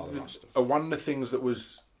solid part of the roster. One of the things that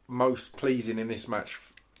was most pleasing in this match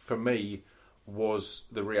for me was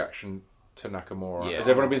the reaction to Nakamura. As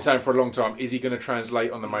everyone has been saying for a long time, is he going to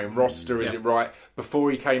translate on the main roster? Is it right? Before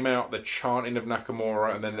he came out, the chanting of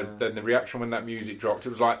Nakamura, and then the reaction when that music dropped, it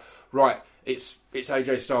was like, right, it's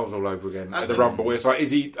AJ Styles all over again at the Rumble. It's like,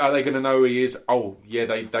 are they going to know who he is? Oh, yeah,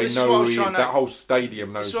 they know who he is. That whole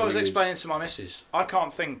stadium knows who he is. So I was explaining to my missus, I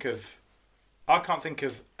can't think of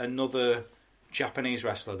another Japanese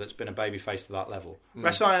wrestler that's been a babyface to that level.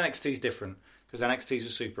 Wrestling on NXT is different. because NXT is a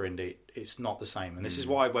super indie. It's not the same, and this is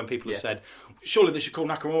why when people have said, "Surely they should call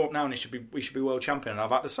Nakamura up now, and we should be world champion," and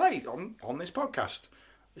I've had to say on this podcast,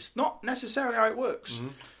 it's not necessarily how it works.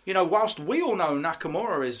 You know, whilst we all know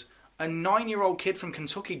Nakamura is, a 9-year-old kid from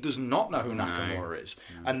Kentucky does not know who Nakamura is,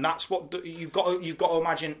 and that's what you've got to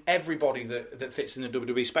imagine. Everybody that fits in the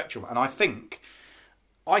WWE spectrum, and I think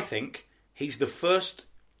he's the first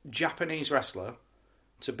Japanese wrestler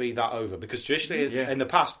to be that over, because traditionally in the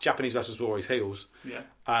past Japanese wrestlers were always heels.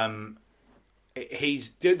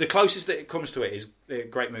 He's the closest that it comes to it is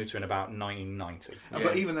Great Muta in about 1990.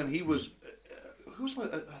 But even then, he was.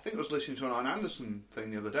 I think I was listening to an Arn Anderson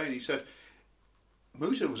thing the other day, and he said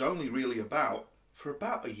Muta was only really for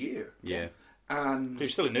about a year. Yeah. And he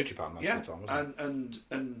was still in New Japan most of the time, wasn't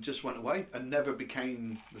he? And just went away and never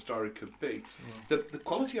became the star he could be. The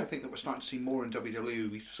quality I think that we're starting to see more in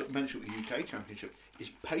WWE, we sort of mentioned with the UK Championship, is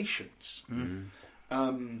patience.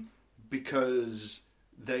 Because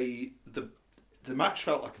the match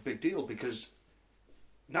felt like a big deal, because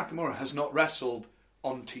Nakamura has not wrestled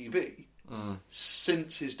on TV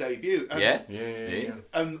since his debut. And,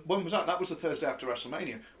 and when was that? That was the Thursday after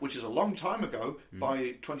WrestleMania, which is a long time ago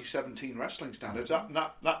by 2017 wrestling standards.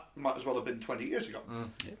 That might as well have been 20 years ago.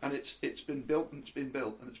 And it's been built, and it's been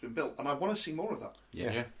built, and it's been built. And I want to see more of that.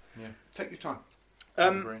 Take your time.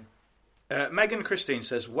 Megan Christine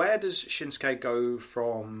says, where does Shinsuke go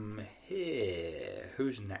from here?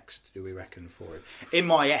 Who's next, do we reckon, for him? In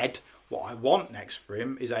my head, what I want next for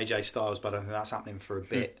him is AJ Styles, but I don't think that's happening for a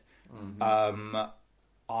bit. Because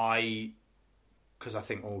I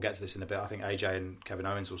think we'll get to this in a bit. I think AJ and Kevin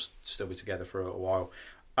Owens will still be together for a while.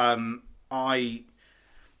 I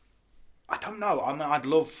don't know. I mean, I'd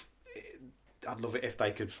love it if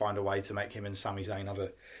they could find a way to make him and Sami Zayn have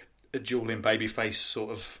a dueling babyface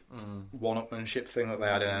sort of one-upmanship thing that they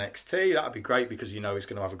had in NXT. That'd be great, because you know it's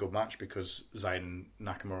going to have a good match, because Zayn and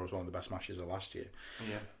Nakamura was one of the best matches of last year.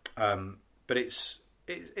 But it's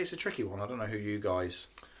a tricky one. I don't know who you guys.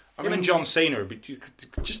 Him and John Cena, but you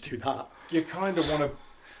could just do that. You kind of want to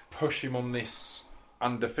push him on this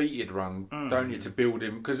undefeated run, don't you, to build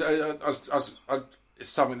him? Because it's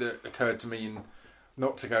something that occurred to me, and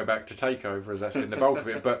not to go back to TakeOver, as that's been the bulk of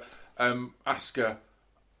it, but Asuka,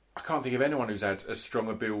 I can't think of anyone who's had as strong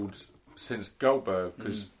a build since Goldberg,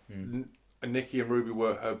 because Nikki and Ruby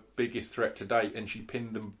were her biggest threat to date, and she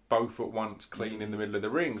pinned them both at once clean in the middle of the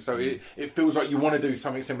ring. So it feels like you want to do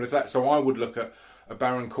something similar to that. So I would look at a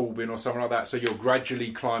Baron Corbin or something like that. So you're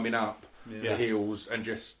gradually climbing up the heels, and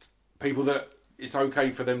just people that it's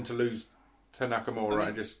okay for them to lose to Nakamura,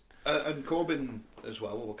 and just... and Corbin as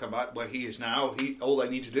well, we'll come back where he is now. All they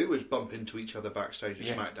need to do is bump into each other backstage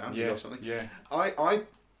at SmackDown or something.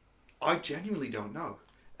 I genuinely don't know,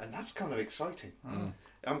 and that's kind of exciting.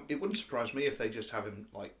 It wouldn't surprise me if they just have him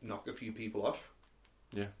knock a few people off.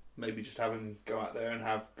 Maybe just have him go out there and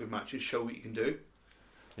have good matches, show what you can do.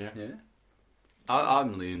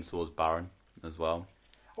 I'm leaning towards Baron as well.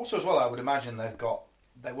 Also, as well, I would imagine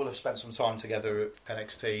they will have spent some time together at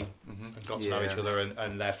NXT and got to know each other,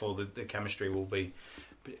 and therefore the chemistry will be.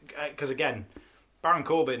 Because again, Baron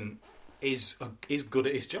Corbin is good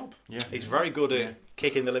at his job. He's very good at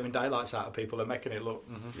kicking the living daylights out of people and making it look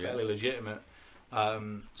fairly legitimate.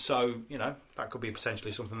 So that could be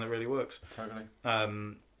potentially something that really works. Totally.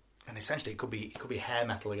 And essentially, it could be hair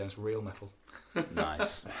metal against real metal.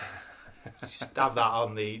 Nice. Just have that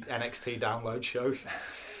on the NXT download shows.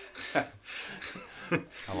 I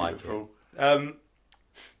like it.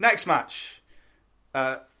 Next match,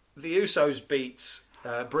 the Usos beat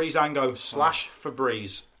Breezango /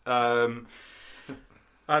 Febreze.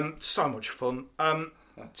 So much fun.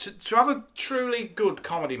 To have a truly good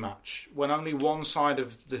comedy match when only one side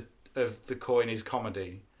of the coin is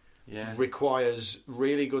comedy requires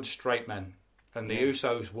really good straight men, and the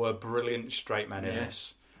Usos were brilliant straight men in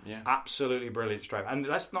this. Absolutely brilliant straight men. And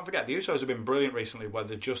let's not forget, the Usos have been brilliant recently, where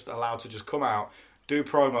they're just allowed to just come out, do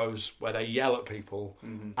promos where they yell at people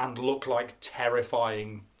and look like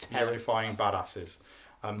terrifying badasses,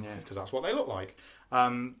 because that's what they look like. I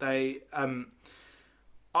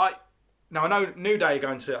know New Day are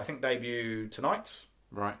going to, I think, debut tonight,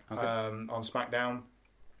 right? Okay. On SmackDown.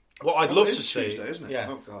 What I'd love to see, Tuesday, isn't it? Yeah.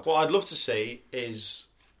 Oh, God. What I'd love to see is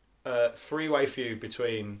a three-way feud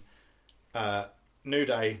between New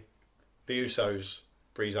Day, the Usos,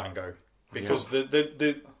 Breezango, because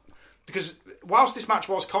because whilst this match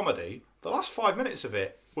was comedy, the last 5 minutes of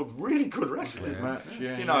it were really good wrestling.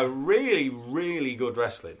 Really, really good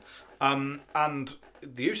wrestling. And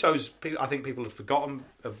the Usos, I think people had forgotten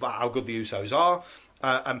about how good the Usos are,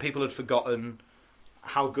 and people had forgotten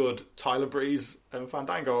how good Tyler Breeze and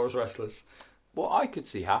Fandango are as wrestlers. what I could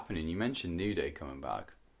see happening, you mentioned New Day coming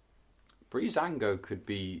back. Breezango could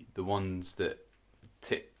be the ones that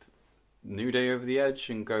tip New Day over the edge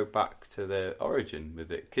and go back to their origin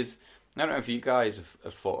with it. Because I don't know if you guys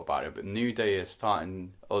have thought about it, but New Day are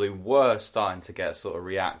starting, or they were starting to get sort of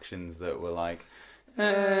reactions that were like,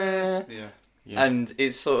 Yeah. And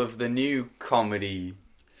it's sort of the new comedy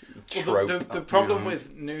trope. Well, the problem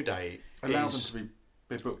with New Day allow is... them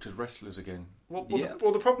to be booked as wrestlers again. Well,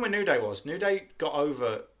 the problem with New Day was New Day got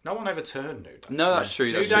over. No one ever turned New Day. No, that's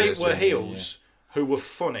true. New Day were heels who were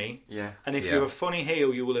funny. Yeah. And if you're a funny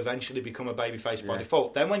heel, you will eventually become a babyface by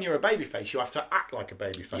default. Then when you're a babyface, you have to act like a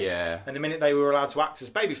babyface. Yeah. And the minute they were allowed to act as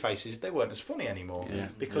babyfaces, they weren't as funny anymore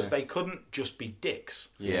because they couldn't just be dicks.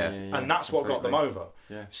 And that's what got them over.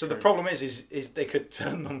 Yeah, so the problem is they could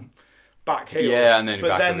turn them back heel. Yeah, and then but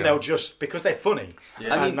back then again. they'll just because they're funny.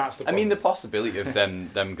 Yeah. And that's the problem. I mean, the possibility of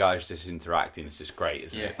them guys just interacting is just great,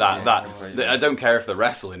 isn't it? I don't care if they're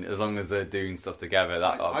wrestling as long as they're doing stuff together.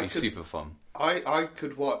 That'll be super fun. I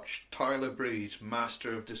could watch Tyler Breeze,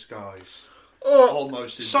 Master of Disguise,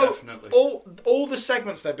 almost indefinitely. All the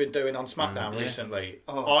segments they've been doing on SmackDown recently,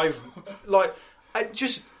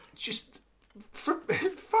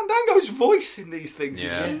 Fandango's voice in these things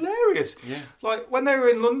is hilarious. Yeah. Like when they were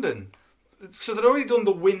in London, so they'd already done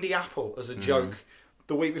the Windy Apple as a joke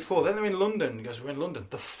the week before. Then they're in London. He goes, "We're in London.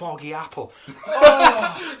 The Foggy Apple."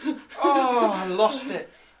 I lost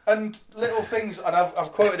it. And little things, and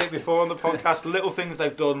I've quoted it before on the podcast. Little things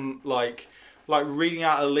they've done, like reading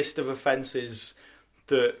out a list of offences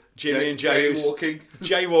that Jimmy and Jay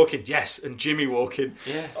jaywalking, yes, and Jimmy walking.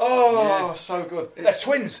 Yeah. So good. They're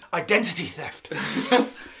twins. Identity theft.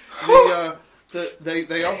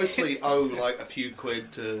 They obviously owe like a few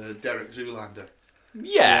quid to Derek Zoolander.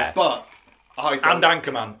 Yeah, but and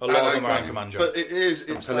Anchorman. A lot of them are Anchorman jokes. But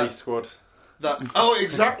it's Police Squad.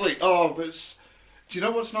 Exactly. But do you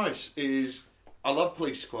know what's nice is I love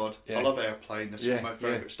Police Squad. Yeah. I love Airplane. That's some of my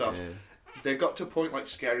favourite stuff. Yeah. They got to a point like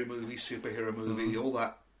Scary Movie, Superhero Movie, all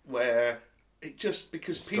that, where it just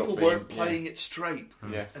because people weren't playing it straight.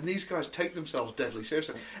 Yeah. And these guys take themselves deadly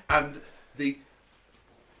seriously. And the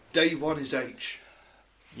Day One is H.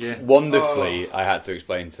 Yeah. Wonderfully, I had to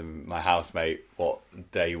explain to my housemate what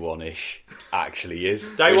Day One-ish actually is.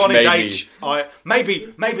 Day One is H.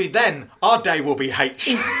 Maybe then our day will be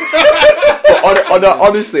H.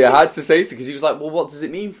 Honestly, I had to say to him because he was like, "Well, what does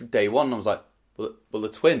it mean for Day One?" And I was like, "Well, the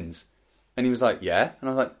twins." And he was like, "Yeah." And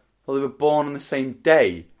I was like, "Well, they were born on the same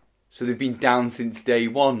day, so they've been down since day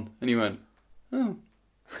one." And he went, "Oh,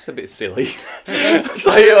 it's a bit silly." It's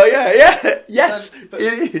like, "Oh yeah, yes,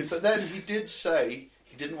 it is." But then he did say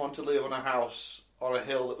he didn't want to live on a house on a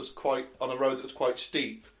hill that was on a road that was quite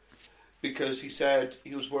steep because he said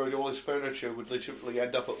he was worried all his furniture would literally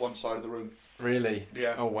end up at one side of the room. Really?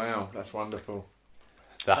 Yeah. Oh wow, that's wonderful.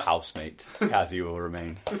 The housemate, as he will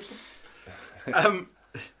remain.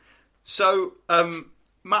 So,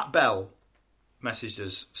 Matt Bell messaged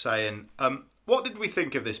us saying, what did we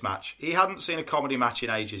think of this match? He hadn't seen a comedy match in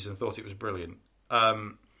ages and thought it was brilliant.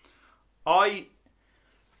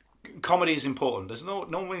 Comedy is important. There's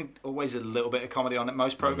normally always a little bit of comedy on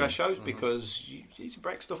most Progress shows because you need to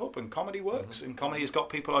break stuff up and comedy works and comedy has got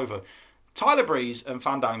people over. Tyler Breeze and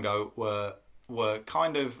Fandango were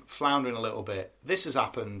kind of floundering a little bit. This has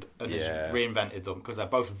happened and has reinvented them because they're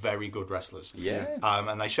both very good wrestlers. Yeah.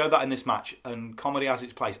 And they showed that in this match, and comedy has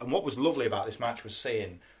its place. And what was lovely about this match was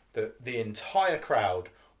seeing that the entire crowd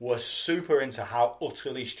was super into how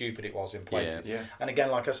utterly stupid it was in places. Yeah. And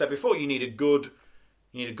again, like I said before, you need a good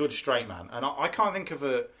straight man. And I can't think of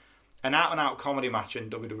an out-and-out comedy match in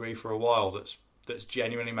WWE for a while that's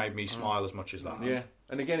genuinely made me smile as much as that. Yeah.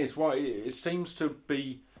 And again, it's why it seems to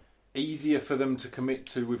be easier for them to commit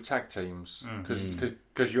to with tag teams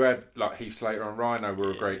because you had like Heath Slater and Rhino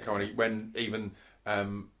were a great comedy when even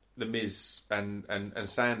the Miz and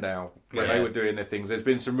Sandow when they were doing their things. There's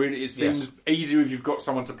been some really it seems easier if you've got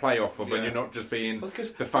someone to play off of and you're not just being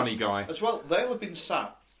the funny guy as well. They'll have been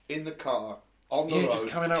sat in the car on the road just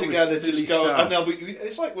coming out together, with just going, stuff. and they'll be.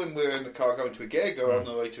 It's like when we're in the car going to a gig or on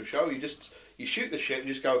the way to a show. You shoot the shit and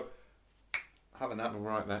just go having that. All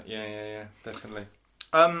right, that definitely.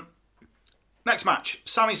 Next match,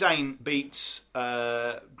 Sami Zayn beats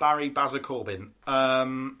Barry Bazza Corbin.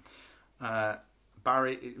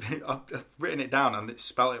 Barry, I've written it down and it's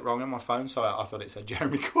spelled it wrong on my phone, so I thought it said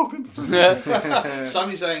Jeremy Corbyn.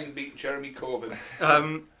 Sami Zayn beat Jeremy Corbyn.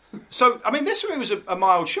 So, I mean, this for me was a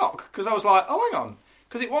mild shock because I was like, oh, hang on.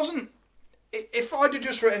 Because it wasn't... If I'd have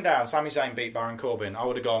just written down Sami Zayn beat Baron Corbin, I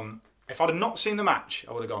would have gone... If I'd have not seen the match,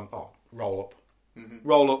 I would have gone, roll up. Mm-hmm.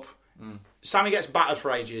 Roll up. Sami gets battered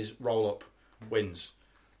for ages, roll up, wins.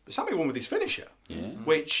 But Sammy won with his finisher,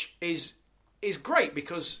 which is great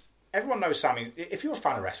because everyone knows Sammy. If you're a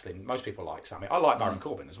fan of wrestling, most people like Sammy. I like Baron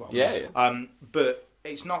Corbin as well. But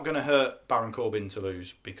it's not going to hurt Baron Corbin to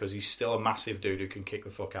lose because he's still a massive dude who can kick the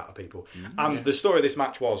fuck out of people. And the story of this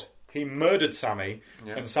match was he murdered Sammy,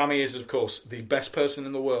 and Sammy is, of course, the best person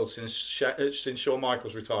in the world since Shawn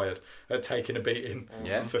Michaels retired at taking a beating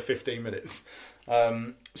for 15 minutes.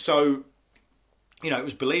 So, it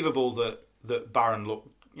was believable that Baron looked,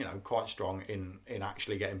 quite strong in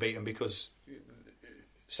actually getting beaten because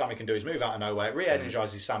Sammy can do his move out of nowhere. It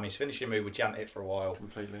re-energises Sammy's finishing move, which he hadn't hit for a while.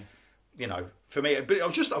 Completely. For me, but I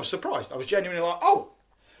was surprised. I was genuinely like, oh,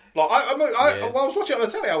 while I was watching it on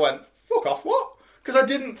the telly, I went, fuck off, what? Because I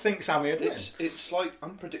didn't think Sammy had win. It's like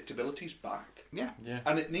unpredictability's back. Yeah.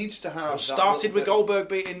 And it needs to have. Started with Goldberg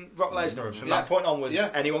beating Brock Lesnar, and from that point onwards,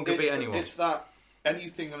 anyone could beat anyone. It's that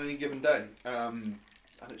anything on any given day, and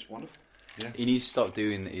it's wonderful. Yeah. He needs to stop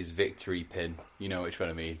doing his victory pin. You know which one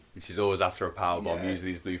I mean. Which is always after a powerbomb,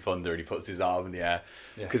 usually his Blue Thunder, and he puts his arm in the air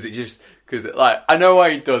because I know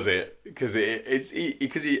why he does it because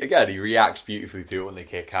he reacts beautifully to it when they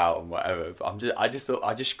kick out and whatever. But I just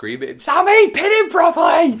scream at him, Sammy, pin him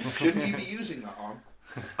properly. Shouldn't you be using that arm?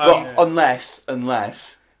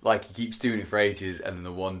 Unless like he keeps doing it for ages, and then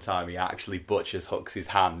the one time he actually hooks his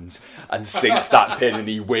hands and sinks that pin and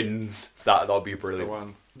he wins. That'll be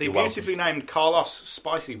brilliant. The beautifully named Carlos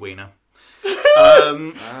Spicy Wiener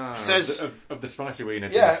says of the Spicy Wiener,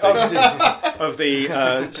 of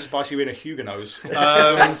the Spicy Wiener Huguenots,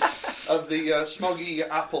 of the smoggy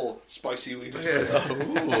apple Spicy Wiener.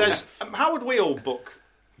 Says, how would we all book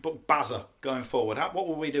Bazza going forward? What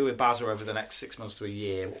will we do with Bazza over the next 6 months to a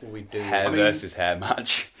year? What will we do? Hair versus hair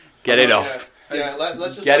match. Get it off.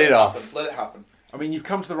 Let's just get it off. Let it happen. I mean, you've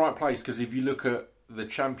come to the right place because if you look at the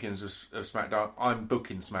champions of SmackDown, I'm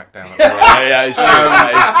booking SmackDown. It's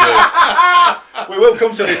true. We will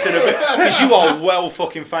come to this in a bit because you are well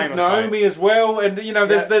fucking famous. Naomi as well, and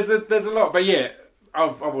there's a lot. But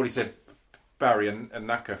I've already said Barry and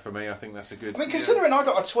Naka for me. I think that's a good. I mean, considering I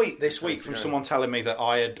got a tweet this week from someone telling me that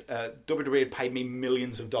WWE had paid me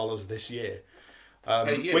millions of dollars this year.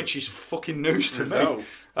 Which is fucking news to me.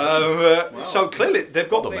 So clearly they've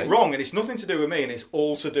got it wrong, and it's nothing to do with me, and it's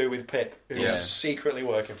all to do with Pip, who's secretly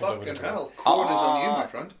working for WWE. Fucking hell, corn is on you, my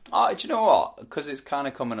friend. Do you know what? Because it's kind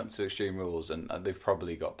of coming up to Extreme Rules, and they've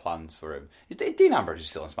probably got plans for him. Dean Ambrose is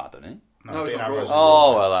still on SmackDown, isn't he? No, he's not Raw.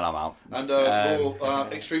 Oh, well, then I'm out. And Raw,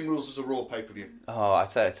 Extreme Rules is a Raw pay-per-view. Oh, I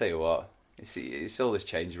tell you what. It's all this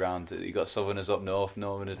change around. You got Southerners up north,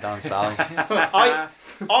 Northerners down south. I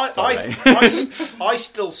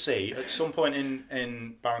still see at some point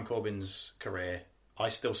in Baron Corbin's career, I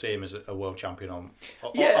still see him as a world champion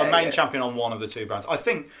champion on one of the two brands. I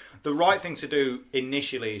think the right thing to do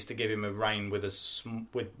initially is to give him a reign with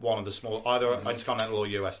one of the small, either Intercontinental or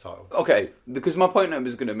US title. Okay, because my point I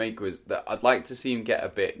was going to make was that I'd like to see him get a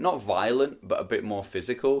bit, not violent, but a bit more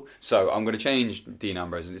physical. So I'm going to change Dean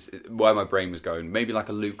Ambrose, and it's where my brain was going. Maybe like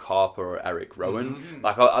a Luke Harper or Eric Rowan. Mm-hmm.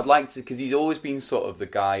 Like I'd like to, because he's always been sort of the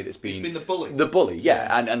guy that's been... He's been the bully. The bully,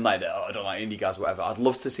 yeah. And like, I don't like indie guys, whatever. I'd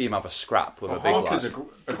love to see him have a scrap with a big Harper's a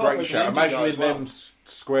great show. Imagine them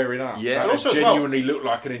squaring up. Yeah, that also genuinely look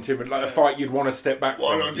like an intimidating, like a fight you'd want to step back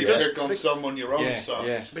Why from. don't you pick on someone your own side?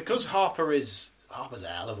 Yeah. Because Harper's a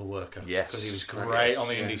hell of a worker. Yes. Because he was great on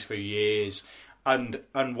the indies for years. And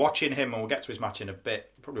watching him, and we'll get to his match in a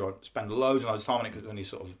bit, probably won't spend loads and loads of time on it because it's only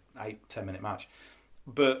sort of 8-10 minute match.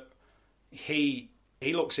 But he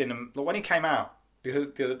looks in, and when he came out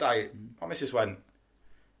the other day, my missus went,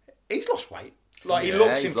 he's lost weight. Like, he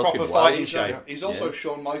looks in proper fighting shape. He's also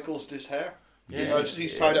Shawn Michaels' his hair. You notice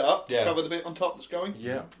he's tied it up to cover the bit on top that's going?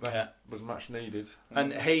 Yeah, that was much needed.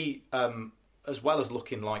 And he, as well as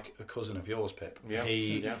looking like a cousin of yours, Pip,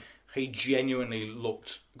 he genuinely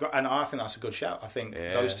looked... And I think that's a good shout. I think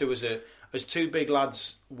those two as two big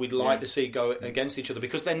lads we'd like to see go against each other,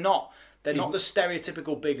 because they're not the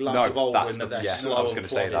stereotypical big lads of old when they're slow. I was going to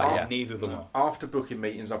say that, Neither of them are. After booking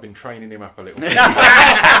meetings, I've been training him up a little bit. He's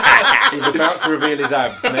about to reveal his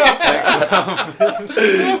abs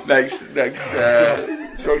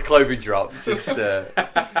next clothing drop.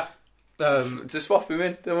 Just swap him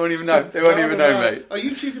in. They won't even know. Mate. Are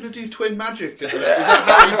you two going to do twin magic? Is that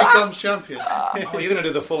how he becomes champion? You're going to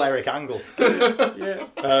do the full Eric Angle.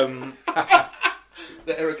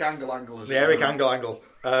 The Eric Angle as The Eric Angle.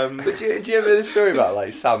 But do you ever hear the story about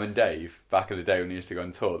like Sam and Dave back in the day when they used to go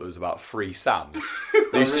on tour? There was about 3 Sams.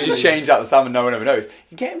 They used to just change out the Sam and no one ever knows.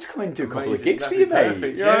 You get him to come in and do a couple of gigs for you, mate.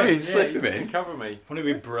 Perfect. You know what I mean? Slip him in. Cover me. Wouldn't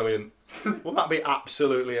it be brilliant? Wouldn't that be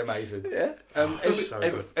absolutely amazing? Yeah.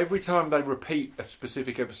 Every time they repeat a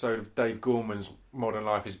specific episode of Dave Gorman's Modern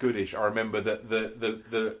Life is Goodish, I remember that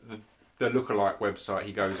the lookalike website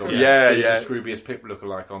he goes on. There's a Scroobius Pip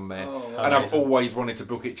lookalike on there, and I've always wanted to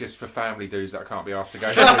book it just for family dudes that I can't be asked to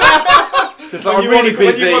go. Just like, I'm really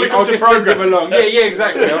busy. I'll just send him along. Yeah,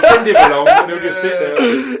 exactly. I'll send him along, and he'll just sit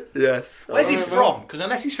there. Yes. Where's he from? Because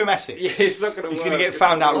unless he's from Essex, it's not going to work. He's going to get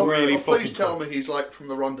found out really fucking. Please tell me he's like from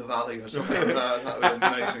the Rhondda Valley or something like that. That would be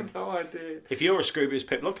amazing. No idea. If you're a Scroobius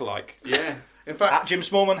Pip lookalike, yeah. In fact, at Jim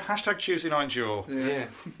Smallman, #Tuesday Night Jaw. Yeah.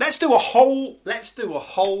 Let's do a whole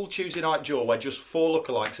Tuesday Night Jaw where just 4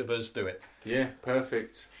 lookalikes of us do it. Yeah,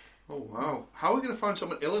 perfect. Oh wow! How are we going to find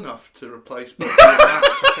someone ill enough to replace?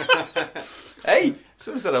 Hey,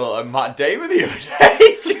 someone said a lot of Matt Damon the other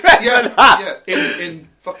day. Do you remember that? Yeah. In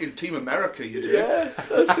fucking Team America, you do. Yeah,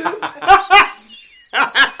 that's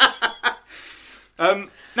it.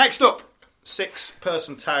 Next up,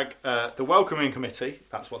 6-person tag, the Welcoming Committee.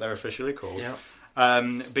 That's what they're officially called. Yeah.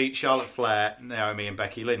 Beat Charlotte Flair, Naomi, and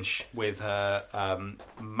Becky Lynch with her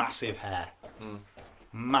massive hair.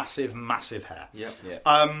 Massive hair. Yep.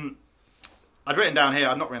 Yeah. I'd written down here,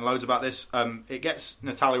 I've not written loads about this. It gets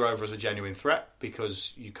Natalia over as a genuine threat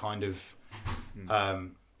because you kind of...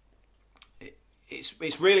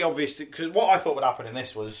 It's really obvious, because what I thought would happen in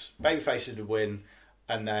this was babyfaces would win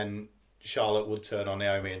and then Charlotte would turn on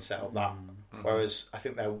Naomi and set up that. Whereas I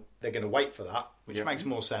think they're going to wait for that, which makes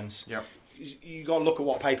more sense. Yep. You got to look at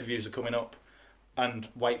what pay-per-views are coming up and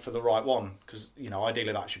wait for the right one, because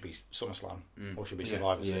ideally that should be SummerSlam or should be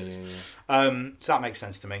Survivor Series. So that makes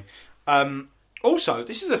sense to me. Also,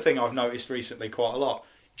 this is a thing I've noticed recently quite a lot.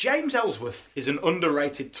 James Ellsworth is an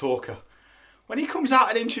underrated talker. When he comes out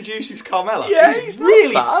and introduces Carmella, he's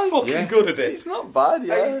really fucking good at it. He's not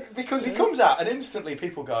bad, because he comes out and instantly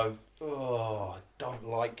people go, "Oh, I don't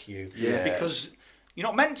like you." Yeah. Because you're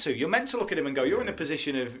not meant to. You're meant to look at him and go, you're in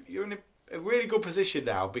a really good position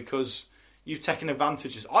now because you've taken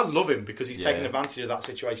advantage. I love him because he's taken advantage of that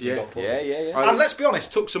situation he got put in. And let's be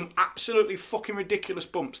honest, took some absolutely fucking ridiculous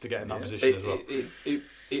bumps to get in that position as well.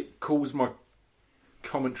 It caused my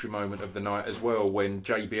commentary moment of the night as well when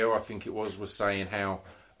JBL, I think it was saying how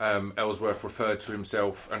Ellsworth referred to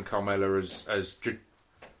himself and Carmella as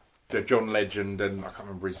the John Legend, and I can't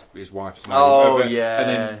remember his wife's name. And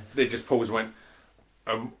then they just paused and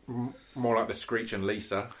went, more like the Screech and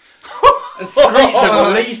Lisa. Screech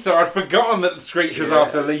and Lisa. I'd forgotten that the Screech was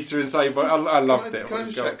after Lisa and say, but I loved it. Can I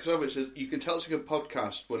just check? Because you can tell it's a good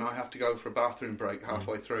podcast when I have to go for a bathroom break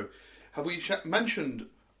halfway through. Have we mentioned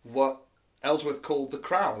what Ellsworth called the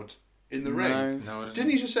crowd in the ring? No. Didn't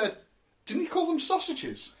he call them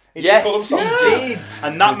sausages? He did call them sausages.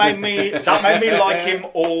 And that made me like him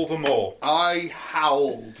all the more. I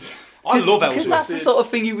howled. I love Ellsworth. Because that's the sort of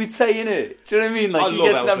thing you would say, innit? Do you know what I mean? Like, he gets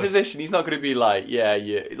in that Ellsworth. position, he's not going to be like,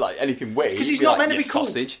 like anything weird. Because he's not meant to be cool.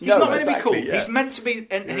 Sausage. He's not meant to be cool. Yeah. He's meant to be,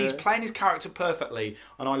 and he's playing his character perfectly.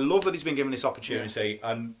 And I love that he's been given this opportunity.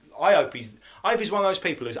 And I hope he's one of those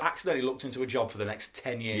people who's accidentally looked into a job for the next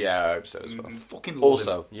 10 years. Yeah, I hope so as well. Fucking love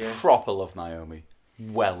also, him. proper love Naomi.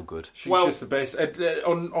 Well, good. She's just the best.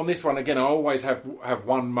 On this one, again, I always have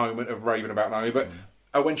one moment of raving about Naomi, but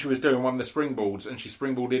when she was doing one of the springboards and she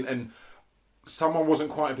springboarded in and someone wasn't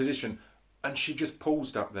quite in position and she just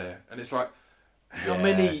paused up there. And it's like, how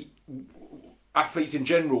many athletes in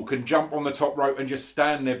general can jump on the top rope and just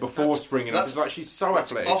stand there before springing up? It's like, she's so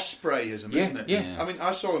athletic. Ospreyism, isn't it? Yeah. I mean,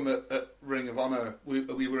 I saw him at Ring of Honor.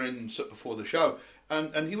 We were in before the show,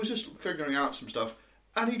 and he was just figuring out some stuff.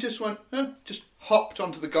 And he just went, just hopped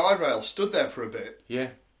onto the guide rail, stood there for a bit. Yeah.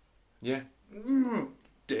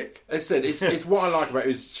 Dick. As I said, it's what I like about it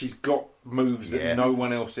is she's got moves that no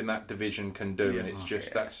one else in that division can do, and it's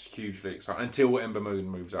just that's hugely exciting. Until Ember Moon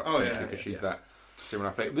moves up, because she's that similar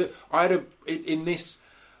athletic. I had in this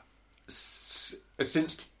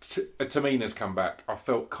since Tamina's come back, I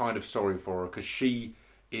felt kind of sorry for her because she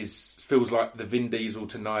feels like the Vin Diesel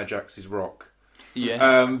to Nia Jax's Rock.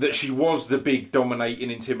 Yeah. That she was the big,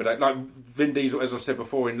 dominating, intimidating. Like Vin Diesel, as I've said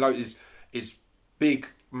before, in Lotus is big,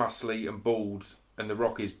 muscly, and bald, and The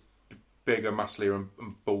Rock is bigger, musclier, and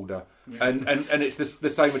balder. Yeah. And it's the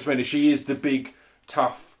same with Tamina. She is the big,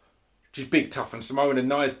 tough. She's big, tough, and Samoan, and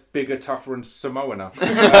Nia's bigger, tougher, and Samoaner. It's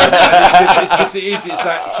that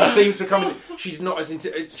she seems to come. she's not as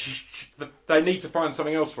into. They need to find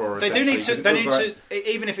something else for her. They do need to. They need like, to,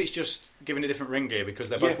 even if it's just giving a different ring gear because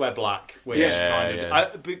they both wear black. Which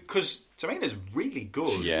because Tamina's really good.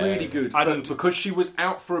 She's really good. But because she was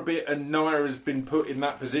out for a bit and Nia has been put in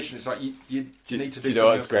that position, it's like you need to do something. You know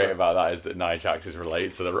what's great about that is that Nia Jax is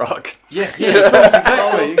related to The Rock. Yeah,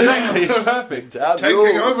 exactly. It's perfect.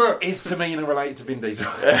 Taking over. Is Tamina related to Vin Diesel?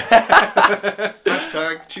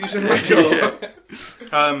 Hashtag choosing Rachel.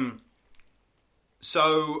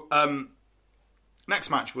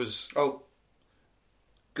 Next match was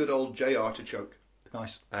good old Jay Artichoke.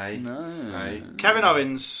 Nice. Hey. Kevin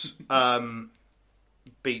Owens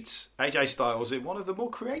beats AJ Styles in one of the more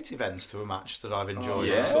creative ends to a match that I've enjoyed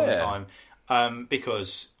in some time,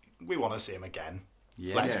 because we want to see him again.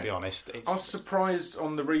 Yeah. Let's be honest. I was surprised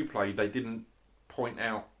on the replay they didn't point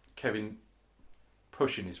out Kevin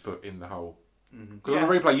pushing his foot in the hole. Because on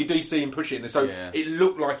the replay you do see him push it, so it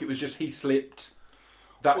looked like it was just he slipped.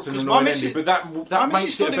 That's an annoying ending, but that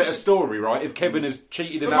makes it a better story, right? If Kevin has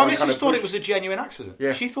cheated and my missus thought it was a genuine accident.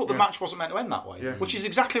 Yeah. She thought the match wasn't meant to end that way, which is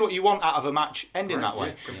exactly what you want out of a match ending that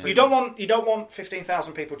way. Yeah, you don't want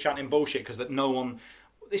 15,000 people chanting bullshit because that no one.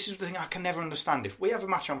 This is the thing I can never understand. If we have a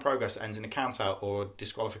match on progress that ends in a count out or a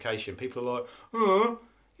disqualification, people are like,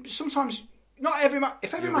 sometimes not every match.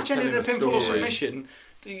 If every match ended in a pinfall or submission,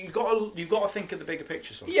 you've got to think of the bigger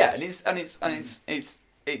picture. Sometimes. Yeah, and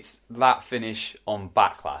it's that finish on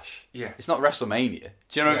Backlash. Yeah. It's not WrestleMania.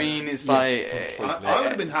 Do you know what I mean? It's like... I would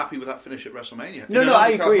have been happy with that finish at WrestleMania. No, I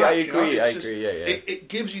agree. It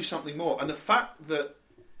gives you something more. And the fact that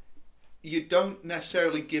you don't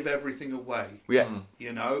necessarily give everything away. Yeah.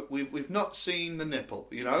 You know, we've not seen the nipple.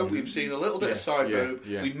 You know, we've seen a little bit of side boob.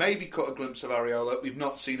 We maybe caught a glimpse of areola. We've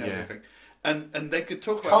not seen everything. And they could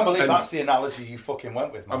talk about... I can't believe that's the analogy you fucking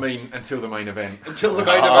went with, man. I mean, until the main event. Until the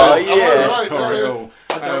main event. Yeah. Sorry.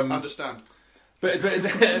 I don't understand. But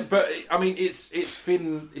I mean, it's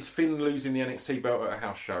Finn losing the NXT belt at a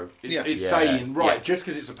house show. It's saying, just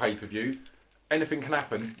because it's a pay-per-view, anything can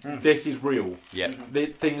happen. This is real. Yeah.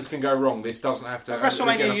 Things can go wrong. This doesn't have to...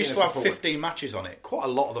 WrestleMania used to have 15 matches on it. Quite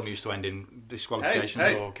a lot of them used to end in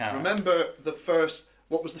disqualifications or count. Remember the first...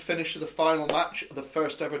 What was the finish of the final match of the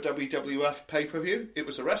first ever WWF pay-per-view? It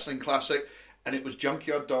was a wrestling classic, and it was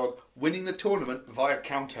Junkyard Dog winning the tournament via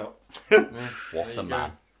countout. What a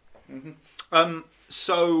man.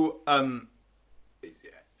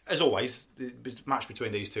 As always, the match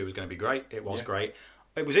between these two was going to be great. It was great.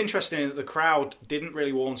 It was interesting that the crowd didn't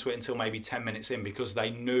really warm to it until maybe 10 minutes in, because they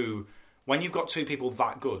knew when you've got two people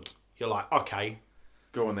that good, you're like, okay...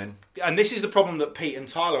 Go on then. And this is the problem that Pete and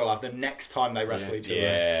Tyler will have the next time they wrestle each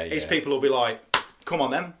other. Is people will be like, come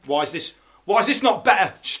on then, why is this not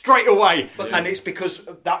better straight away? And it's because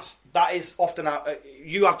that is often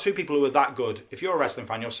you have two people who are that good. If you're a wrestling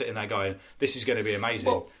fan, you're sitting there going, this is going to be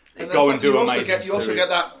amazing. Well, go and do amazing. You also get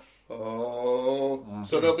that,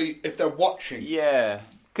 so they'll be, if they're watching. Yeah.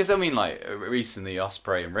 Because, I mean, like, recently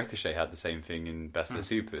Ospreay and Ricochet had the same thing in Best of the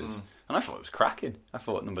Supers. And I thought it was cracking. I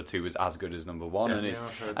thought number 2 was as good as number 1.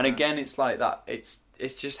 And again, it's like that. It's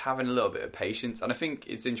just having a little bit of patience. And I think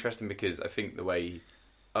it's interesting because I think the way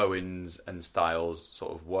Owens and Styles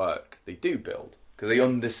sort of work, they do build. Because they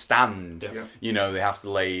understand, you know, they have to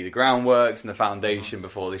lay the groundworks and the foundation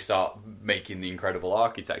before they start making the incredible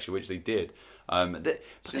architecture, which they did.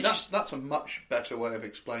 That's a much better way of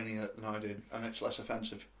explaining it than I did, and it's less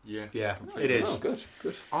offensive. Yeah, it is. Oh, good.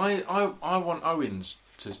 I want Owens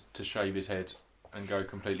to shave his head and go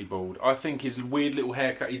completely bald. I think his weird little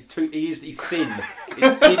haircut. He's thin. It's thin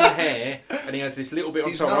hair, and he has this little bit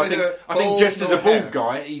on top. I think just as a bald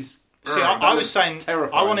guy, he's. See, I was saying,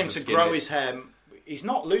 I want him to grow his hair. He's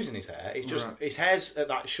not losing his hair. It's just his hair's at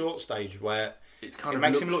that short stage where. It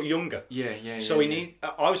makes him look younger. So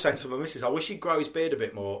I was saying to my missus, I wish he'd grow his beard a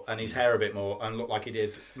bit more and his hair a bit more and look like he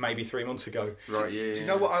did maybe 3 months ago. Right, Do you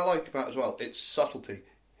know what I like about it as well? It's subtlety.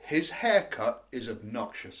 His haircut is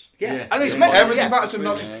obnoxious. And everything about it's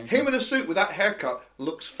obnoxious. Him in a suit with that haircut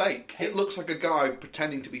looks fake. It looks like a guy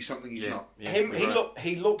pretending to be something he's not.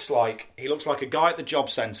 He looks like a guy at the job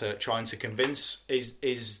centre trying to convince his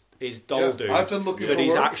dude that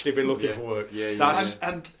he's actually been looking for work.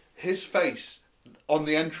 And his face. On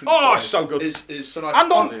the entrance, so good. Is so nice.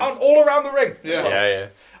 And on all around the ring. Yeah.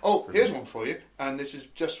 Oh, here's one for you, and this is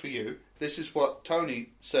just for you. This is what Tony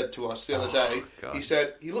said to us the other day. God. He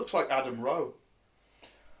said he looks like Adam Rowe.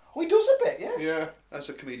 Oh, he does a bit, yeah. Yeah, as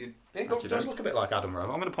a comedian. He does look a bit like Adam Rowe.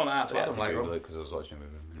 I'm going to point it out to Adam later on because I was watching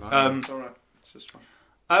him. It's all right. It's just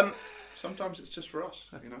fine. Sometimes it's just for us,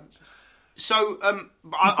 you know. So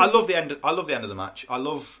I love the end. I love the end of the match. I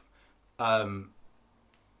love like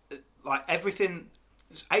everything.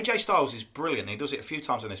 AJ Styles is brilliant. He does it a few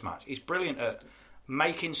times in this match. He's brilliant at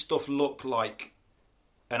making stuff look like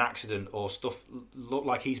an accident or stuff look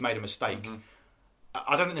like he's made a mistake.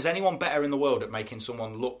 I don't think there's anyone better in the world at making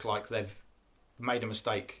someone look like they've made a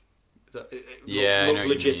mistake. Look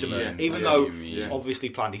legitimate, even though it's obviously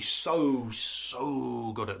planned. He's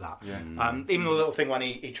so good at that. Even the little thing when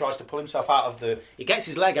he tries to pull himself out of he gets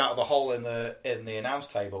his leg out of the hole in the announce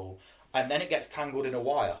table, and then it gets tangled in a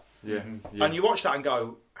wire. And you watch that and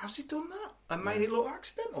go, how's he done that and made it look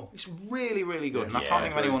accidental? It's really, really good. And I can't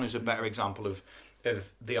think of anyone who's a better example of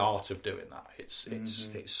the art of doing that. It's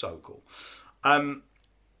so cool.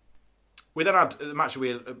 We then had the match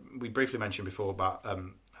we briefly mentioned before about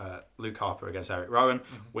Luke Harper against Eric Rowan,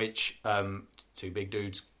 which two big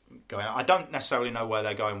dudes going. I don't necessarily know where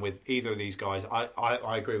they're going with either of these guys.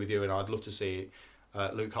 I agree with you, and I'd love to see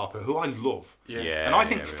Luke Harper, who I love. And I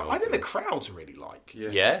think the crowds really like.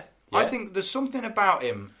 I think there's something about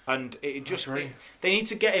him, and it just they need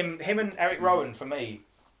to get him and Eric Rowan. For me,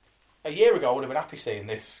 a year ago I would have been happy seeing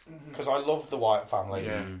this because I love the Wyatt family.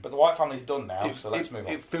 But the Wyatt family's done now, so let's move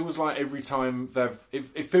on. It feels like every time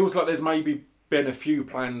it feels like there's maybe been a few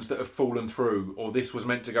plans that have fallen through, or this was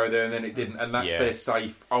meant to go there and then it didn't, and that's their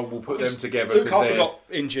safe. We'll put them together. Luke Harper got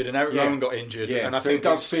injured and Eric Rowan got injured, and I think it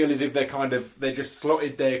does feel as if they're just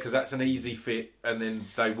slotted there because that's an easy fit, and then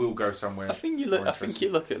they will go somewhere. I think you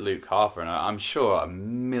look at Luke Harper, and I'm sure a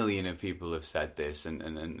million of people have said this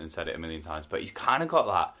and said it a million times, but he's kind of got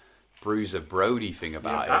that Bruiser Brody thing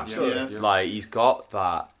about him. Absolutely. Like he's got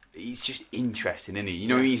that. He's just interesting, isn't he? You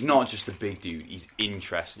know, he's not just a big dude. He's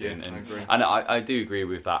interesting, and I do agree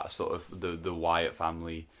with that sort of the Wyatt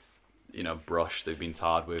family, brush they've been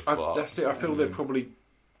tarred with. That's it. I feel they're probably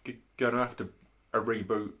going to have to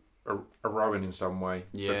reboot a Rowan in some way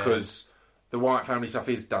because the Wyatt family stuff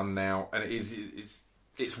is done now, and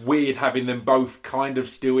it's weird having them both kind of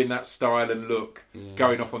still in that style and look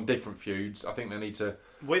going off on different feuds. I think they need to.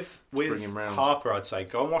 With Harper, I'd say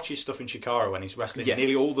go and watch his stuff in Chikara when he's wrestling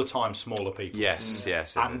nearly all the time smaller people. Yes.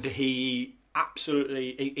 And he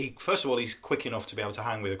absolutely, he first of all, he's quick enough to be able to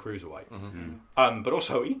hang with a cruiserweight, but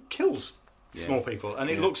also he kills small people, and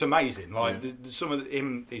it looks amazing. Like some of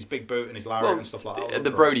his big boot and his lariat and stuff like that.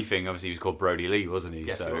 The Brody thing, obviously, he was called Brody Lee, wasn't he?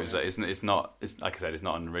 Yes, so it's not like I said, it's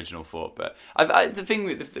not an original thought. But the thing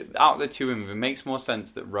with out of the two of them, it makes more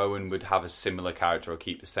sense that Rowan would have a similar character or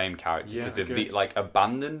keep the same character because of the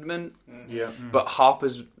abandonment. But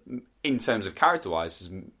Harper's, in terms of character-wise, has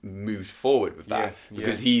moved forward with that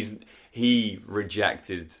because he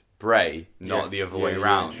rejected Bray, not the other way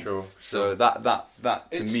around. So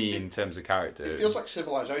that to me, in terms of character, it feels like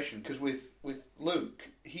Civilization because with Luke,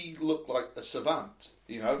 he looked like a savant.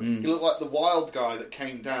 He looked like the wild guy that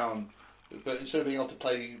came down, but instead of being able to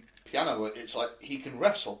play piano, it's like he can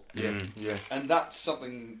wrestle. And that's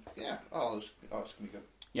something. It's going to be good.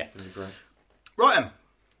 Really great. Right then,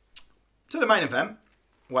 to the main event,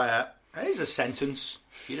 where here's a sentence.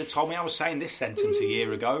 If you'd have told me I was saying this sentence a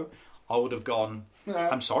year ago, I would have gone,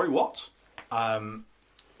 I'm sorry, what?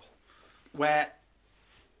 Where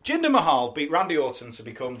Jinder Mahal beat Randy Orton to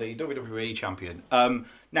become the WWE champion.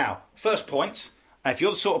 Now, first point, if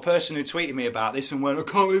you're the sort of person who tweeted me about this and went, I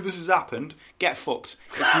can't believe this has happened, get fucked.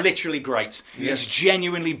 It's literally great. It's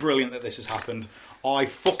genuinely brilliant that this has happened. I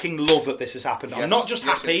fucking love that this has happened. I'm not just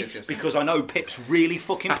happy because I know Pip's really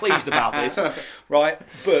fucking pleased about this, right?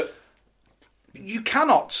 But you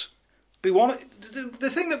cannot be one.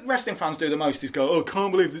 The thing that wrestling fans do the most is go,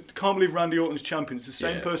 can't believe Randy Orton's champion. It's the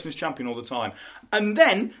same person who's champion all the time. And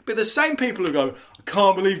then, but the same people who go, I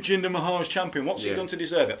can't believe Jinder Mahal's champion. What's he done to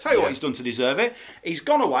deserve it? I'll tell you what he's done to deserve it. He's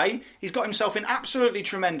gone away. He's got himself in absolutely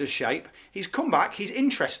tremendous shape. He's come back. He's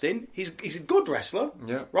interesting. He's a good wrestler.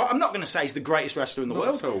 Right? I'm not going to say he's the greatest wrestler in the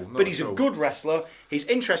world, but he's a good wrestler. He's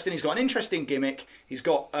interesting. He's got an interesting gimmick. He's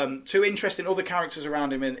got two interesting other characters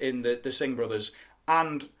around him in the Singh brothers.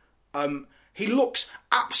 And he looks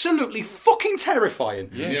absolutely fucking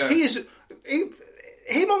terrifying. He is...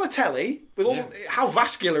 Him on the telly, with all how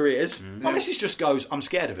vascular he is, my missus just goes, I'm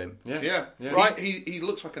scared of him. Right? He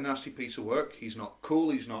looks like a nasty piece of work. He's not cool.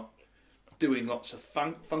 He's not doing lots of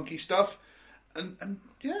funky stuff. And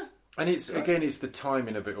it's again, it's the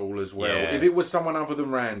timing of it all as well. If it was someone other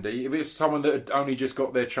than Randy, if it was someone that had only just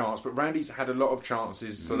got their chance, but Randy's had a lot of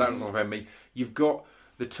chances, so that was not offend me. You've got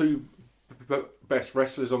the two best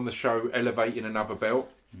wrestlers on the show elevating another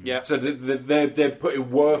belt. So they're putting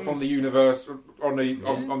worth on the universe, on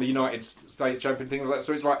the United States champion thing like that.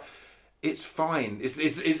 So it's like, it's fine.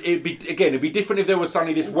 It'd be different if there was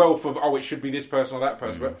suddenly this wealth of it should be this person or that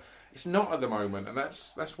person, but it's not at the moment, and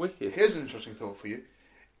that's wicked. Here's an interesting thought for you.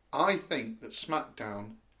 I think that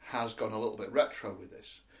SmackDown has gone a little bit retro with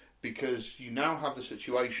this, because you now have the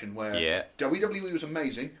situation where Yeah. WWE was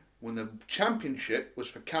amazing when the championship was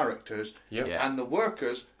for characters and the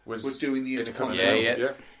workers were doing the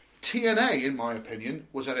Intercontinental. TNA, in my opinion,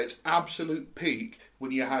 was at its absolute peak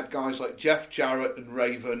when you had guys like Jeff Jarrett and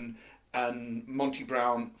Raven and Monty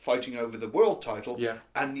Brown fighting over the world title,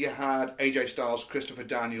 and you had AJ Styles, Christopher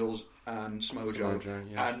Daniels, and Samoa Joe,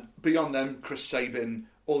 and beyond them, Chris Sabin,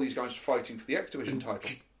 all these guys fighting for the X Division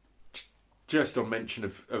title. Just on mention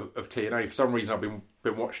of TNA, for some reason I've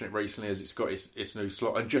been watching it recently as it's got its new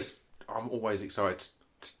slot, and I'm always excited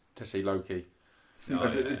to see Loki.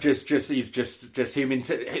 Just him.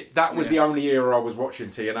 That was the only era I was watching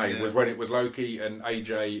TNA was when it was Loki and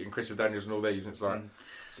AJ and Christopher Daniels and all these. And it's like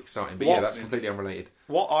it's exciting, but that's completely unrelated.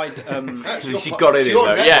 What I'd she got it in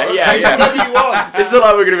though. Yeah. It's not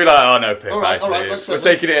like we're going to be like, oh no, Pip. All right, we're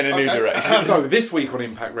taking it in a new direction. So this week on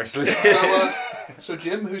Impact Wrestling. So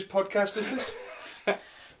Jim, whose podcast is this?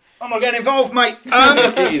 I'm not getting involved, mate.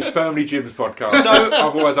 It is firmly Jim's podcast.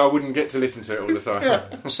 Otherwise, I wouldn't get to listen to it all the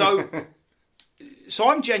time. So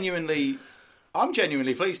I'm genuinely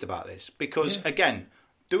pleased about this because again,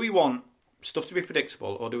 do we want stuff to be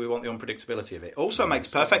predictable or do we want the unpredictability of it? Also makes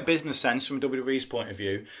perfect business sense from WWE's point of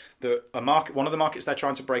view that one of the markets they're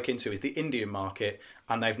trying to break into is the Indian market,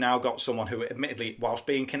 and they've now got someone who, admittedly, whilst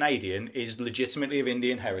being Canadian, is legitimately of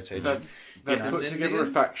Indian heritage. They've put together a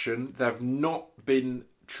faction. They've not been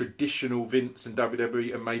traditional Vince and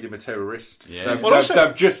WWE and made him a terrorist.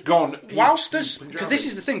 They've just gone. Because this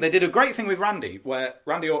is the thing, they did a great thing with Randy, where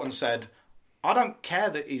Randy Orton said, "I don't care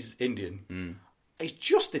that he's Indian. He's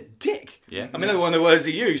just a dick." I mean, they're one of the words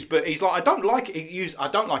he used, but he's like, I don't like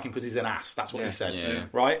him because he's an ass. That's what he said,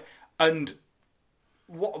 right? And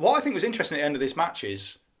what I think was interesting at the end of this match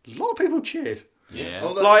is a lot of people cheered. Yeah,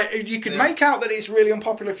 like you can make out that it's really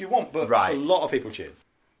unpopular if you want, but a lot of people cheered.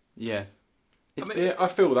 Yeah. I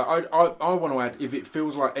feel that. I want to add, if it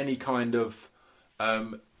feels like any kind of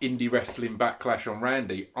indie wrestling backlash on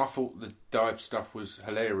Randy, I thought the dive stuff was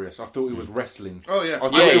hilarious. I thought it was wrestling. Oh yeah, I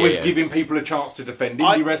thought it was giving people a chance to defend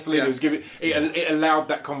indie wrestling. It was giving it allowed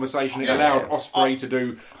that conversation. It allowed Ospreay to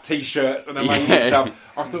do t-shirts and amazing stuff.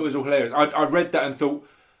 I thought it was all hilarious. I read that and thought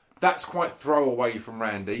that's quite throwaway from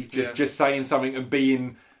Randy. Just saying something and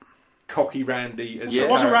being cocky Randy. It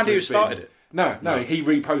wasn't Randy who started it. No, he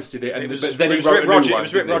reposted it, but then he wrote a new one. It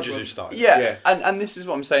was Rick Rogers who started. Yeah. And this is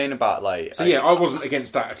what I'm saying about like. So I wasn't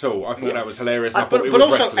against that at all. I thought that was hilarious. I thought but it was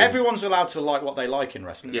also, wrestling. everyone's allowed to like what they like in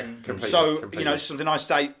wrestling. Yeah, completely. So completely. It's something I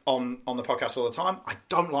state on the podcast all the time. I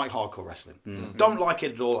don't like hardcore wrestling. Don't like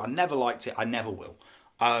it at all. I never liked it. I never will.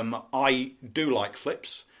 I do like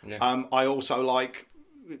flips. Yeah. I also like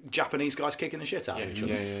Japanese guys kicking the shit out of each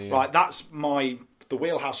other. Yeah. Right, that's the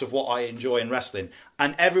wheelhouse of what I enjoy in wrestling,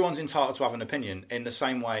 and everyone's entitled to have an opinion in the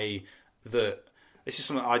same way that this is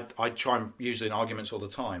something I try and use in arguments all the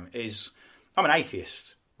time. Is I'm an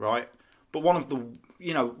atheist, right? But one of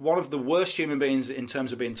the worst human beings in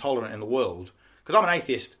terms of being tolerant in the world, because I'm an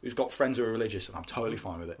atheist who's got friends who are religious, and I'm totally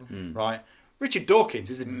fine with it, right? Richard Dawkins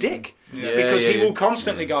is a dick because he will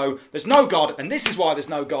constantly go, "There's no God, and this is why there's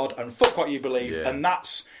no God, and fuck what you believe,"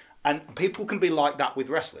 and people can be like that with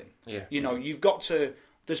wrestling. Yeah. You've got to.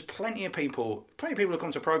 There's plenty of people who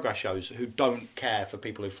come to Progress shows who don't care for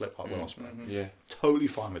people who flip like Will Ospreay. Yeah. Totally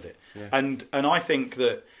fine with it. Yeah. And I think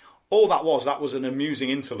that all that was an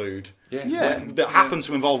amusing interlude. That happened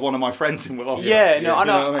to involve one of my friends in Will Ospreay. Yeah. No, I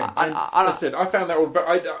know. I found that all, but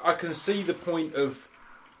I can see the point of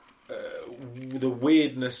the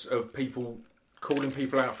weirdness of people calling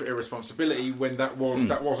people out for irresponsibility when that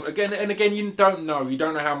wasn't again you don't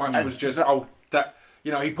know how much was just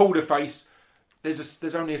he pulled a face.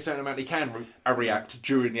 There's only a certain amount he can react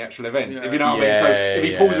during the actual event, if you know what I mean. So if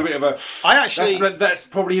he pulls a bit of a, that's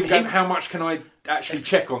probably him going, how much can I actually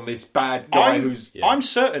check on this bad guy I'm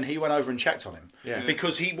certain he went over and checked on him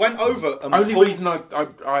because he went over and only reason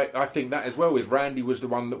I think that as well is Randy was the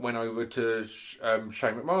one that went over to Shane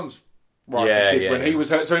McMahon's kids when he was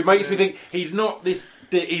hurt, so it makes me think he's not this.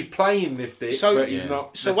 He's playing this dick, but he's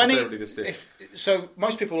not necessarily this dick. So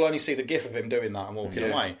most people will only see the gif of him doing that and walking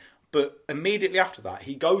away, but immediately after that,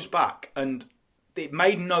 he goes back, and it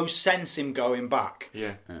made no sense him going back.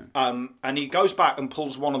 And he goes back and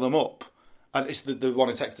pulls one of them up, and it's the one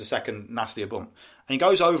who takes the second nastier bump, and he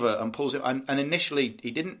goes over and pulls it, and initially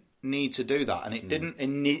he didn't need to do that, and it didn't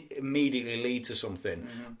immediately lead to something,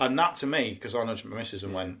 and that to me, because I nudged my missus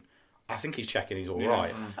and went, I think he's checking he's all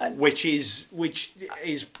right, which is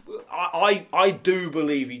I do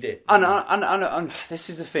believe he did. And this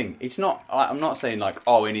is the thing. It's not. I'm not saying like,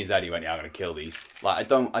 in his head he went, "Yeah, I'm going to kill these."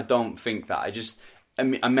 Like I don't think that.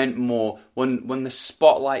 I meant more when the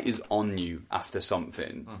spotlight is on you after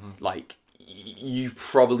something, like you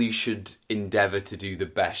probably should endeavour to do the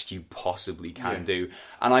best you possibly can do.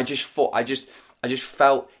 And I just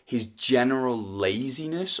felt his general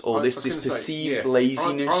laziness, or this perceived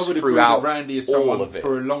laziness I would throughout agree that Randy is all someone of it.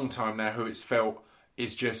 for a long time now who it's felt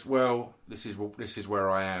is just, well, this is where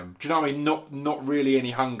I am. Do you know what I mean? Not really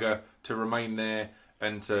any hunger to remain there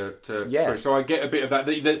and to so I get a bit of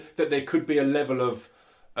that there could be a level of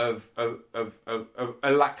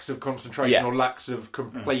a lax of concentration or lax of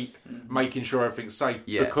complete making sure everything's safe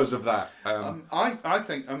because of that. I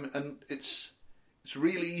think, and it's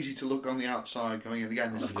really easy to look on the outside going, and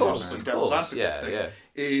again, this of is course, the devil's advocate thing,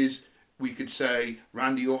 is we could say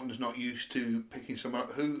Randy Orton's not used to picking someone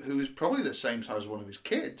who is probably the same size as one of his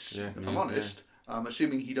kids, if I'm honest.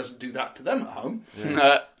 Assuming he doesn't do that to them at home.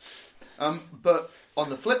 But on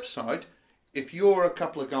the flip side, if you're a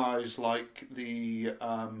couple of guys like the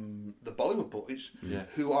Bollywood boys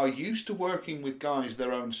who are used to working with guys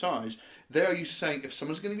their own size, they are used to saying, if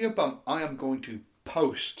someone's going to give you a bump, I am going to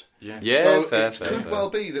post. So it could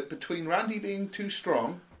well be that between Randy being too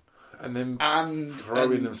strong and then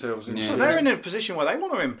throwing themselves in. So they're in a position where they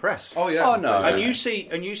want to impress. Oh yeah. Oh no. And you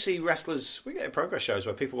see wrestlers. We get progress shows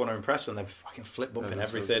where people want to impress and they're fucking flip bumping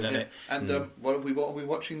everything. What are we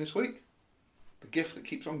watching this week? The gift that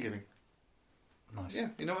keeps on giving. Nice. Yeah,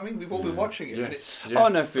 you know what I mean. We've all been watching it. And it's, Oh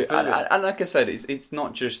no, and like I said, it's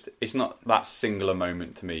not that singular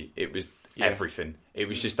moment to me. It was everything. It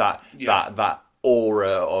was just that aura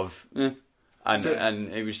of.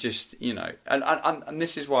 And it was just, and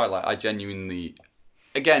this is why, like, I genuinely,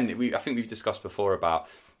 again, I think we've discussed before about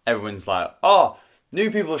everyone's like, oh,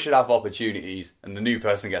 new people should have opportunities, and the new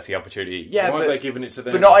person gets the opportunity. Yeah, why are they giving it to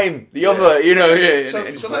them? But not him, the other,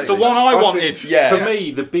 the one I wanted. For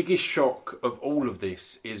me, the biggest shock of all of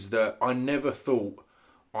this is that I never thought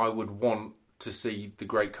I would want to see the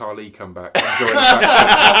great Khali come back and join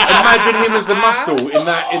Imagine him as the muscle in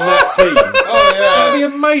that team. Oh yeah, that'd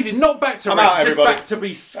be amazing. Not back to rest, just back to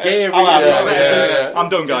be scary. I'm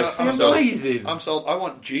done, guys. Amazing. I'm sold. I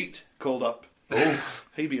want Jeet called up.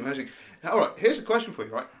 He'd be amazing. All right, here's a question for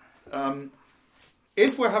you. Right,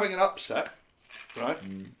 if we're having an upset, right,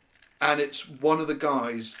 and it's one of the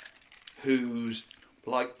guys who's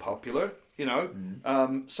like popular,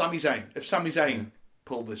 Sami Zayn. If Sami Zayn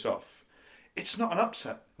pulled this off. It's not an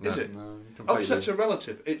upset, is it? No, upsets are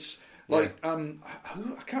relative. It's like I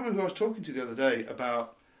can't remember who I was talking to the other day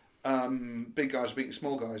about big guys beating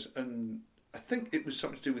small guys, and I think it was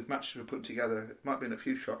something to do with matches we put together. It might have been a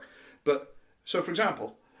Fuse Shock, but so for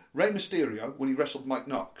example, Rey Mysterio when he wrestled Mike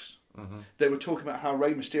Knox, they were talking about how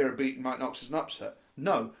Rey Mysterio beating Mike Knox is an upset.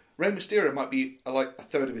 No, Rey Mysterio might be like a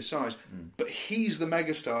third of his size, but he's the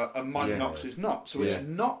megastar, and Mike Knox is not. So it's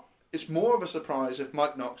not. It's more of a surprise if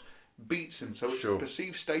Mike Knox beats him, so it's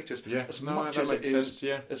perceived status as much as it is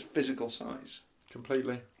as physical size.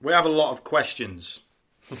 Completely. We have a lot of questions.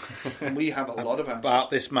 And we have a lot of answers about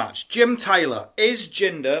this match. Jim Taylor, is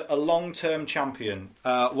Jinder a long-term champion?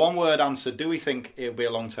 One word answer, do we think he'll be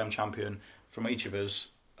a long-term champion from each of us?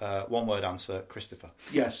 One word answer, Christopher.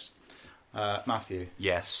 Yes. Matthew.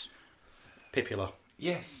 Yes. Pipula.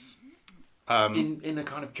 Yes. In a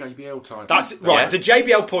kind of JBL type. That's right. The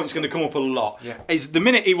JBL point's going to come up a lot. Yeah. Is the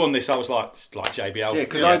minute he won this, I was like JBL. Yeah,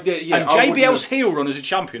 because and JBL's heel run as a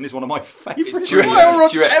champion is one of my favourite heel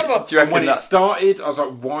runs ever. Do you reckon when it started, I was like,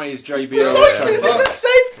 why is JBL? Precisely, they did the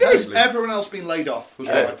same thing. Has everyone else been laid off? Was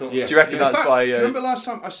what I thought. Yeah. Do you reckon that's why? Do you remember last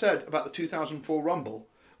time I said about the 2004 Rumble?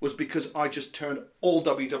 Was because I just turned all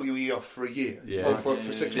WWE off for a year, or for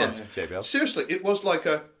 6 months. JBL. Seriously, it was like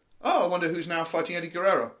I wonder who's now fighting Eddie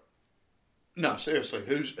Guerrero. No, seriously,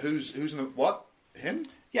 who's in the what? Him?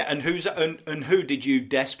 Yeah, and who did you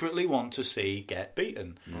desperately want to see get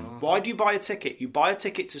beaten? Why do you buy a ticket? You buy a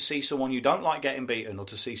ticket to see someone you don't like getting beaten, or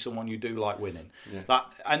to see someone you do like winning. Yeah.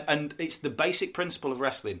 And it's the basic principle of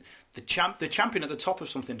wrestling. The champion at the top of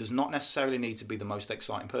something does not necessarily need to be the most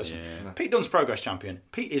exciting person. Yeah. Pete Dunne's Progress champion.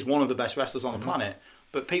 Pete is one of the best wrestlers on the planet.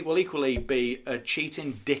 But Pete will equally be a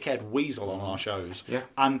cheating dickhead weasel on our shows. Yeah.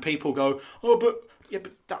 And people go, but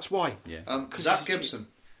that's why. Yeah. Zach Gibson,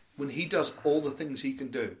 when he does all the things he can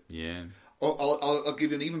do. Yeah. I'll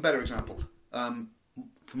give you an even better example.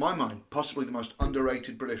 For my mind, possibly the most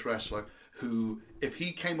underrated British wrestler who, if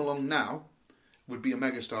he came along now, would be a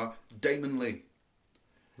megastar, Damon Lee.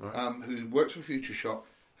 Right. Who works for Future Shock,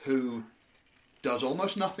 who does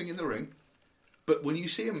almost nothing in the ring. But when you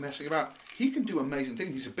see him messing about, he can do amazing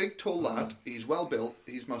things. He's a big, tall lad. He's well built.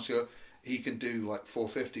 He's muscular. He can do like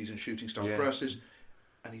 450s and shooting star presses.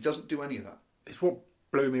 And he doesn't do any of that. It's what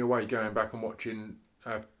blew me away going back and watching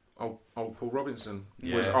old Paul Robinson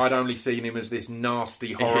Yeah. was. I'd only seen him as this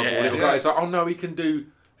nasty, horrible little guy. It's like, oh no, he can do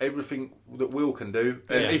everything that Will can do.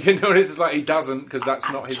 And he can do it. It's like he doesn't because that's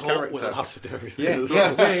not his character. Will has to do everything. Yeah. As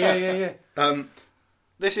well. Yeah.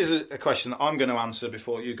 This is a question that I'm going to answer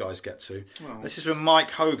before you guys get to. This is from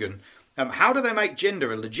Mike Hogan. How do they make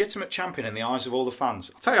Jinder a legitimate champion in the eyes of all the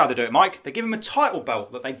fans? I'll tell you how they do it, Mike. They give him a title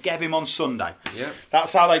belt that they gave him on Sunday. Yeah.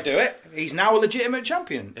 That's how they do it. He's now a legitimate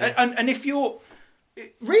champion. Yeah. And if you're...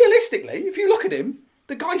 Realistically, if you look at him,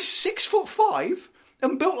 the guy's 6'5"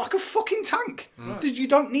 and built like a fucking tank. You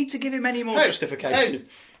don't need to give him any more justification.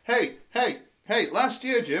 Hey, last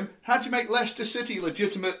year, Jim, how'd you make Leicester City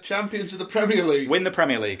legitimate champions of the Premier League? Win the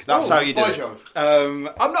Premier League. That's how you do it.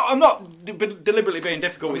 I'm not deliberately being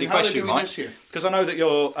difficult with your question, Mike. Because I know that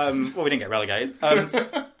you're... we didn't get relegated.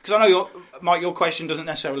 Because I know, Mike, your question doesn't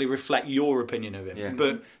necessarily reflect your opinion of him. Yeah.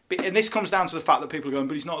 But and this comes down to the fact that people are going,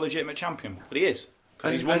 but he's not a legitimate champion. But he is.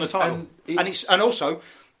 Because he's won the title. And also,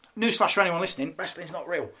 newsflash for anyone listening, wrestling's not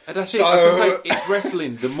real. And that's it. I was going to say, it's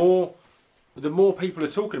wrestling. The more people are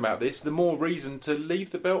talking about this, the more reason to leave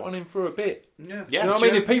the belt on him for a bit. Yeah. You know what I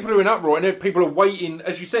mean? If people are in uproar and if people are waiting,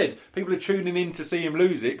 as you said, people are tuning in to see him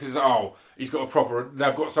lose it because, they've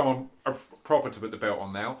got someone proper to put the belt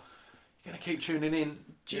on now. You're going to keep tuning in.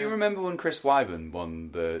 Do you remember when Chris Weidman won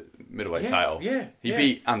the middleweight title? Yeah. He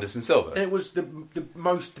beat Anderson Silva. It was the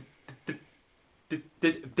most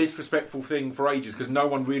disrespectful thing for ages because no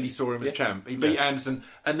one really saw him as champ. He beat Anderson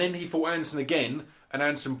and then he fought Anderson again and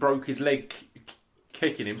Anderson broke his leg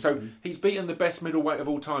kicking him. So he's beaten the best middleweight of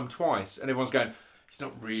all time twice and everyone's going, he's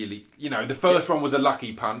not really... the first one was a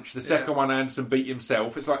lucky punch. The second one, Anderson beat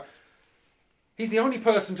himself. It's like... He's the only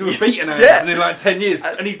person to have beaten Anderson in like 10 years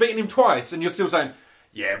and he's beaten him twice and you're still saying...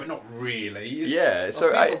 Yeah, but not really.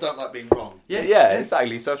 So people don't like being wrong. Yeah,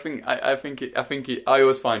 exactly. So I think I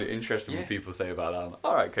always find it interesting when people say about that. I'm like,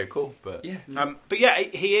 all right, okay, cool. But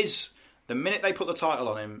he is. The minute they put the title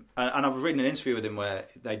on him, and I've written an interview with him where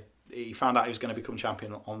he found out he was going to become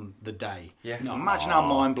champion on the day. Yeah. Imagine how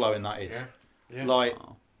mind blowing that is. Yeah. Like,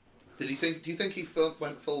 do you think he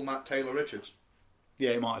went full Matt Taylor Richards?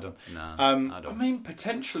 Yeah, he might have done. No, I don't. I mean,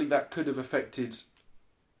 potentially that could have affected.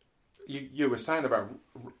 You were saying about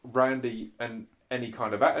Randy and any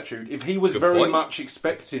kind of attitude. If he was very much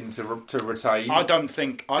expecting to retain, I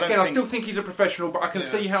still think he's a professional, but I can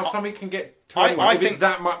see how something can get to anyone. I think it's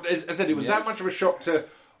that much. As I said, it was that much of a shock to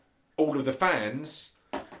all of the fans.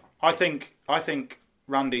 I think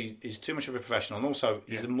Randy is too much of a professional, and also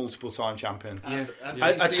he's a multiple-time champion.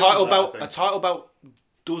 A title belt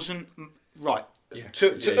doesn't to us. Right.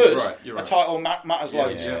 A title matters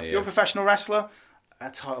loads. You're a professional wrestler. A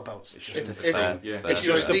title belt's just a thing. If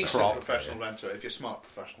you're a decent professional wrestler, if you're a smart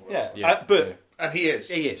professional wrestler. And he is.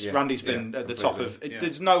 He is. Randy's been at the top of...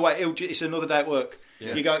 There's no way... It's another day at work.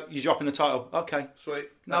 Yeah. You're dropping the title. Okay. Sweet.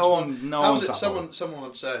 No one's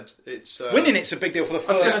Someone said it's... winning it's a big deal for the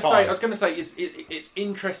first time. I was going to say, it's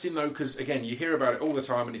interesting though, because again, you hear about it all the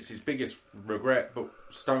time and it's his biggest regret, but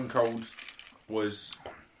Stone Cold was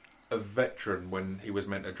a veteran when he was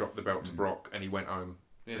meant to drop the belt to Brock and he went home.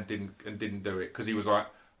 And didn't do it because he was like,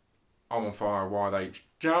 I'm on fire. Why are they? Do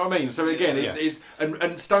you know what I mean? So again,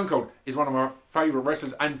 and Stone Cold is one of my favourite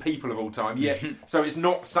wrestlers and people of all time. Yeah, so it's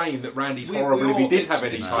not saying that Randy's horrible if he did have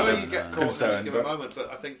any kind of you get concern. In a given moment, but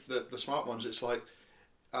I think that the smart ones, it's like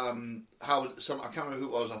I can't remember who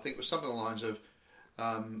it was. I think it was something along the lines of.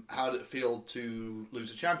 How did it feel to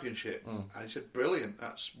lose a championship? And he said, "Brilliant.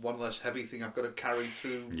 That's one less heavy thing I've got to carry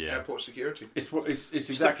through airport security." It's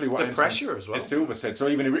exactly what the pressure as well. Silver said. So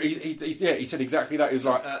even he said exactly that. He was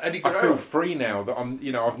like, "I feel free now that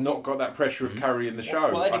I've not got that pressure of carrying the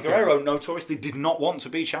show." Well, Eddie Guerrero notoriously did not want to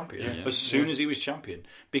be champion as soon as he was champion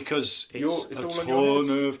because it's a ton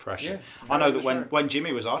of pressure. I know that when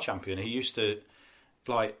Jimmy was our champion, he used to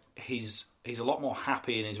he's a lot more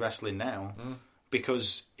happy in his wrestling now.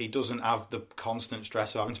 Because he doesn't have the constant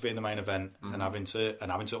stress of having to be in the main event and having to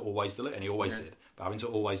always deliver, and he always did. But having to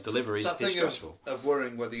always deliver is stressful. Of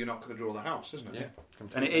worrying whether you're not going to draw the house, isn't it? Yeah,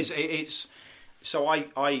 and it is. It's so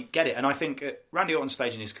I get it, and I think Randy Orton's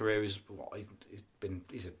stage in his career is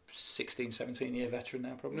he's a 16, 17 year veteran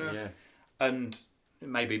now, probably. Yeah. And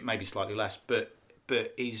maybe slightly less, but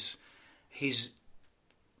he's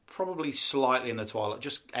probably slightly in the twilight,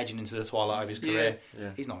 just edging into the twilight of his career. Yeah.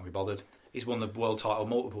 He's not going to be bothered. He's won the world title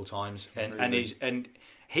multiple times, and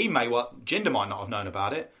he may Jinder might not have known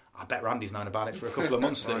about it. I bet Randy's known about it for a couple of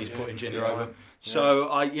months that he's putting Jinder over. So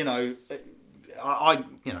I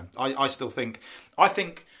still think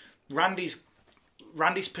Randy's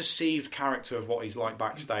perceived character of what he's like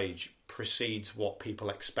backstage precedes what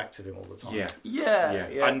people expect of him all the time.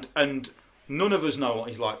 Yeah. And None of us know what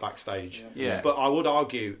he's like backstage. Yeah. But I would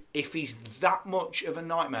argue, if he's that much of a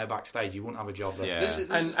nightmare backstage, he wouldn't have a job there.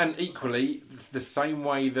 Yeah. And equally, it's the same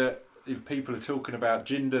way that if people are talking about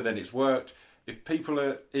Jinder, then it's worked. If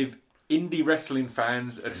indie wrestling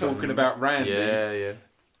fans are talking about Randy,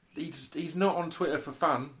 he's not on Twitter for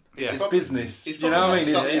fun. Yeah. It's business. He's you know what I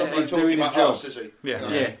mean? He's doing his job. Us, is he? Yeah,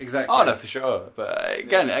 exactly. Oh, no, for sure. But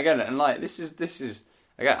again, and like this is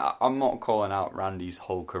again. I'm not calling out Randy's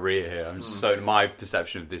whole career here. I'm just showing my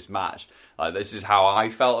perception of this match. Like this is how I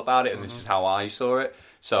felt about it, and this is how I saw it.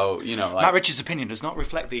 So like, Matt Richards' opinion does not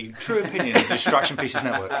reflect the true opinion of the Distraction Pieces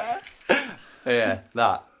Network. Yeah.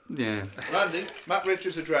 Randy, Matt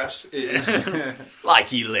Richards' address is... like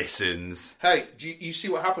he listens. Hey, do you see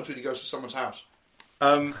what happens when he goes to someone's house?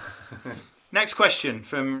 Next question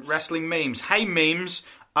from Wrestling Memes. Hey, Memes.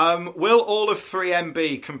 Will all of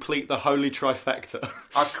 3MB complete the holy trifecta?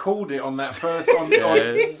 I called it on that first... on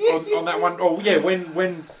that one. Oh, yeah,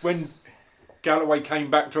 when Galloway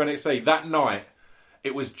came back to NXT that night,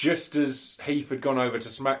 it was just as Heath had gone over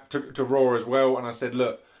to Raw as well, and I said,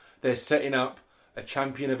 look, they're setting up a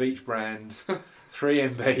champion of each brand,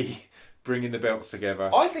 3MB, bringing the belts together.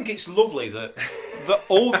 I think it's lovely that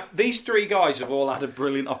all these three guys have all had a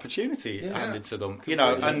brilliant opportunity handed to them,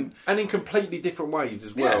 and in completely different ways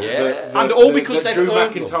as well. And all because Drew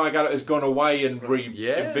they've McIntyre has gone away and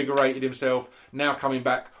reinvigorated himself. Now coming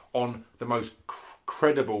back on the most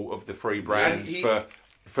credible of the three brands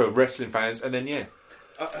for wrestling fans, and then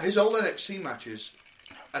his old NXT matches.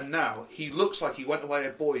 And now he looks like he went away a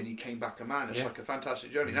boy and he came back a man. It's like a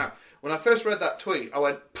fantastic journey. Now, when I first read that tweet, I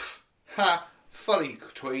went, funny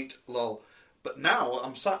tweet, lol. But now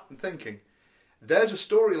I'm sat and thinking, there's a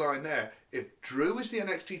storyline there. If Drew is the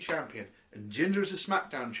NXT champion and Jinder is the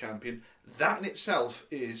SmackDown champion, that in itself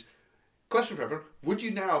is... Question for everyone, would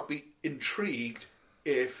you now be intrigued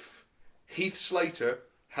if Heath Slater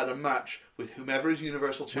had a match with whomever is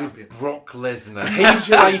Universal Champion? With Brock Lesnar. Heath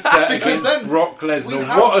Slater against Brock Lesnar.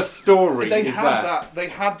 What a story is that? They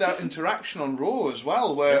had that interaction on Raw as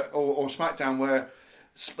well, where or SmackDown, where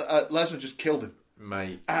Lesnar just killed him.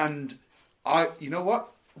 Mate. And you know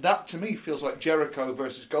what? That to me feels like Jericho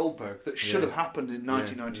versus Goldberg. That should have happened in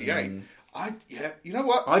 1998. You know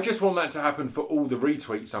what? I just want that to happen for all the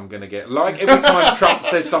retweets I'm going to get. Like every time Trump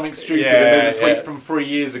says something stupid, and there's a tweet from 3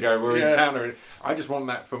 years ago where he's countering. I just want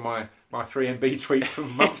that for my 3MB tweet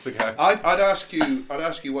from months ago. I'd ask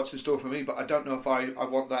you what's in store for me, but I don't know if I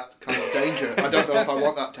want that kind of danger. I don't know if I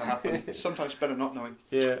want that to happen. Sometimes it's better not knowing.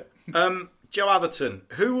 Yeah. Joe Atherton,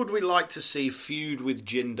 who would we like to see feud with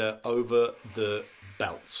Jinder over the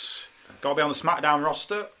belts? Got to be on the SmackDown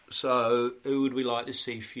roster, so who would we like to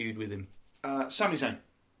see feud with him? Sami Zayn.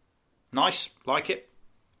 Nice, like it.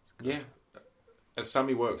 Yeah. As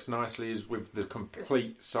Sami works nicely is with the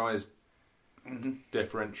complete size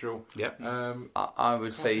differential. Yep. I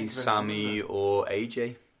would say Sami or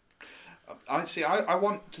AJ. I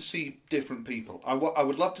want to see different people. I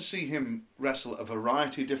would love to see him wrestle a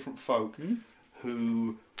variety of different folk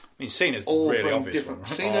who... I mean, Cena's all really bring obvious different. one,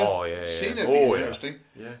 Cena right? Cena would be interesting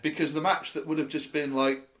because the match that would have just been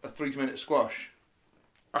like a 3-minute squash.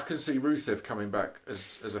 I can see Rusev coming back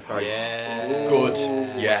as a face. Yeah. Good.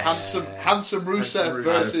 Yes. Handsome Rusev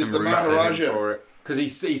versus the Maharaja. Because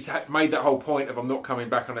he's made that whole point of I'm not coming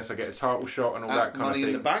back unless I get a title shot and all that kind of thing. Money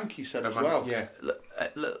in the Bank, he said as well. Yeah.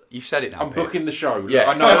 Look, you've said it now. I'm booking the show. Yeah.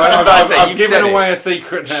 I know. I'm giving away a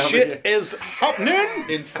secret now. Shit is happening.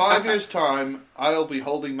 In 5 years' time, I'll be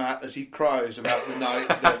holding Matt as he cries about the night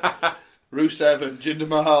that Rusev and Jinder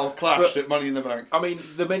Mahal clashed at Money in the Bank. I mean,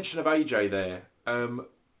 the mention of AJ there,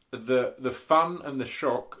 the fun and the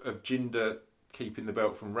shock of Jinder keeping the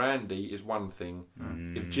belt from Randy is one thing.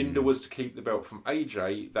 If Jinder was to keep the belt from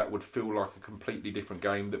AJ, that would feel like a completely different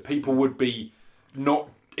game. That people would be not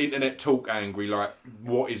internet talk angry, like,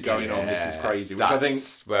 what is going on? This is crazy. Which I think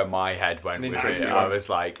where my head went with it. I was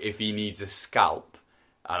like, if he needs a scalp,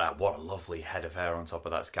 and what a lovely head of hair on top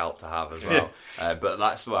of that scalp to have as well. But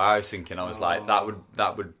that's what I was thinking. I was like,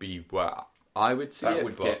 that would be where I would see that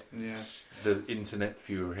would get the internet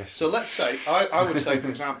furious. So let's say, I would say, for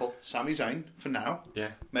example, Sami Zayn for now. Yeah.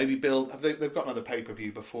 Maybe build. They've got another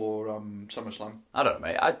pay-per-view before SummerSlam. I don't know,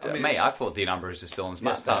 mate. I thought Dean Ambrose is still on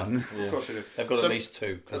SmackDown. Yeah. Of course they do. They've got at least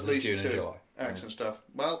two. At least June two. and July. Excellent stuff.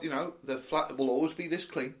 Well, the flat will always be this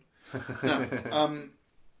clean. Now,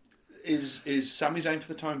 is Sami Zayn for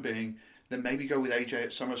the time being? Then maybe go with AJ at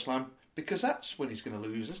SummerSlam because that's when he's going to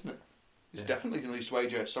lose, isn't it? He's definitely going to lose to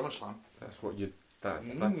AJ at SummerSlam. That's what you...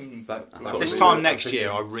 This time next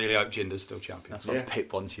year, I really hope Jinder's still champion. That's what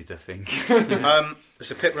Pip wants you to think.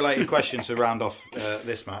 There's a Pip-related question to round off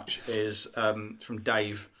this match. Is from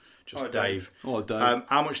Dave. just Hi, Dave. Oh, Dave.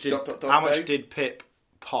 How much did Dave? did Pip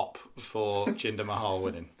pop for Jinder Mahal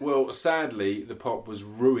winning? Well, sadly, the pop was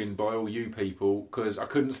ruined by all you people because I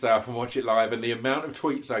couldn't stay up and watch it live, and the amount of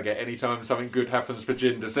tweets I get anytime something good happens for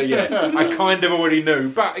Jinder. So yeah, I kind of already knew.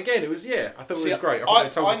 But again, it was I thought it was great. I thought they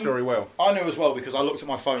told the story well. I knew as well because I looked at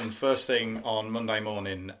my phone first thing on Monday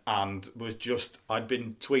morning and I'd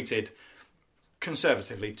been tweeted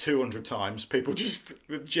conservatively 200 times. People just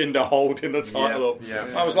Jinder holding the title up. Yeah.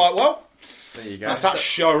 I was like, well. There you go. That's that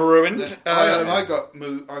show ruined. I got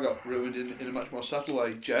ruined in a much more subtle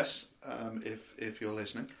way, Jess. If you're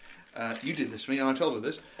listening, you did this to me, and I told her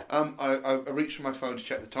this. I reached for my phone to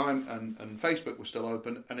check the time, and Facebook was still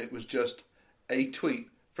open, and it was just a tweet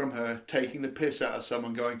from her taking the piss out of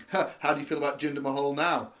someone, going, "How do you feel about Jinder Mahal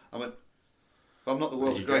now?" I went, well, "I'm not the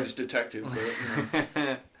world's greatest detective, but you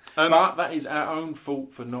know." But that is our own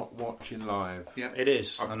fault for not watching live. Yeah, it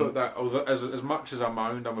is. I put that, although as much as I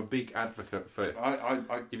moaned, I'm a big advocate for it.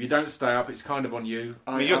 If you don't stay up, it's kind of on you.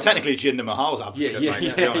 You're technically Jinder Mahal's advocate, mate,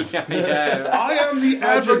 to be honest. I am the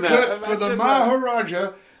advocate for the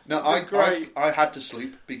Maharaja. No, I had to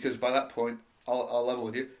sleep because by that point, I'll level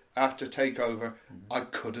with you. After Takeover, I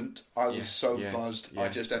couldn't. I was so buzzed. I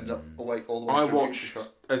just ended up awake all the way through.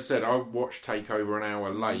 As I said, I watched Takeover an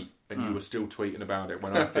hour late, and you were still tweeting about it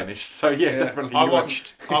when I finished. So definitely. I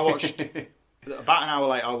watched about an hour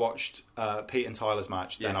late. I watched Pete and Tyler's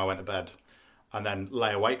match. Then I went to bed, and then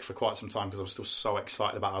lay awake for quite some time because I was still so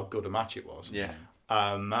excited about how good a match it was. Yeah.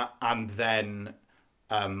 And then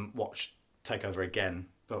watched Takeover again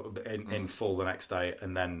in full the next day,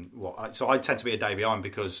 and then so I tend to be a day behind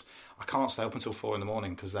because I can't stay up until 4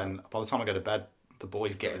 a.m. because then by the time I go to bed, the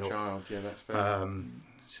boy's getting up. Child, yeah, that's fair.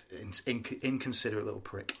 Inconsiderate little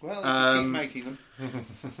prick. Well, keep making them.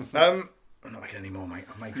 I'm not making any more, mate.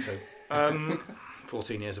 I've made two.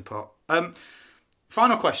 14 years apart.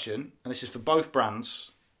 Final question, and this is for both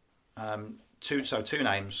brands. Two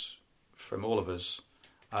names from all of us.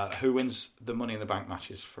 Who wins the Money in the Bank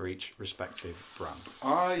matches for each respective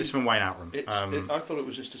brand? This is from Wayne Outram. I thought it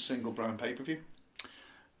was just a single brand pay-per-view.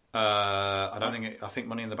 I don't think I think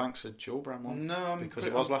Money in the Bank's a dual brand one. No, because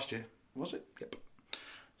it was last year. Was it? Yep.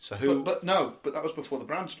 So who? But that was before the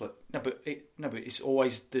brand split. But it's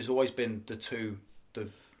always there's always been the two, the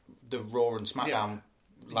Raw and SmackDown.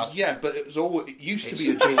 Yeah, but it used to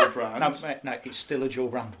be a dual brand. No, it's still a dual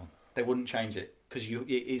brand one. They wouldn't change it because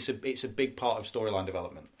it's a big part of storyline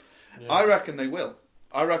development. Yeah. I reckon they will.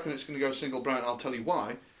 I reckon it's going to go single brand. I'll tell you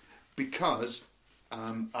why. Because,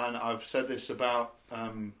 and I've said this about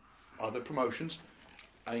other promotions,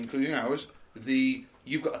 including ours,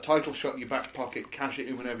 you've got a title shot in your back pocket, cash it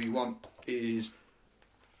in whenever you want, is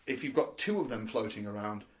if you've got two of them floating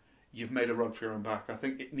around, you've made a rod for your own back. I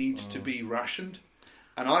think it needs to be rationed,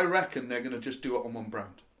 and I reckon they're going to just do it on one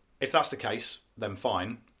brand. If that's the case, then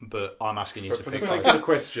fine, but I'm asking you to pick the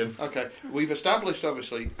question. Okay, we've established,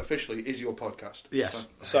 obviously, officially, is your podcast. Yes.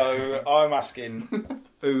 So I'm asking,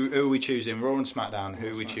 who are we choosing, Raw and SmackDown, who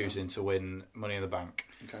are we choosing to win Money in the Bank?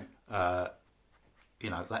 Okay.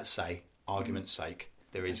 Let's say, argument's sake,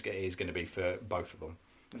 it is going to be for both of them.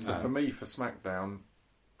 So for me, for SmackDown,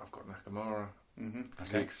 I've got Nakamura. Mm-hmm.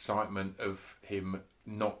 The excitement of him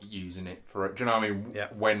not using it for it. Do you know what I mean? Yeah.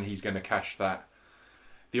 When he's going to cash that.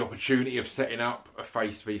 The opportunity of setting up a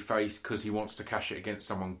face v face because he wants to cash it against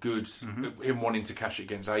someone good. Mm-hmm. Him wanting to cash it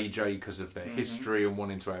against AJ because of their history and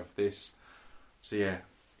wanting to have this. So yeah,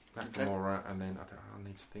 Nakamura, and then I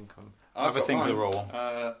need to think on. Have a think of the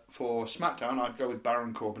Raw. For SmackDown, I'd go with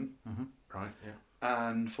Baron Corbin. Mm-hmm. Right, yeah.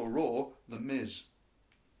 And for Raw, The Miz.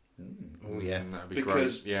 Oh yeah, that'd be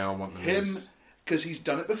great. Yeah, I want The Miz. Because he's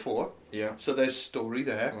done it before. Yeah. So there's story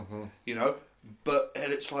there, But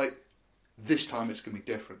it's like, this time it's going to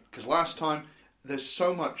be different. Because last time, there's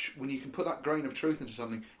so much, when you can put that grain of truth into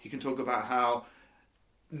something, you can talk about how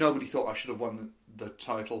nobody thought I should have won the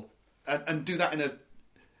title. And do that in a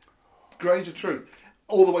grain of truth.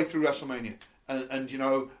 All the way through WrestleMania.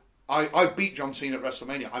 And I beat John Cena at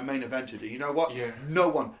WrestleMania. I main evented it. You know what? Yeah. No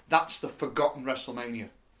one. That's the forgotten WrestleMania.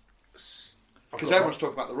 Because everyone's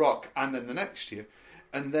talking about The Rock, and then the next year.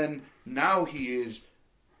 And then now he is...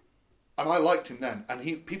 And I liked him then.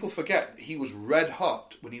 And people forget he was red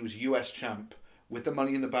hot when he was US champ, with the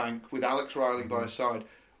Money in the Bank, with Alex Riley by his side,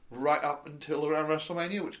 right up until around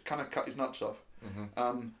WrestleMania, which kind of cut his nuts off.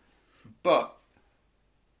 Mm-hmm. But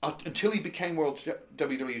until he became World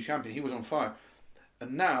WWE Champion, he was on fire.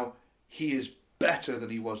 And now he is better than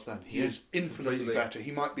he was then. He is infinitely better.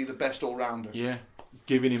 He might be the best all-rounder. Yeah.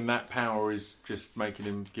 Giving him that power is just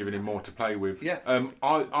giving him more to play with. Yeah.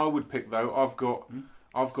 I would pick, though,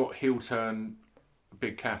 I've got heel turn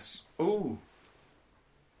Big Cass. Ooh.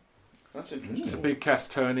 That's interesting. It's a Big Cass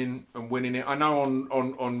turning and winning it. I know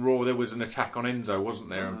on Raw there was an attack on Enzo, wasn't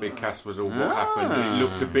there? And Big Cass was all what happened. And it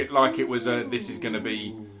looked a bit like it was this is going to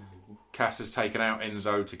be Cass has taken out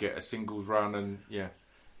Enzo to get a singles run, and yeah.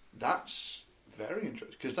 That's very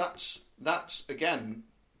interesting because that's again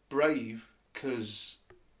brave because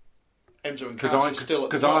Enzo and Cass are still at the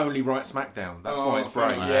because top. I only write SmackDown. That's why it's brave.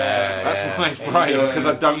 That's why it's brave because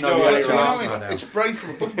I don't know the actual answer. It's brave from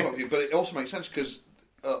a booking point of view, but it also makes sense because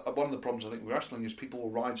one of the problems I think with wrestling is people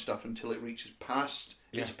will ride stuff until it reaches past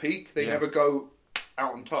its peak. They never go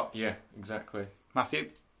out on top. Yeah, exactly. Matthew?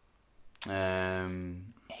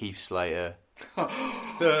 Heath Slater. How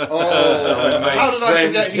did I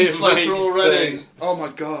forget Heath Slater already? Sense. Oh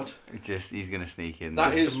my god! He's going to sneak in.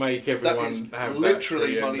 That is to make everyone have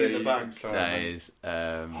literally Money in the Bank. That is.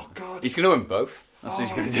 Oh god! He's going to win both. That's what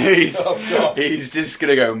he's going to do. He's just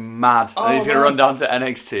going to go mad. And he's going to run down to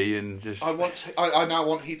NXT and just. I now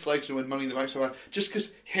want Heath Slater to win Money in the Bank so bad. Just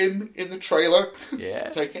because him in the trailer,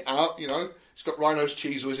 taking it out, it's got Rhino's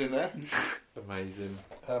Cheese was in there. Amazing.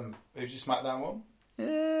 Who's your SmackDown one?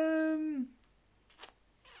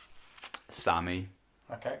 Sammy.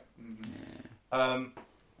 Okay.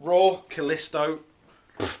 Raw, Kalisto.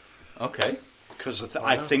 Okay. Because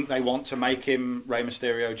I think they want to make him Rey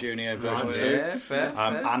Mysterio Jr. version 2. Yeah, fair.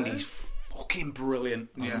 And he's fucking brilliant.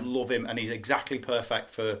 Yeah. I love him. And he's exactly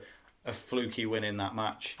perfect for a fluky win in that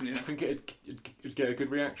match. Do you think it'd get a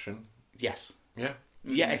good reaction? Yes. Yeah?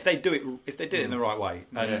 Yeah, if they did it in the right way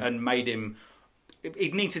and made him...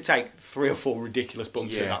 He'd need to take 3 or 4 ridiculous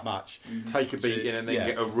bumps in that match. Take a beating and then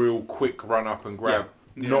get a real quick run up and grab.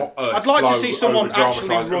 Yeah. Not a I'd like slow, to see someone actually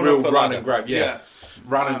run and grab.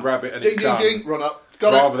 Run and grab it and ding, it's ding, done. ding, run up.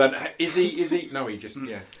 Got Rather than, is he? No, he just,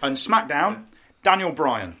 And SmackDown, Daniel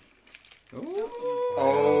Bryan.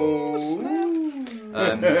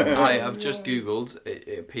 I have just Googled.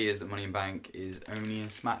 It appears that Money in Bank is only in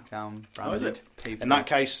SmackDown branded. In that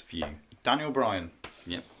case, few. Daniel Bryan.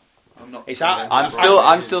 Yep. I'm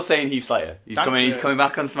still saying Heath Slater. He's coming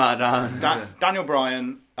back on SmackDown. Daniel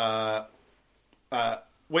Bryan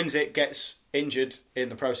wins it, gets injured in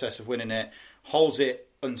the process of winning it, holds it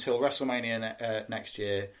until WrestleMania next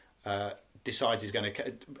year. Decides he's going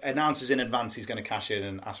to announces in advance he's going to cash in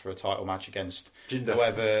and ask for a title match against Jinder.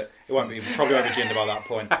 Whoever. It won't be probably won't be Jinder by that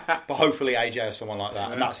point, but hopefully AJ or someone like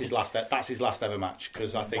that. And that's his last ever match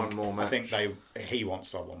because I think he wants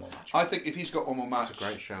to have one more match. I think if he's got one more match, that's a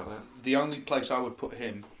great shout. That the only place I would put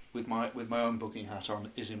him with my own booking hat on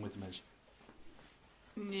is in with the Miz.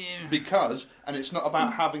 Yeah. Because it's not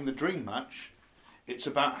about having the dream match; it's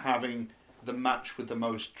about having the match with the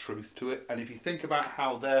most truth to it. And if you think about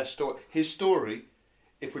how his story,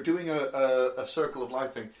 if we're doing a circle of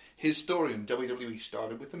life thing, his story in WWE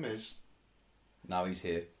started with the Miz. Now he's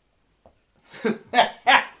here. And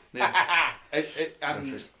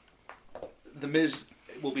the Miz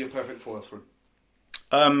will be a perfect foil through.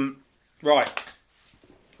 Right.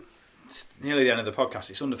 It's nearly the end of the podcast.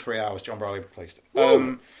 It's under 3 hours. John Briley, pleased.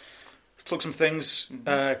 Plug some things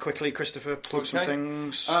quickly, Christopher. Plug some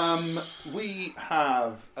things. We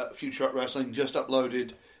have Future Rock Wrestling just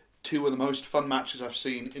uploaded 2 of the most fun matches I've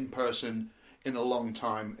seen in person in a long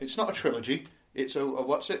time. It's not a trilogy. It's a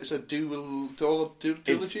what's it? It's a duology.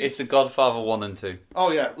 It's a Godfather 1 and 2.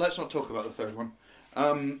 Oh yeah, let's not talk about the third one.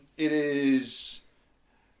 It is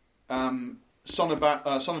Sonny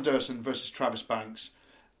Durson versus Travis Banks.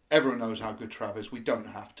 Everyone knows how good Trav is. We don't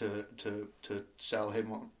have to sell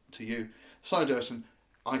him on to you. Sonny Durson,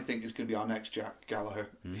 I think, is going to be our next Jack Gallagher.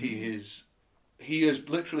 Mm-hmm. He has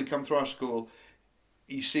literally come through our school.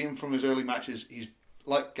 You see him from his early matches. He's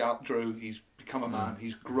like Drew. He's become a man.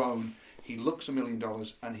 He's grown. He looks $1 million,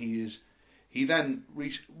 and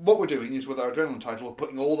what we're doing is with our Adrenaline title, we're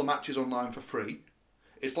putting all the matches online for free.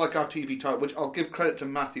 It's like our TV title, which I'll give credit to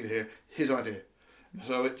Matthew here. His idea.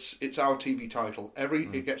 So it's our TV title.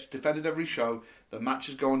 It gets defended every show. The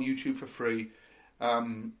matches go on YouTube for free.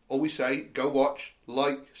 All we say, go watch,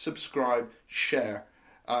 like, subscribe, share,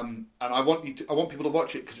 and I want people to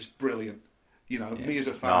watch it because it's brilliant. Me as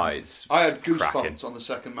a fan, I had goosebumps cracking on the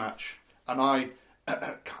second match, and I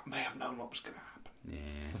may have known what was going to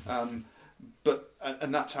happen.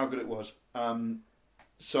 And that's how good it was.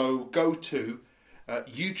 So go to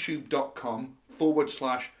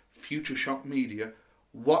youtube.com/Future Shock Media,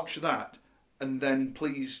 watch that, and then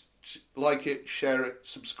please like it, share it,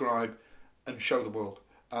 subscribe, and show the world.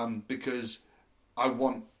 Because I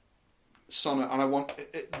want Sonny, and I want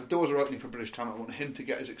the doors are opening for British talent. I want him to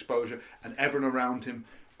get his exposure, and everyone around him,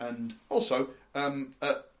 and also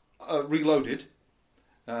Reloaded,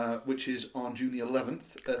 which is on June the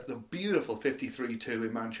 11th at the beautiful 53-2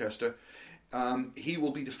 in Manchester. He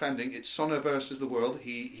will be defending. It's Sonner versus the World.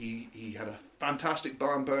 He had a fantastic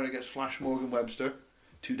barn burner against Flash Morgan Webster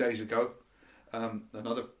 2 days ago.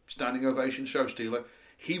 Another standing ovation show stealer.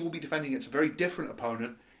 He will be defending against a very different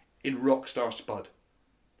opponent in Rockstar Spud,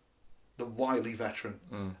 the wily veteran.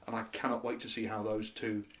 And I cannot wait to see how those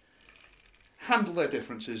two handle their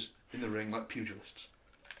differences in the ring like pugilists.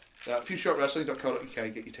 FutureShotWrestling.co.uk,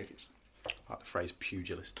 get your tickets. I like the phrase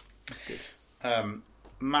pugilist. Good.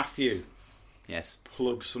 Matthew. Yes.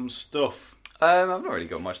 Plug some stuff. I've not really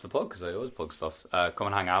got much to plug because I always plug stuff. Come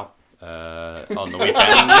and hang out on the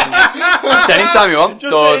weekend. Anytime you want.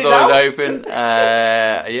 Just Doors always house. open.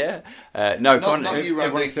 No, come on. Not you,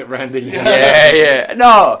 Everyone Randy. except Randy. Yeah.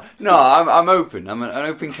 No, I'm open. I'm an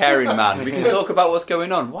open, caring man. We can talk about what's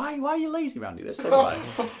going on. Why are you lazy, Randy? Let's talk about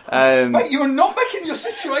it. Mate, you're not making your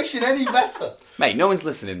situation any better. Mate, no one's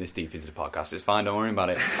listening this deep into the podcast. It's fine. Don't worry about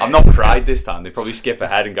it. I've not cried this time. They probably skip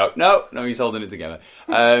ahead and go, no, he's holding it together.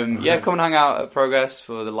 Yeah, come and hang out at Progress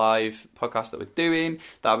for the live podcast that we're doing.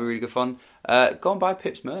 That'll be really good fun. Go and buy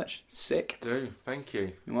Pip's merch. Sick. Do. Thank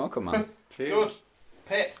you. You're welcome, man. Good.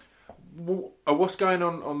 Pip. What's going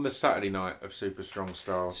on the Saturday night of Super Strong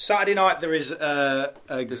Style? Saturday night there is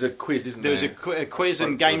There's a quiz, isn't there? there's a quiz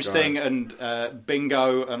and games thing and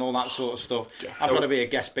bingo and all that sort of stuff. I've got to be a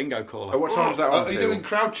guest bingo caller. What time is that on? Are you doing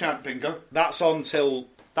crowd chant bingo? That's on till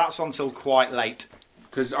quite late.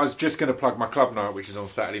 Because I was just going to plug my club night, which is on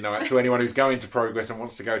Saturday night, to anyone who's going to Progress and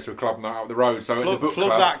wants to go to a club night up the road. So at the book Plug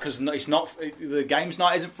club, that because it's not the games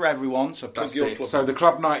night isn't for everyone. So plug that's your it. club. So the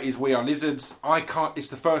club night is We Are Lizards. I can't. It's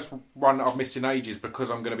the first one that I've missed in ages because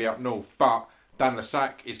I'm going to be up north. But Dan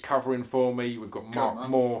Lasac is covering for me. We've got Mark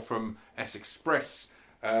Moore from S Express,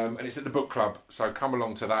 and it's at the book club. So come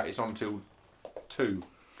along to that. It's on till 2.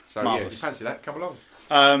 So yeah, if you fancy that, come along.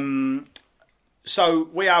 So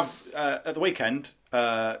we have at the weekend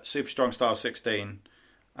Super Strong Style 16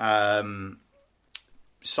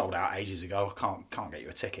 sold out ages ago. I can't get you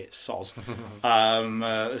a ticket, soz.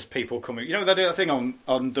 There's people coming. You know they do that thing on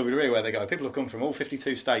WWE where they go, people have come from all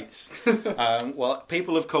 52 states. Well,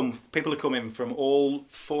 people have come in from all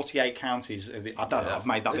 48 counties of the. I don't know. I've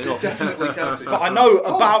made that bit up. Definitely counted. But I know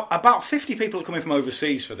about 50 people are coming from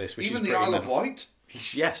overseas for this, which Even is the pretty Isle of mental. Wight?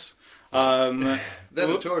 Yes. They're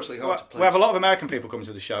notoriously hard to play. We have a lot of American people coming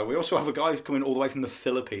to the show. We also have a guy who's coming all the way from the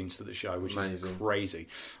Philippines to the show, which is crazy.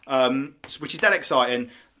 Which is dead exciting.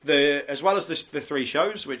 As well as the 3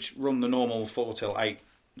 shows, which run the normal 4 till 8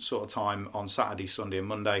 sort of time on Saturday, Sunday, and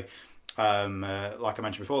Monday. Like I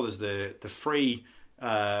mentioned before, there's the free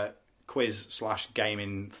quiz /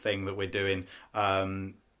 gaming thing that we're doing.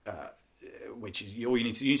 Which is you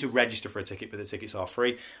need to register for a ticket, but the tickets are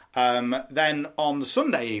free. Then on the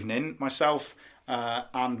Sunday evening, myself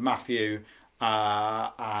and Matthew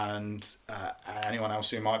and anyone else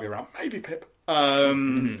who might be around, maybe Pip. We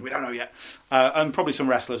don't know yet, and probably some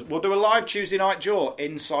wrestlers. We'll do a live Tuesday night jaw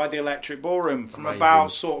inside the Electric Ballroom from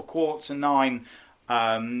about sort of 8:45.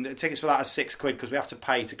 The tickets for that are £6 because we have to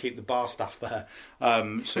pay to keep the bar staff there,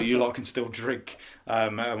 so you lot can still drink,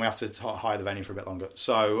 and we have to hire the venue for a bit longer.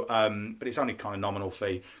 So, but it's only kind of nominal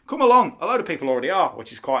fee. Come along, a load of people already are,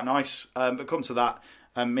 which is quite nice. But come to that,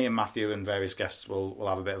 me and Matthew and various guests will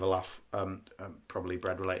have a bit of a laugh, probably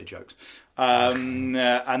bread-related jokes. And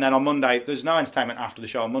then on Monday, there's no entertainment after the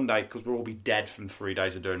show on Monday because we'll all be dead from 3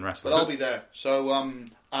 days of doing wrestling. But I'll be there, so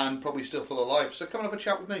and probably still full of life. So come and have a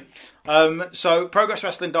chat with me. So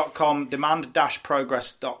progresswrestling.com,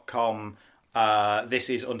 demand-progress.com. This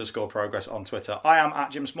is _progress on Twitter. I am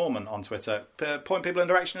at Jim Smallman on Twitter. Point people in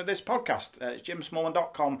the direction of this podcast. It's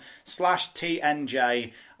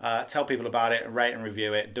jimsmallman.com/TNJ. Tell people about it, rate and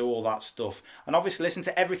review it, do all that stuff. And obviously listen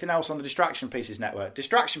to everything else on the Distraction Pieces Network.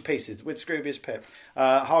 Distraction Pieces with Scroobius Pip.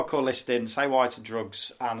 Hardcore Listing, Say Why to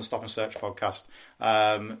Drugs, and the Stop and Search podcast.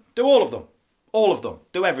 Do all of them. All of them.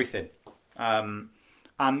 Do everything. And,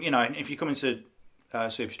 you know, if you come into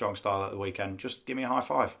Super Strong Style at the weekend, just give me a high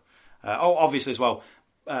five. Obviously as well,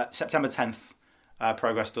 September 10th,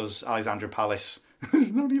 Progress does Alexandra Palace.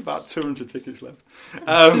 There's only about 200 tickets left.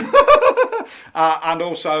 And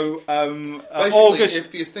also, Basically, August.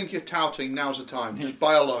 if you think you're touting, now's the time. Just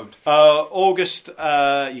buy a load. August, you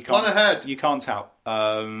can't. Plan ahead. You can't tout.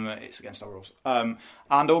 It's against our rules. And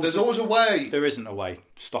August, there's always a way. There isn't a way.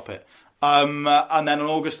 Stop it. And then on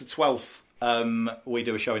August the 12th, we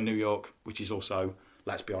do a show in New York, which is also,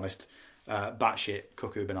 let's be honest, batshit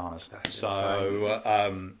cuckoo bananas.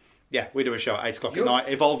 We do a show at 8 o'clock at night.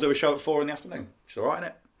 Evolve do a show at 4 in the afternoon. It's all right, isn't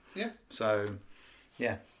it? Yeah. So,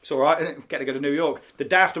 Yeah. It's all right, and get to go to New York the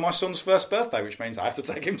day after my son's first birthday, which means I have to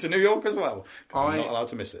take him to New York as well, because I'm not allowed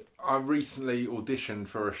to miss it. I recently auditioned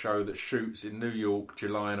for a show that shoots in New York,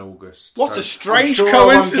 July and August. What a strange coincidence!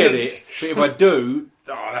 I won't get it, but if I do,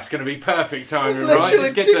 that's going to be perfect timing,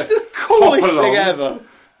 right? This is the coolest thing ever.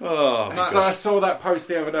 Oh, so I saw that post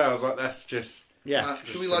the other day. I was like, that's just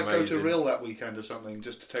should we go to Rill that weekend or something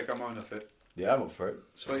just to take our mind off it? Yeah, I'm up for it.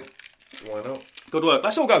 Sweet. Why not? Good work.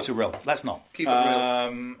 Let's all go to Rill. Let's not. Keep it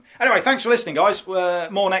real. Anyway, thanks for listening, guys.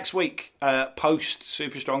 More next week, post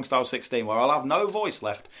Super Strong Style 16, where I'll have no voice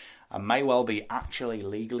left and may well be actually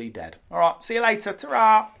legally dead. All right, see you later.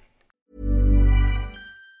 Ta-ra!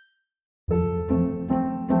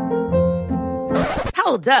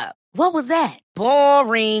 Hold up. What was that?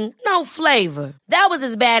 Boring. No flavor. That was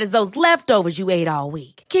as bad as those leftovers you ate all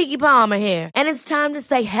week. Keke Palmer here, and it's time to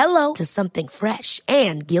say hello to something fresh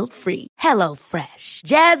and guilt-free. Hello Fresh.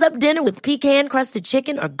 Jazz up dinner with pecan-crusted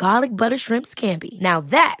chicken or garlic butter shrimp scampi. Now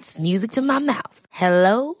that's music to my mouth.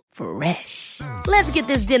 Hello Fresh. Let's get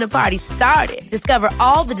this dinner party started. Discover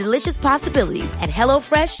all the delicious possibilities at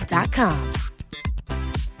HelloFresh.com.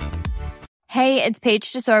 Hey, it's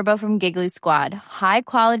Paige DeSorbo from Giggly Squad. High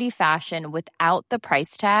quality fashion without the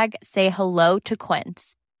price tag. Say hello to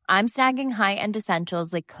Quince. I'm snagging high-end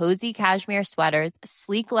essentials like cozy cashmere sweaters,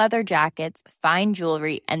 sleek leather jackets, fine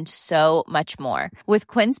jewelry, and so much more. With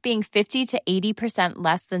Quince being 50 to 80%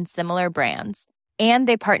 less than similar brands. And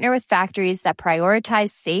they partner with factories that prioritize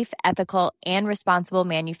safe, ethical, and responsible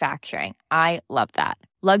manufacturing. I love that.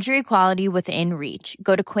 Luxury quality within reach.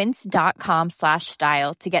 Go to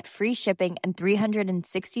quince.com/style to get free shipping and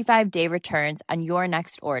 365-day returns on your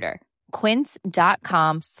next order.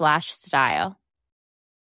 Quince.com/style.